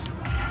bonus.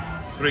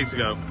 3 to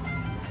go.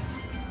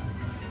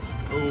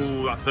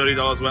 Ooh, that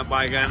 $30 went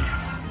by again.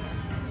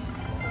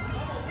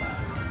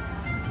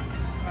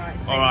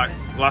 Alright,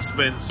 last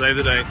spin. Save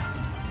the day.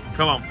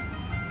 Come on.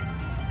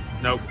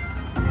 Nope.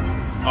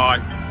 Alright.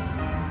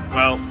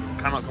 Well,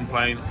 cannot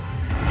complain.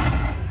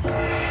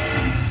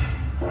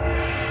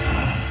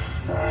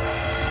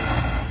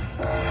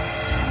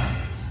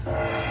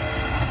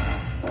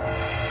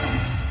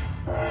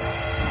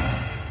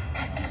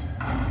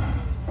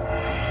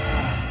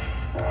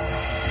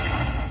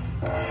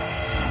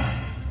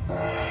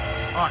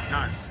 Alright,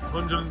 nice.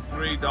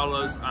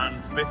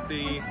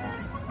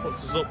 $103.50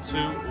 puts us up to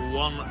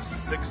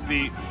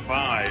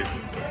 165.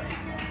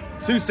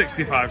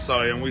 265,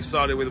 sorry, and we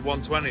started with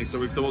 120, so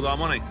we've doubled our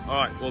money.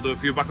 Alright, we'll do a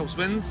few backup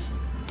spins.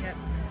 Yep.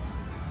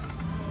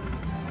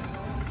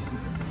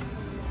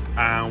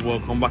 And we'll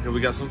come back if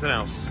we get something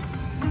else.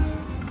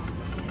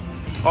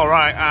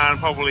 Alright, and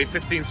probably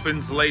 15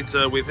 spins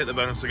later, we've hit the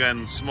bonus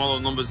again.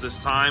 Smaller numbers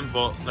this time,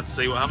 but let's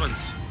see what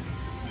happens.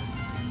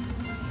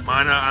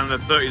 Minor and the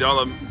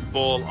 $30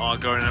 ball are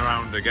going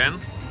around again.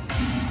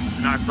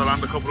 Nice to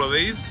land a couple of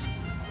these.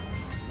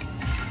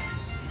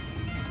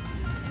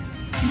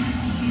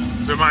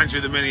 To remind you,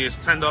 the mini is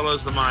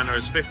 $10, the minor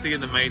is $50,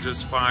 and the major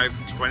is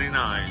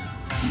 $5.29.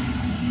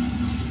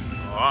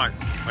 Alright,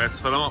 let's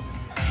fill them up.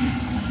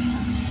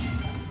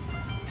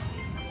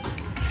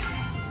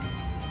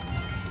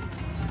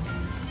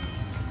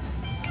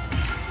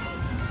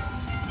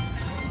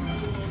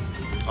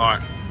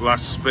 Alright,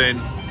 last spin.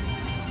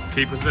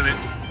 Keep us in it.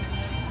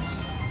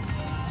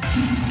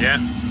 Yeah,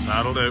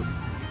 that'll do.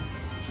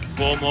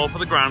 4 more for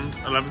the grand,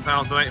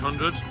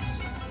 11,800.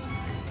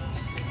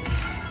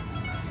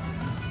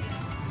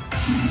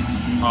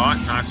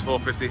 Alright, nice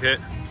 450 hit.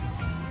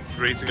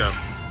 3 to go.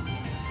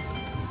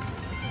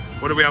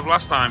 What did we have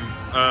last time?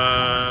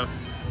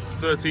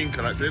 13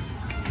 collected. I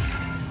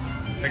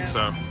think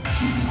so.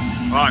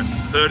 Alright,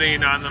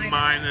 13 and the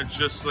minor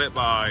just slipped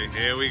by.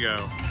 Here we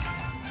go.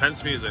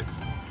 Tense music.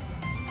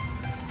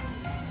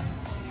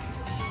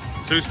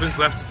 2 spins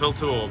left to fill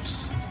 2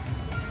 orbs.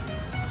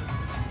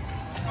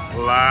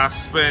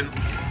 Last spin.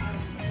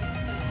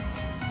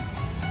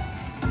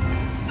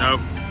 Nope.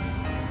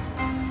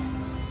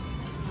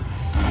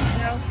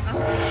 No.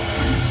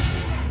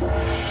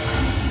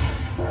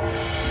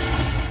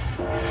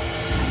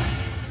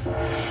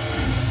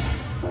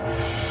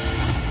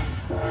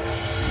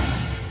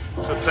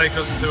 Should take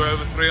us to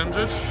over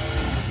 300.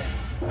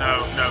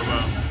 No,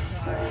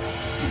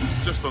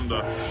 just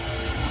under.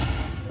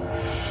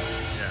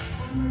 Yeah.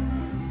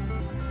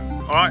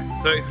 All right,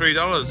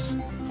 $33.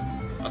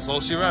 That's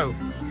all she wrote.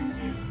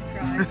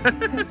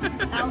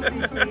 Help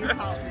me, please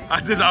help me.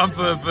 I did that on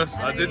purpose.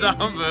 I did that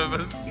on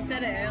purpose. She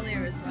said it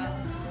earlier as well.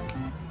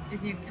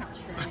 His new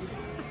catchphrase.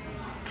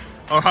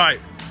 All right,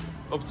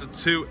 up to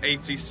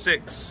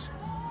 286.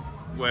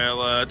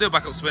 We'll do a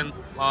backup spin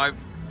live.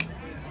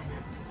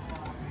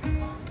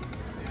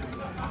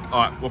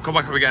 All right, we'll come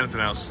back if we get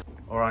anything else.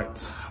 All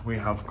right, we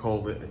have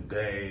called it a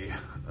day.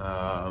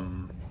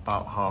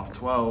 About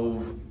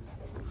 12:30.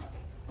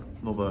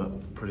 Another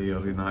pretty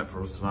early night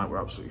for us tonight. We're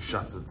absolutely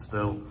shattered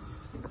still.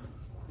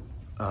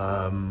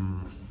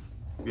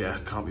 Yeah,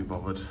 can't be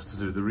bothered to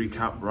do the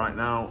recap right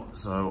now,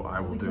 so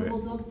I will do it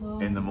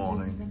in the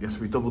morning. Yes,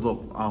 we doubled up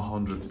our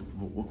 100.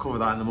 We'll cover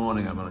that in the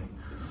morning, Emily.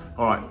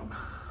 All right,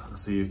 I'll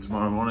see you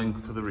tomorrow morning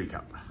for the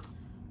recap.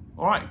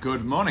 All right,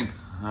 good morning.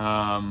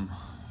 Time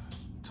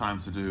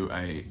to do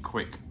a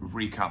quick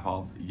recap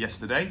of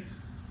yesterday.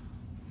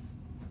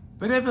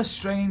 Bit of a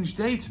strange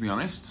day, to be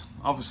honest.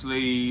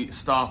 Obviously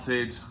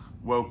started,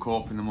 woke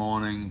up in the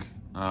morning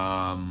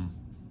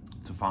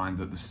to find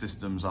that the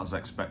systems, as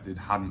expected,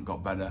 hadn't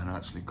got better and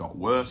actually got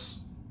worse.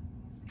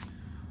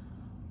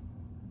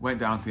 Went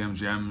down to the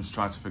MGMs,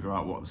 tried to figure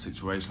out what the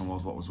situation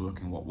was, what was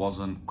working, what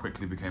wasn't.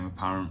 Quickly became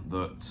apparent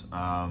that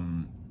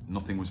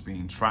nothing was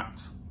being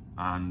tracked,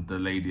 and the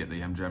lady at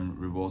the MGM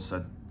rewards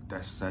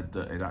desk said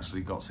that it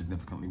actually got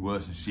significantly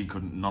worse, and she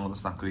couldn't, none of the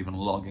staff could even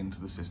log into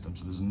the system,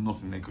 so there's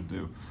nothing they could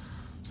do.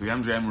 So the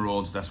MGM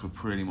rewards desk were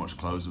pretty much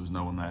closed. There was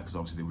no one there because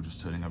obviously they were just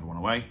turning everyone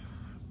away.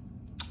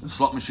 The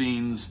slot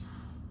machines,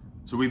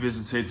 so we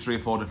visited 3 or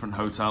 4 different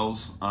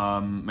hotels,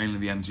 mainly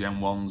the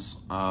MGM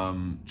ones,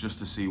 just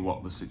to see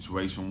what the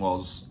situation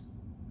was.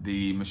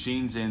 The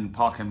machines in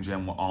Park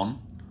MGM were on,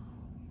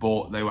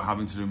 but they were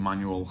having to do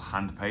manual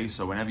hand pay.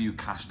 So whenever you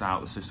cashed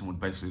out, the system would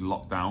basically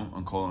lock down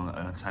and call an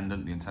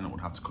attendant. The attendant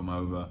would have to come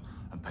over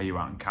and pay you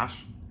out in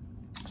cash.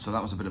 So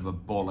that was a bit of a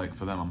ball ache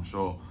for them, I'm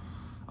sure.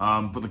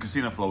 But the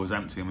casino floor was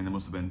empty. I mean, there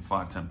must have been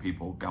 5-10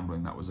 people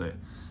gambling, that was it.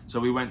 So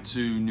we went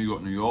to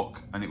New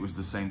York, and it was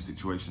the same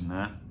situation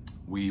there.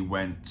 We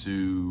went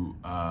to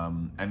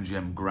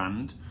MGM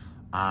Grand,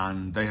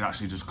 and they had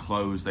actually just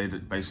closed. They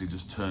had basically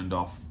just turned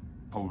off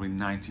probably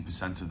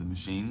 90% of the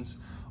machines.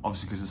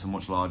 Obviously, because it's a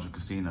much larger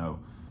casino,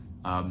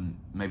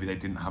 maybe they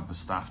didn't have the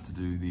staff to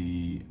do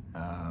the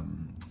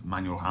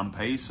manual hand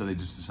pays, so they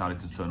just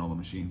decided to turn all the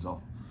machines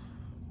off.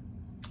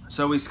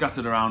 So we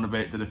scattered around a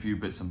bit, did a few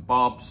bits and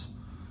bobs.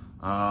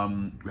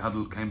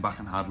 Came back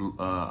and had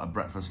a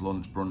breakfast,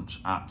 lunch,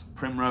 brunch at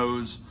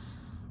Primrose.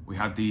 We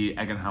had the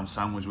egg and ham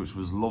sandwich, which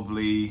was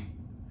lovely.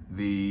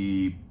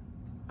 The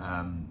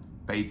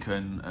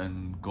bacon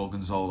and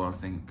gorgonzola, I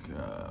think,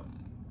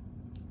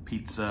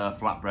 pizza,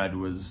 flatbread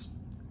was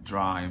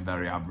dry and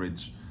very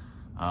average.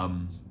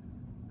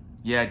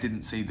 Yeah,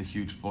 didn't see the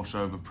huge fuss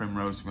over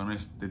Primrose, to be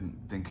honest. Didn't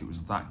think it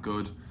was that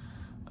good.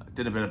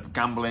 Did a bit of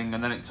gambling,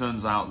 and then it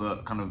turns out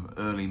that kind of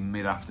early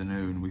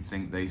mid-afternoon, we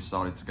think they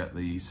started to get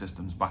the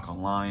systems back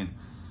online.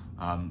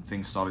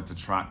 Things started to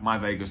track. My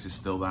Vegas is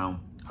still down.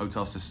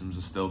 Hotel systems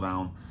are still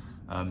down.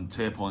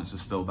 Tier points are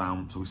still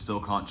down, so we still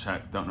can't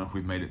check. Don't know if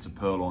we've made it to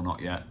Pearl or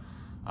not yet.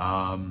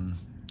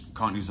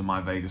 Can't use the My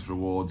Vegas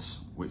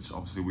rewards, which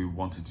obviously we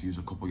wanted to use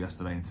a couple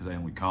yesterday and today,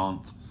 and we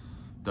can't.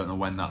 Don't know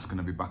when that's going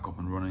to be back up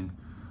and running.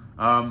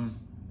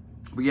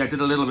 But yeah, did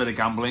a little bit of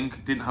gambling.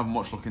 Didn't have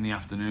much luck in the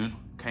afternoon.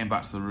 Came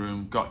back to the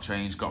room, got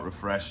changed, got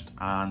refreshed,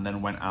 and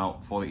then went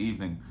out for the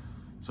evening.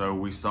 So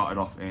we started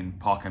off in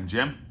Park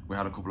MGM. We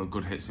had a couple of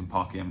good hits in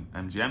Park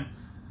MGM.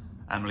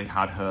 Emily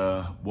had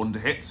her wonder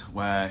hit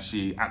where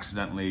she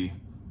accidentally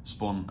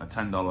spun a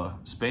 $10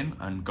 spin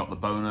and got the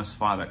bonus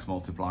 5x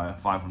multiplier,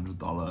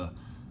 $500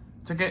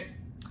 ticket.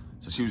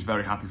 So she was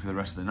very happy for the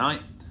rest of the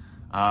night.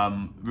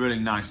 Really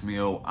nice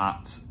meal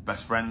at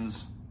Best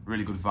Friends.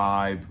 Really good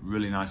vibe,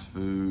 really nice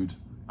food,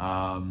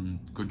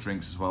 good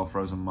drinks as well,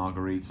 frozen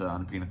margarita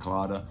and a pina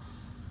colada.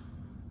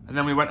 And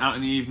then we went out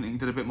in the evening,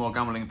 did a bit more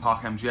gambling in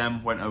Park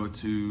MGM, went over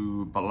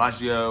to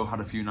Bellagio, had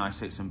a few nice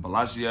hits in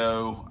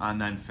Bellagio, and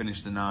then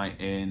finished the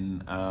night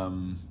in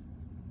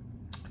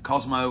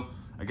Cosmo.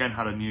 Again,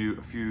 had a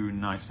few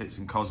nice hits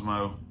in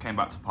Cosmo, came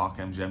back to Park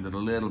MGM, did a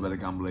little bit of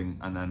gambling,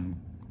 and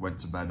then went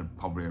to bed at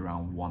probably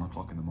around 1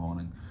 o'clock in the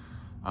morning.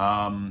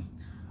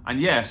 And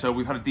yeah, so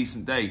we've had a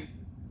decent day.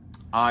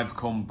 I've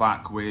come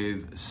back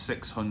with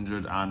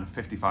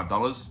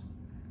 $655,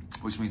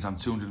 which means I'm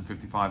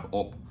 $255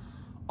 up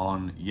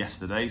on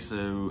yesterday.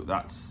 So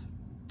that's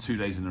 2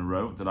 days in a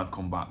row that I've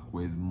come back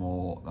with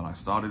more than I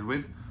started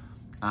with.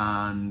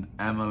 And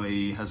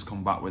Emily has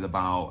come back with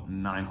about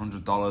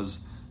 $900.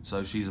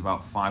 So she's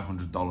about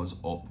 $500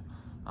 up.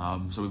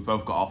 So we've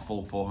both got our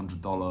full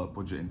 $400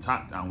 budget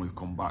intact, and we've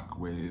come back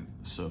with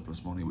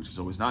surplus money, which is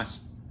always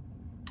nice.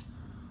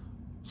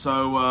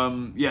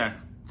 So yeah,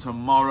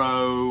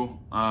 tomorrow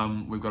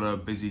we've got a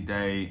busy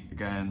day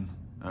again.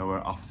 We're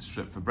off the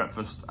strip for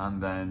breakfast,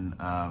 and then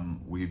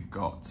we've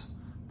got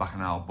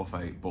Bacchanal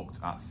buffet booked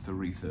at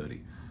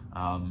 3:30.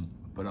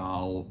 But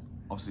I'll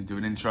obviously do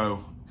an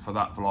intro for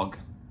that vlog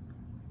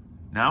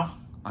now,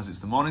 as it's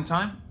the morning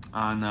time,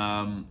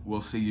 and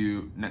we'll see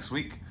you next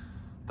week.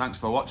 Thanks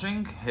for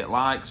watching. Hit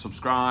like,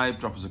 subscribe,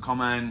 drop us a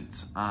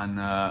comment, and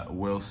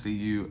we'll see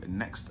you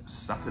next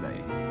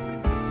Saturday.